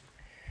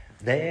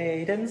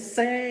 They didn't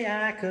say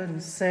I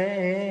couldn't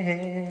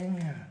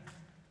sing.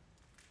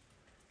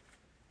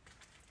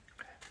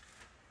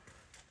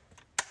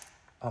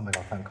 Oh my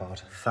God, thank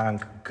God.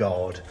 Thank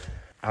God.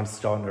 I'm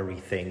starting to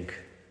rethink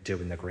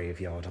doing the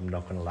graveyard, I'm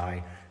not gonna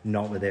lie.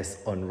 Not with this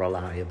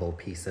unreliable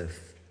piece of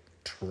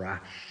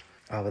trash.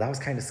 Oh, but that was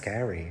kind of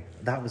scary.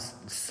 That was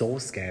so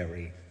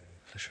scary.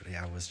 Literally,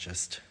 I was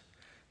just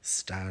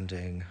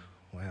standing.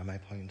 Where am I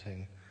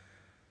pointing?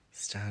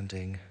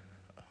 Standing.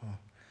 Oh,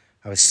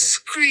 I was.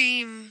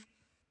 Scream.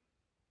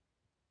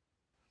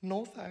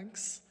 No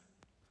thanks.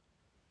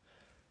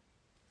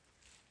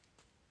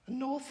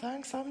 No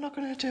thanks, I'm not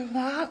gonna do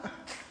that.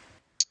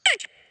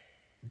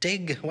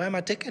 Dig. Where am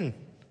I digging?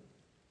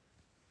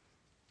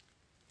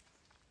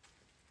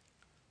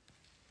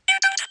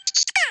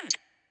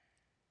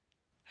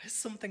 Is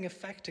something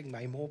affecting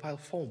my mobile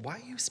phone? Why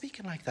are you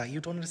speaking like that? You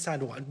don't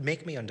understand. What?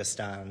 Make me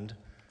understand.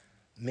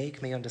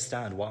 Make me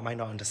understand. What am I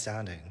not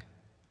understanding?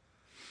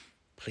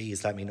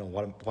 Please let me know.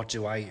 What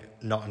do I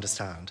not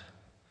understand?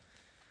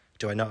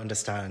 Do I not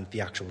understand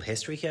the actual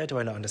history here? Do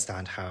I not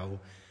understand how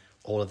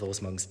all of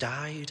those monks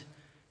died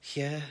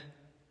here?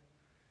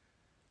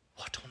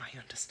 What don't I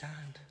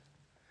understand?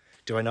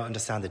 Do I not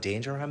understand the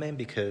danger I'm in?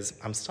 Because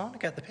I'm starting to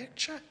get the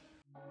picture.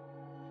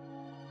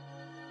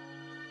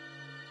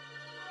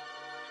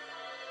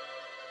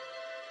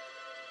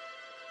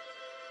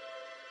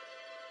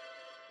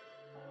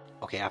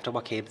 Okay, after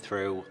what came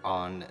through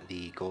on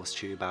the Ghost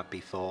Tube app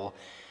before,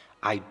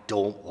 I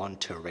don't want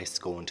to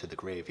risk going to the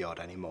graveyard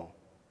anymore.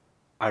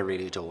 I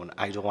really don't.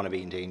 I don't want to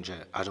be in danger.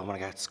 I don't want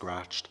to get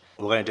scratched.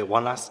 We're going to do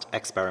one last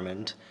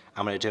experiment.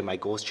 I'm going to do my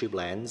Ghost Tube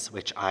lens,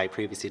 which I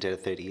previously did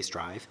at 30 East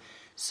Drive.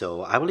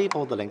 So I will leave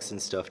all the links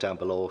and stuff down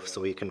below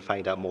so you can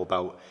find out more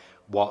about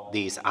what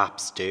these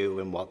apps do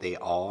and what they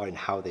are and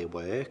how they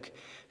work.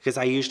 Because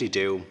I usually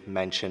do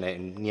mention it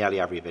in nearly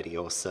every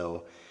video,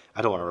 so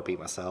I don't want to repeat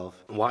myself.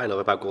 What I love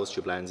about Ghost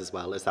Tube Lens as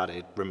well is that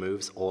it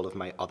removes all of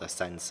my other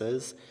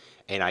senses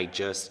and I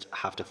just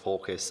have to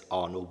focus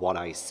on what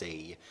I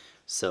see.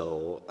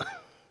 So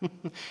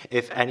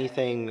if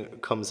anything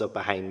comes up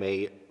behind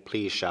me,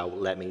 please shout,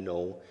 let me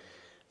know.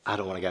 I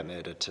don't want to get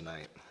murdered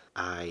tonight.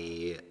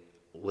 I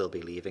will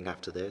be leaving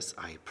after this,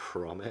 I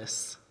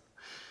promise.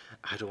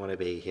 I don't want to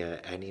be here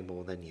any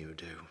more than you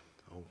do,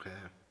 okay?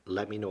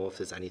 Let me know if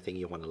there's anything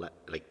you want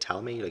to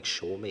tell me,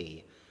 show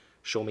me.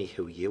 Show me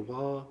who you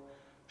are,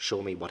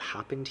 show me what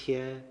happened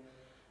here,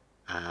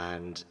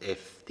 and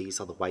if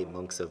these are the white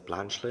monks of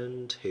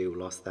Blanchland who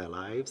lost their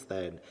lives,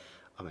 then,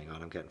 oh my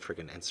God, I'm getting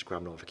friggin'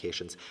 Instagram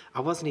notifications.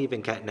 I wasn't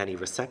even getting any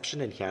reception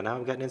in here, now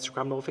I'm getting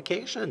Instagram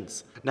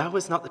notifications. Now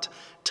is not the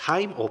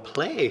time or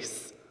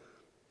place.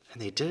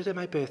 And they did it at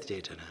my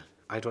birthday dinner.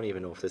 I don't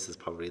even know if this is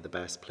probably the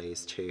best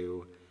place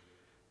to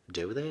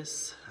do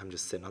this. I'm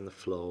just sitting on the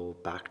floor,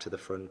 back to the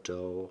front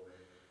door,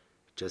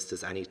 just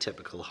as any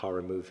typical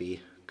horror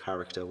movie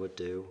character would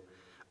do.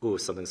 Ooh,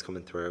 something's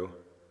coming through.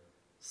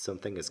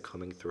 Something is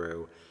coming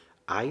through.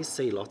 I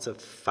see lots of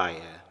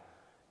fire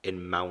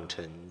in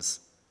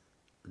mountains.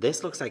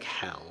 This looks like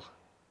hell.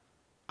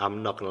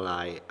 I'm not gonna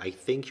lie. I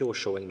think you're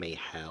showing me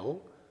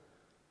hell.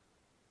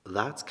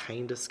 That's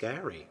kind of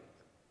scary.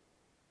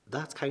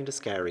 That's kind of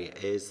scary.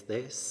 Is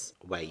this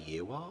where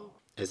you are?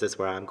 Is this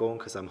where I'm going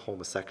because I'm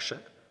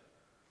homosexual?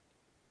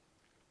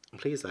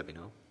 Please let me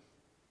know.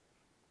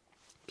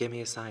 Give me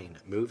a sign.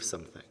 Move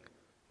something.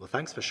 Well,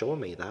 thanks for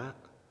showing me that.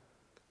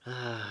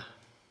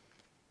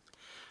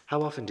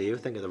 How often do you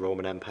think of the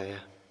Roman Empire?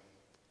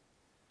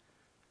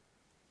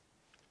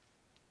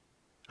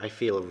 I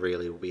feel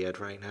really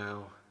weird right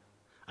now.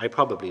 I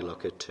probably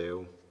look it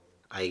too.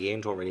 I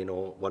again don't really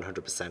know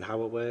 100%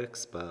 how it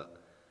works, but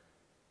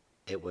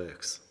it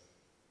works.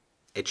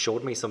 It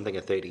showed me something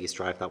at 30 East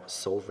Drive that was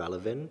so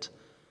relevant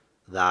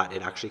that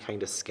it actually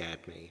kind of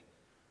scared me.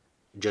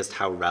 Just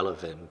how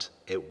relevant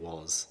it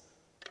was.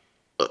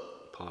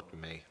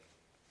 Pardon me.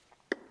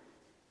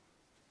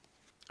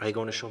 Are you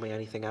going to show me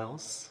anything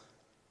else?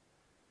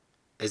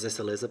 Is this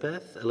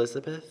Elizabeth?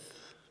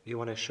 Elizabeth, do you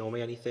want to show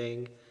me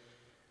anything? Do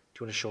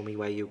you want to show me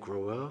where you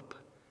grew up?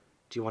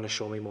 Do you want to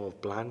show me more of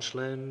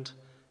Blanchland?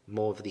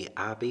 More of the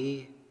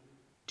Abbey?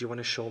 Do you want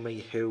to show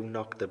me who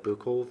knocked the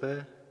book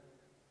over?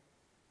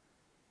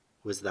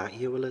 Was that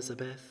you,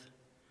 Elizabeth?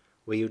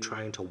 Were you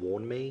trying to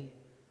warn me?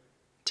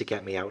 To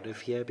get me out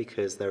of here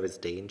because there is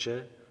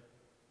danger?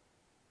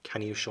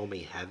 Can you show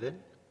me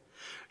heaven?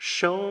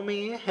 Show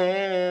me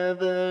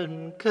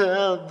heaven,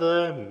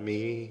 cover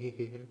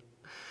me.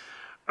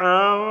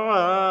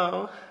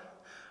 Oh,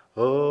 oh,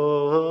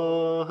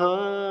 oh,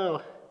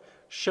 oh.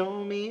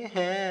 Show me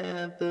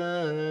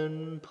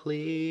heaven,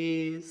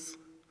 please.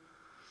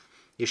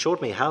 You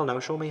showed me hell, now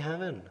show me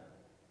heaven.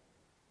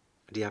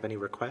 Do you have any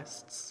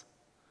requests?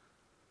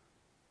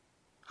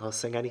 I'll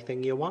sing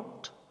anything you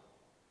want.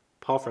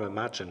 Apart from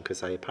imagine,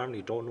 because I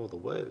apparently don't know the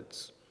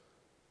words.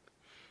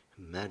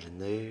 Imagine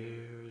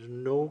there's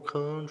no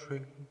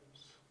countries.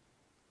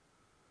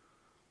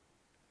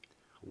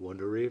 I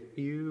wonder if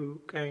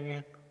you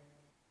can.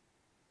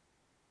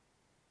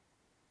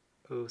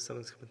 Oh,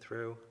 someone's coming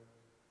through.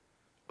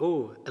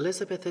 Oh,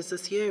 Elizabeth, is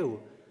this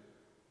you?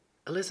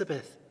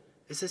 Elizabeth,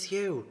 is this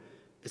you?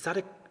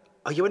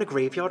 Are you in a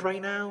graveyard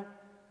right now?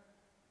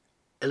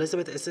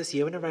 Elizabeth, is this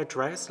you in a red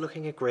dress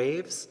looking at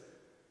graves?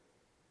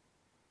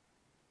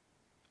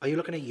 Are you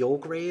looking at your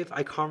grave?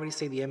 I can't really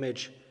see the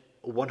image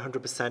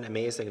 100%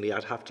 amazingly.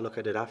 I'd have to look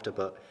at it after,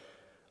 but...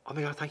 Oh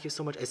my god, thank you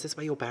so much. Is this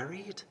where you're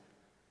buried?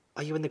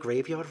 Are you in the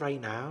graveyard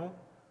right now?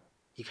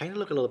 You kind of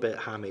look a little bit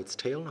Handmaid's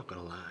Tale, not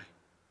gonna lie.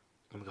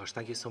 Oh my gosh,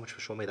 thank you so much for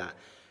showing me that.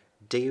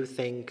 Do you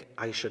think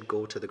I should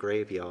go to the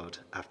graveyard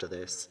after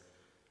this?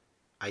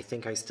 I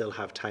think I still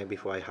have time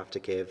before I have to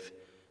give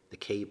the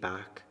key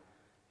back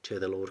to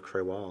the Lord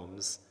Crewe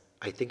Arms.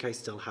 I think I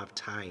still have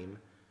time.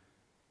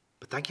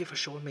 But thank you for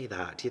showing me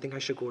that. Do you think I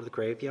should go to the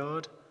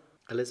graveyard?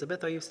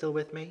 Elizabeth, are you still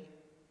with me?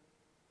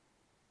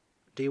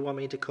 Do you want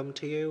me to come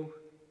to you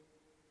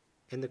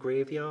in the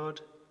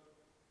graveyard?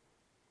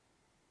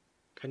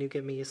 Can you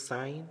give me a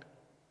sign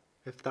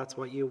if that's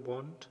what you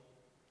want?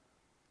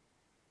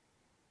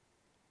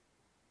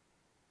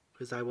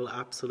 Because I will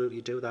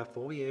absolutely do that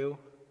for you.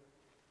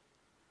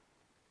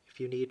 If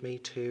you need me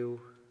to...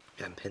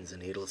 Getting pins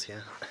and needles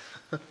here.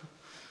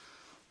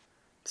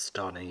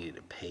 Starting to need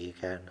to pee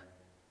again.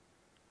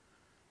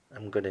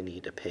 I'm gonna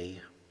need to pee.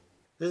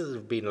 This has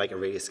been like a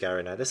really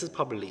scary night. This is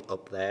probably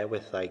up there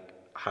with like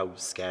how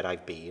scared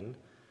I've been.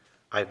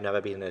 I've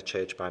never been in a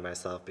church by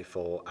myself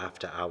before,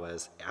 after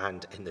hours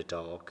and in the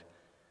dark.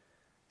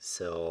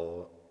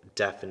 So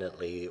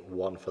definitely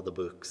one for the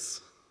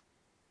books.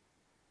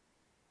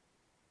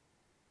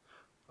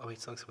 Oh wait,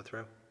 something's coming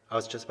through. I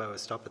was just about to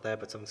stop it there,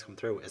 but something's come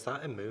through. Is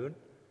that a moon?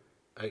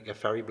 Like a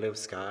very blue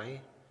sky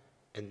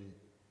in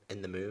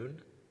the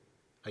moon?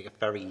 Like a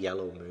very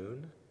yellow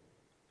moon?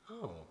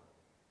 Oh,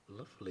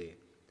 lovely.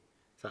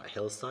 Is that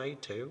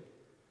hillside too?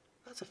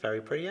 That's a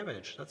very pretty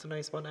image. That's a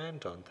nice one to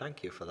end on.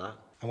 Thank you for that.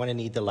 I'm going to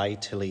need the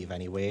light to leave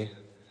anyway,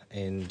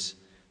 and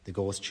the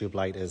ghost tube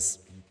light is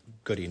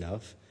good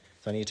enough.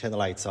 So I need to turn the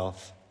lights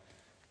off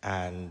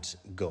and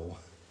go,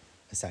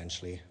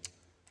 essentially.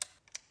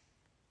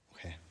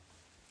 Okay.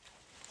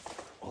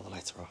 All the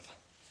lights are off.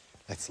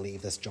 Let's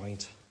leave this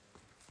joint.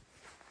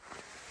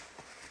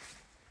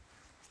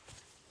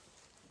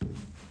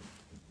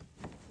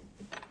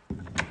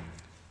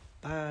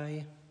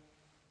 Bye.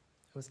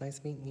 It was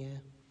nice meeting you.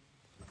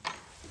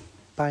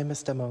 Bye,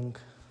 Mr. Monk.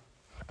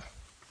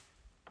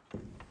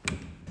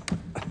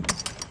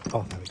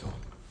 Oh, there we go.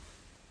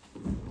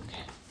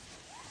 Okay.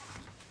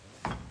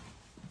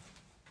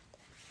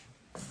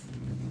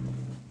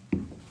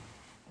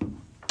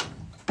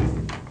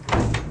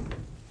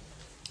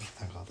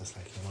 Thank God this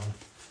light came on.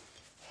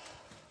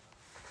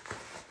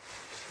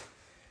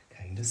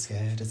 Kinda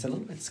scared. It's a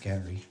little bit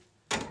scary.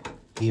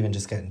 Even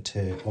just getting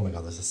to... Oh my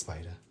God, there's a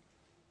spider.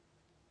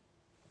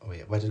 Oh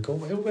wait, where did it go?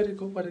 Where did it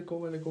go? Where did it go?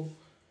 Where did it go?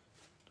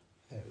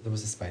 There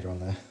was a spider on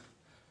there.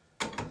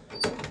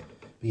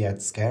 But yeah,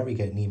 it's scary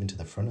getting even to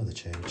the front of the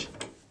church.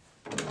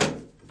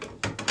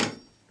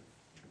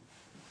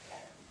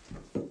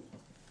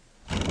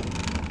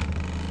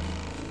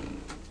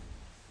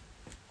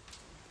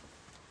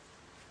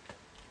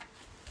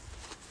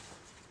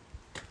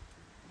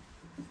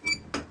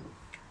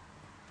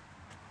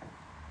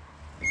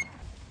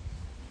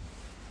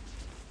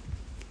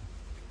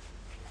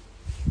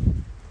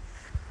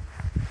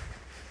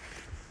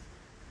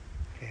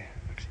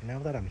 Now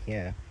that I'm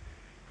here,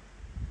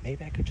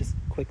 maybe I could just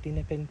quickly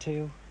nip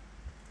into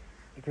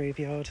the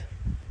graveyard.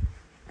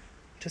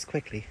 Just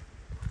quickly.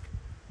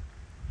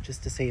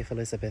 Just to see if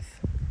Elizabeth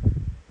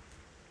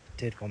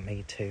did want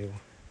me to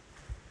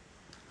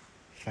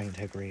find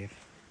her grave.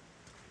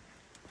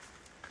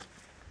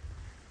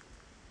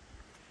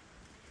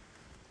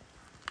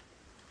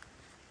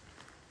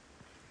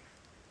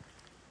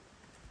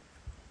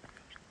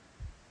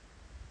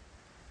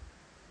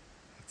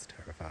 That's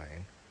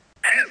terrifying.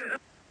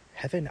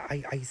 Heaven,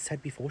 I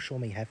said before, show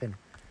me heaven.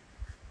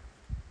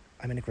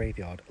 I'm in a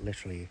graveyard,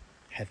 literally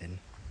heaven.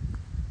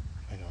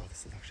 Oh my God,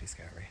 this is actually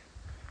scary.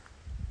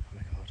 Oh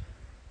my God.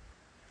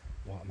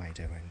 What am I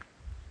doing?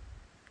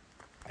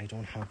 I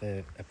don't have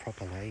a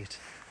proper light.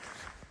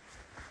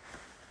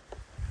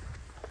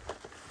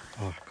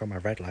 Oh, I've got my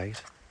red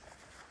light.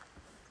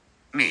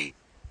 Me.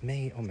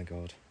 Me? Oh my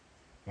God.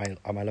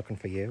 Am I looking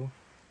for you?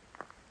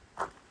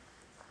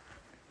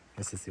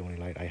 This is the only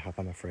light I have,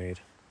 I'm afraid.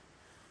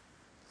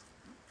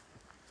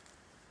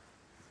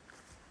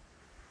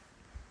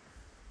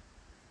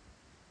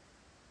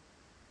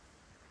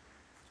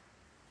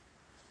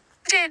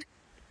 Dead.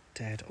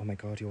 Dead? Oh my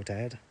God, you're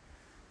dead?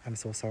 I'm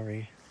so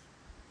sorry.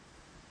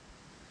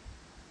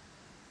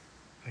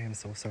 I am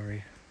so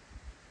sorry.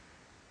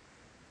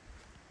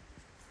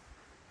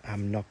 I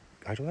don't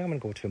think I'm going to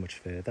go too much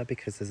further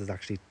because this is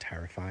actually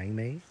terrifying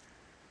me.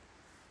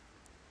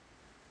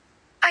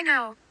 I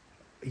know.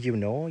 You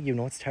know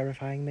it's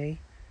terrifying me.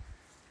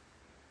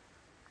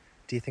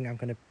 Do you think I'm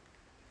going to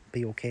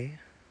be okay?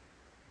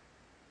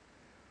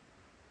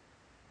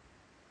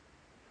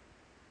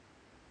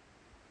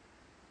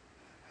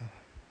 Oh.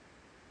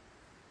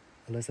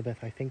 Elizabeth,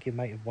 I think you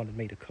might have wanted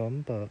me to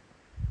come, but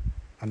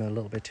I'm a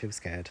little bit too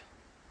scared.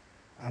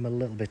 I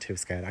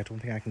don't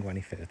think I can go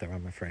any further,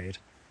 I'm afraid.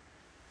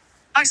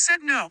 I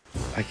said no.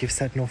 Like, you've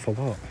said no for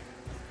what?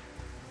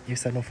 You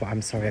said no for...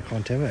 I'm sorry, I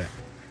can't do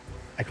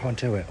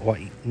it. What?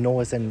 No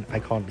as in I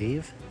can't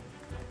leave?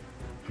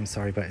 I'm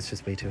sorry, but it's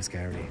just way too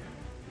scary.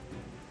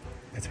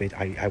 It's way...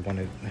 I want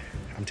to...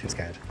 I'm too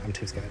scared.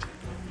 Okay,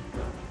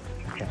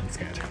 I'm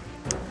scared.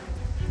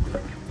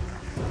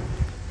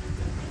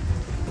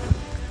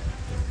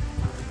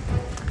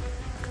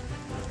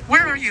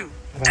 Where are you?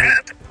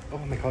 Oh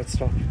my god,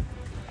 stop.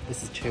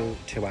 This is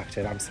too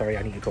acted. I'm sorry,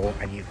 I need to go.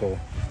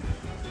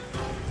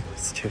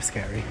 It's too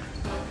scary.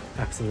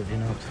 Absolutely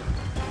not.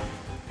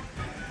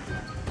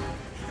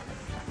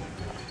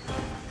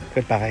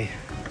 Goodbye.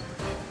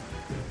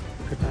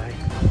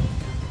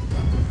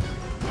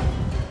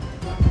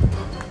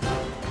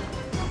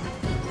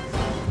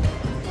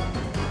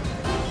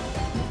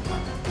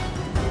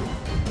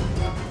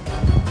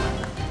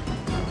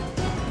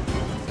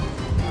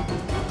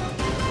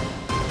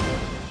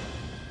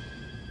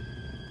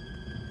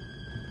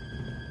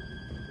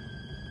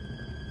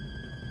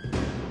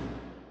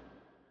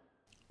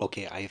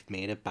 Okay, I have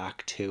made it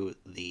back to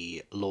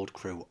the Lord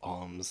Crewe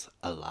Arms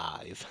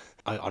alive.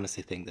 I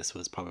honestly think this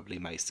was probably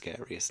my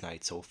scariest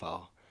night so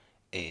far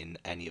in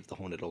any of the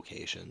haunted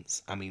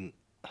locations. I mean,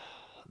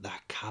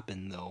 that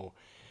cabin though,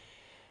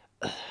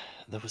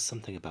 there was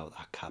something about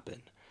that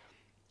cabin.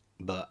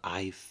 But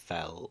I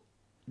felt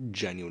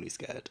genuinely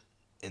scared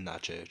in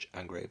that church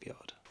and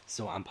graveyard.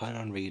 So I'm planning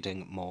on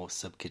reading more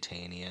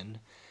Subcutanean.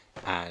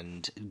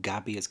 And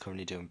Gabby is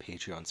currently doing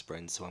Patreon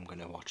sprints, so I'm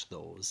going to watch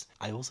those.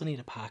 I also need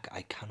a pack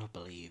I cannot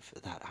believe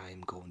that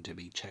I'm going to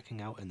be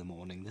checking out in the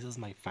morning. This is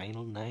my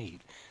final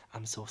night.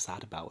 I'm so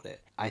sad about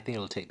it. I think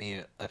it'll take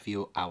me a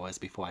few hours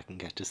before I can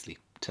get to sleep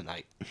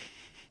tonight.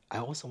 I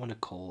also want to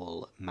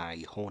call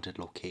my haunted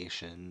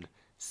location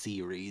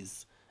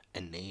series a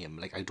name.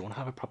 Like, I don't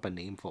have a proper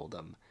name for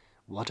them.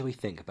 What do we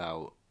think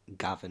about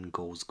Gavin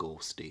Goes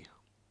Ghosty?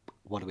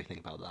 What do we think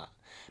about that?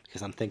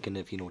 Because I'm thinking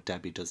of,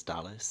 Debbie Does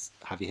Dallas.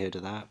 Have you heard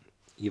of that?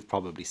 You've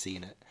probably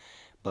seen it.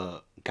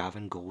 But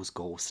Gavin Goes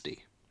Ghosty.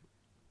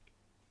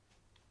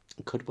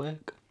 Could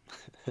work.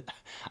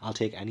 I'll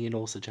take any and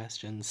all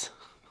suggestions.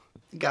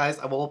 Guys,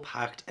 I'm all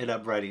packed and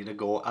I'm ready to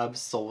go. I'm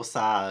so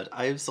sad.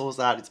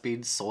 It's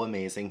been so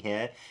amazing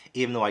here.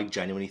 Even though I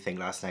genuinely think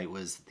last night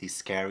was the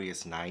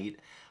scariest night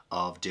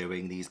of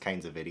doing these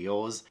kinds of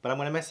videos. But I'm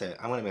going to miss it.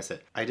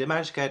 I did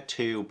manage to get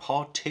to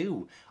part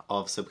 2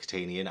 of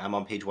Subcutanean. I'm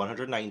on page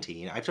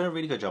 119. I've done a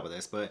really good job of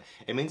this, but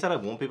it means that I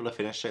won't be able to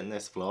finish it in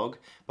this vlog.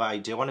 But I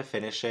do want to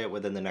finish it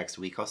within the next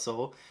week or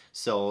so.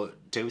 So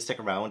do stick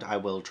around. I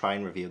will try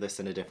and review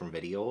this in a different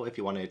video if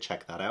you want to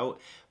check that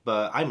out.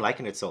 But I'm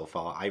liking it so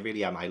far. I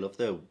really am. I love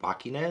the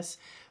wackiness.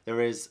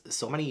 There is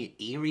so many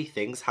eerie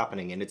things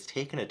happening and it's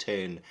taken a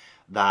turn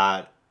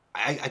that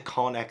I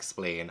can't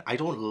explain. I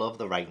don't love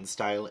the writing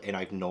style and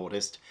I've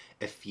noticed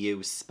a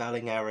few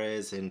spelling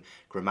errors and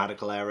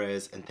grammatical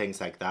errors and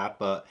things like that.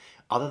 But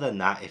other than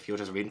that, if you're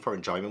just reading for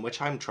enjoyment, which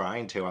I'm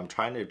trying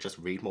to just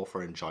read more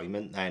for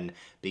enjoyment than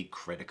be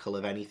critical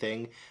of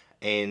anything.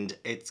 And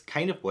it's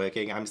kind of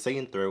working. I'm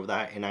seeing through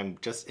that and I'm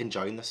just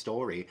enjoying the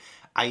story.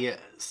 I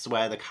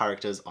swear the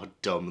characters are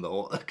dumb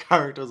though. The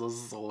characters are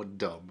so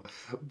dumb.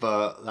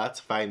 But that's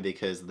fine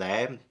because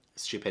their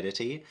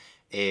stupidity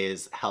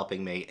is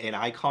helping me and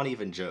I can't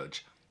even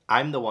judge.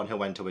 I'm the one who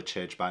went to a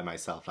church by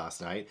myself last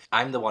night.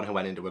 I'm the one who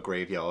went into a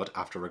graveyard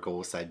after a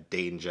ghost said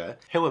danger.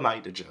 Who am I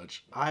to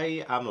judge?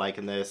 I am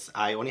liking this.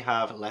 I only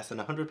have less than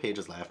 100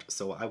 pages left,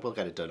 so I will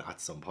get it done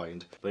at some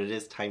point. But it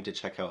is time to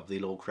check out the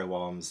Lord Crewe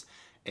Arms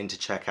and to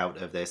check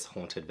out of this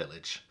haunted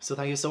village. So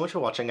thank you so much for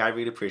watching. I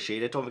really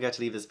appreciate it. Don't forget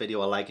to leave this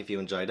video a like if you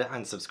enjoyed it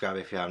and subscribe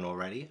if you haven't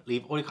already.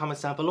 Leave all your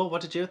comments down below.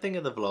 What did you think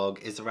of the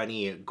vlog? Is there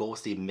any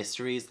ghostly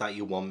mysteries that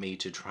you want me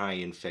to try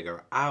and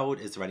figure out?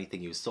 Is there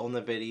anything you saw in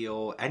the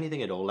video?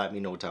 Anything at all, let me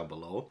know down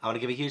below. I want to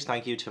give a huge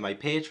thank you to my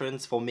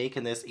patrons for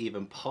making this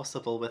even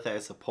possible with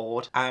their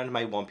support and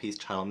my One Piece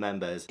channel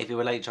members. If you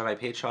would like to join my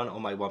Patreon or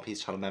my One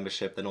Piece channel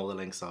membership, then all the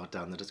links are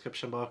down in the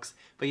description box.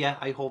 But yeah,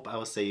 I hope I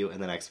will see you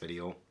in the next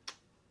video.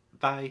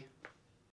 Bye.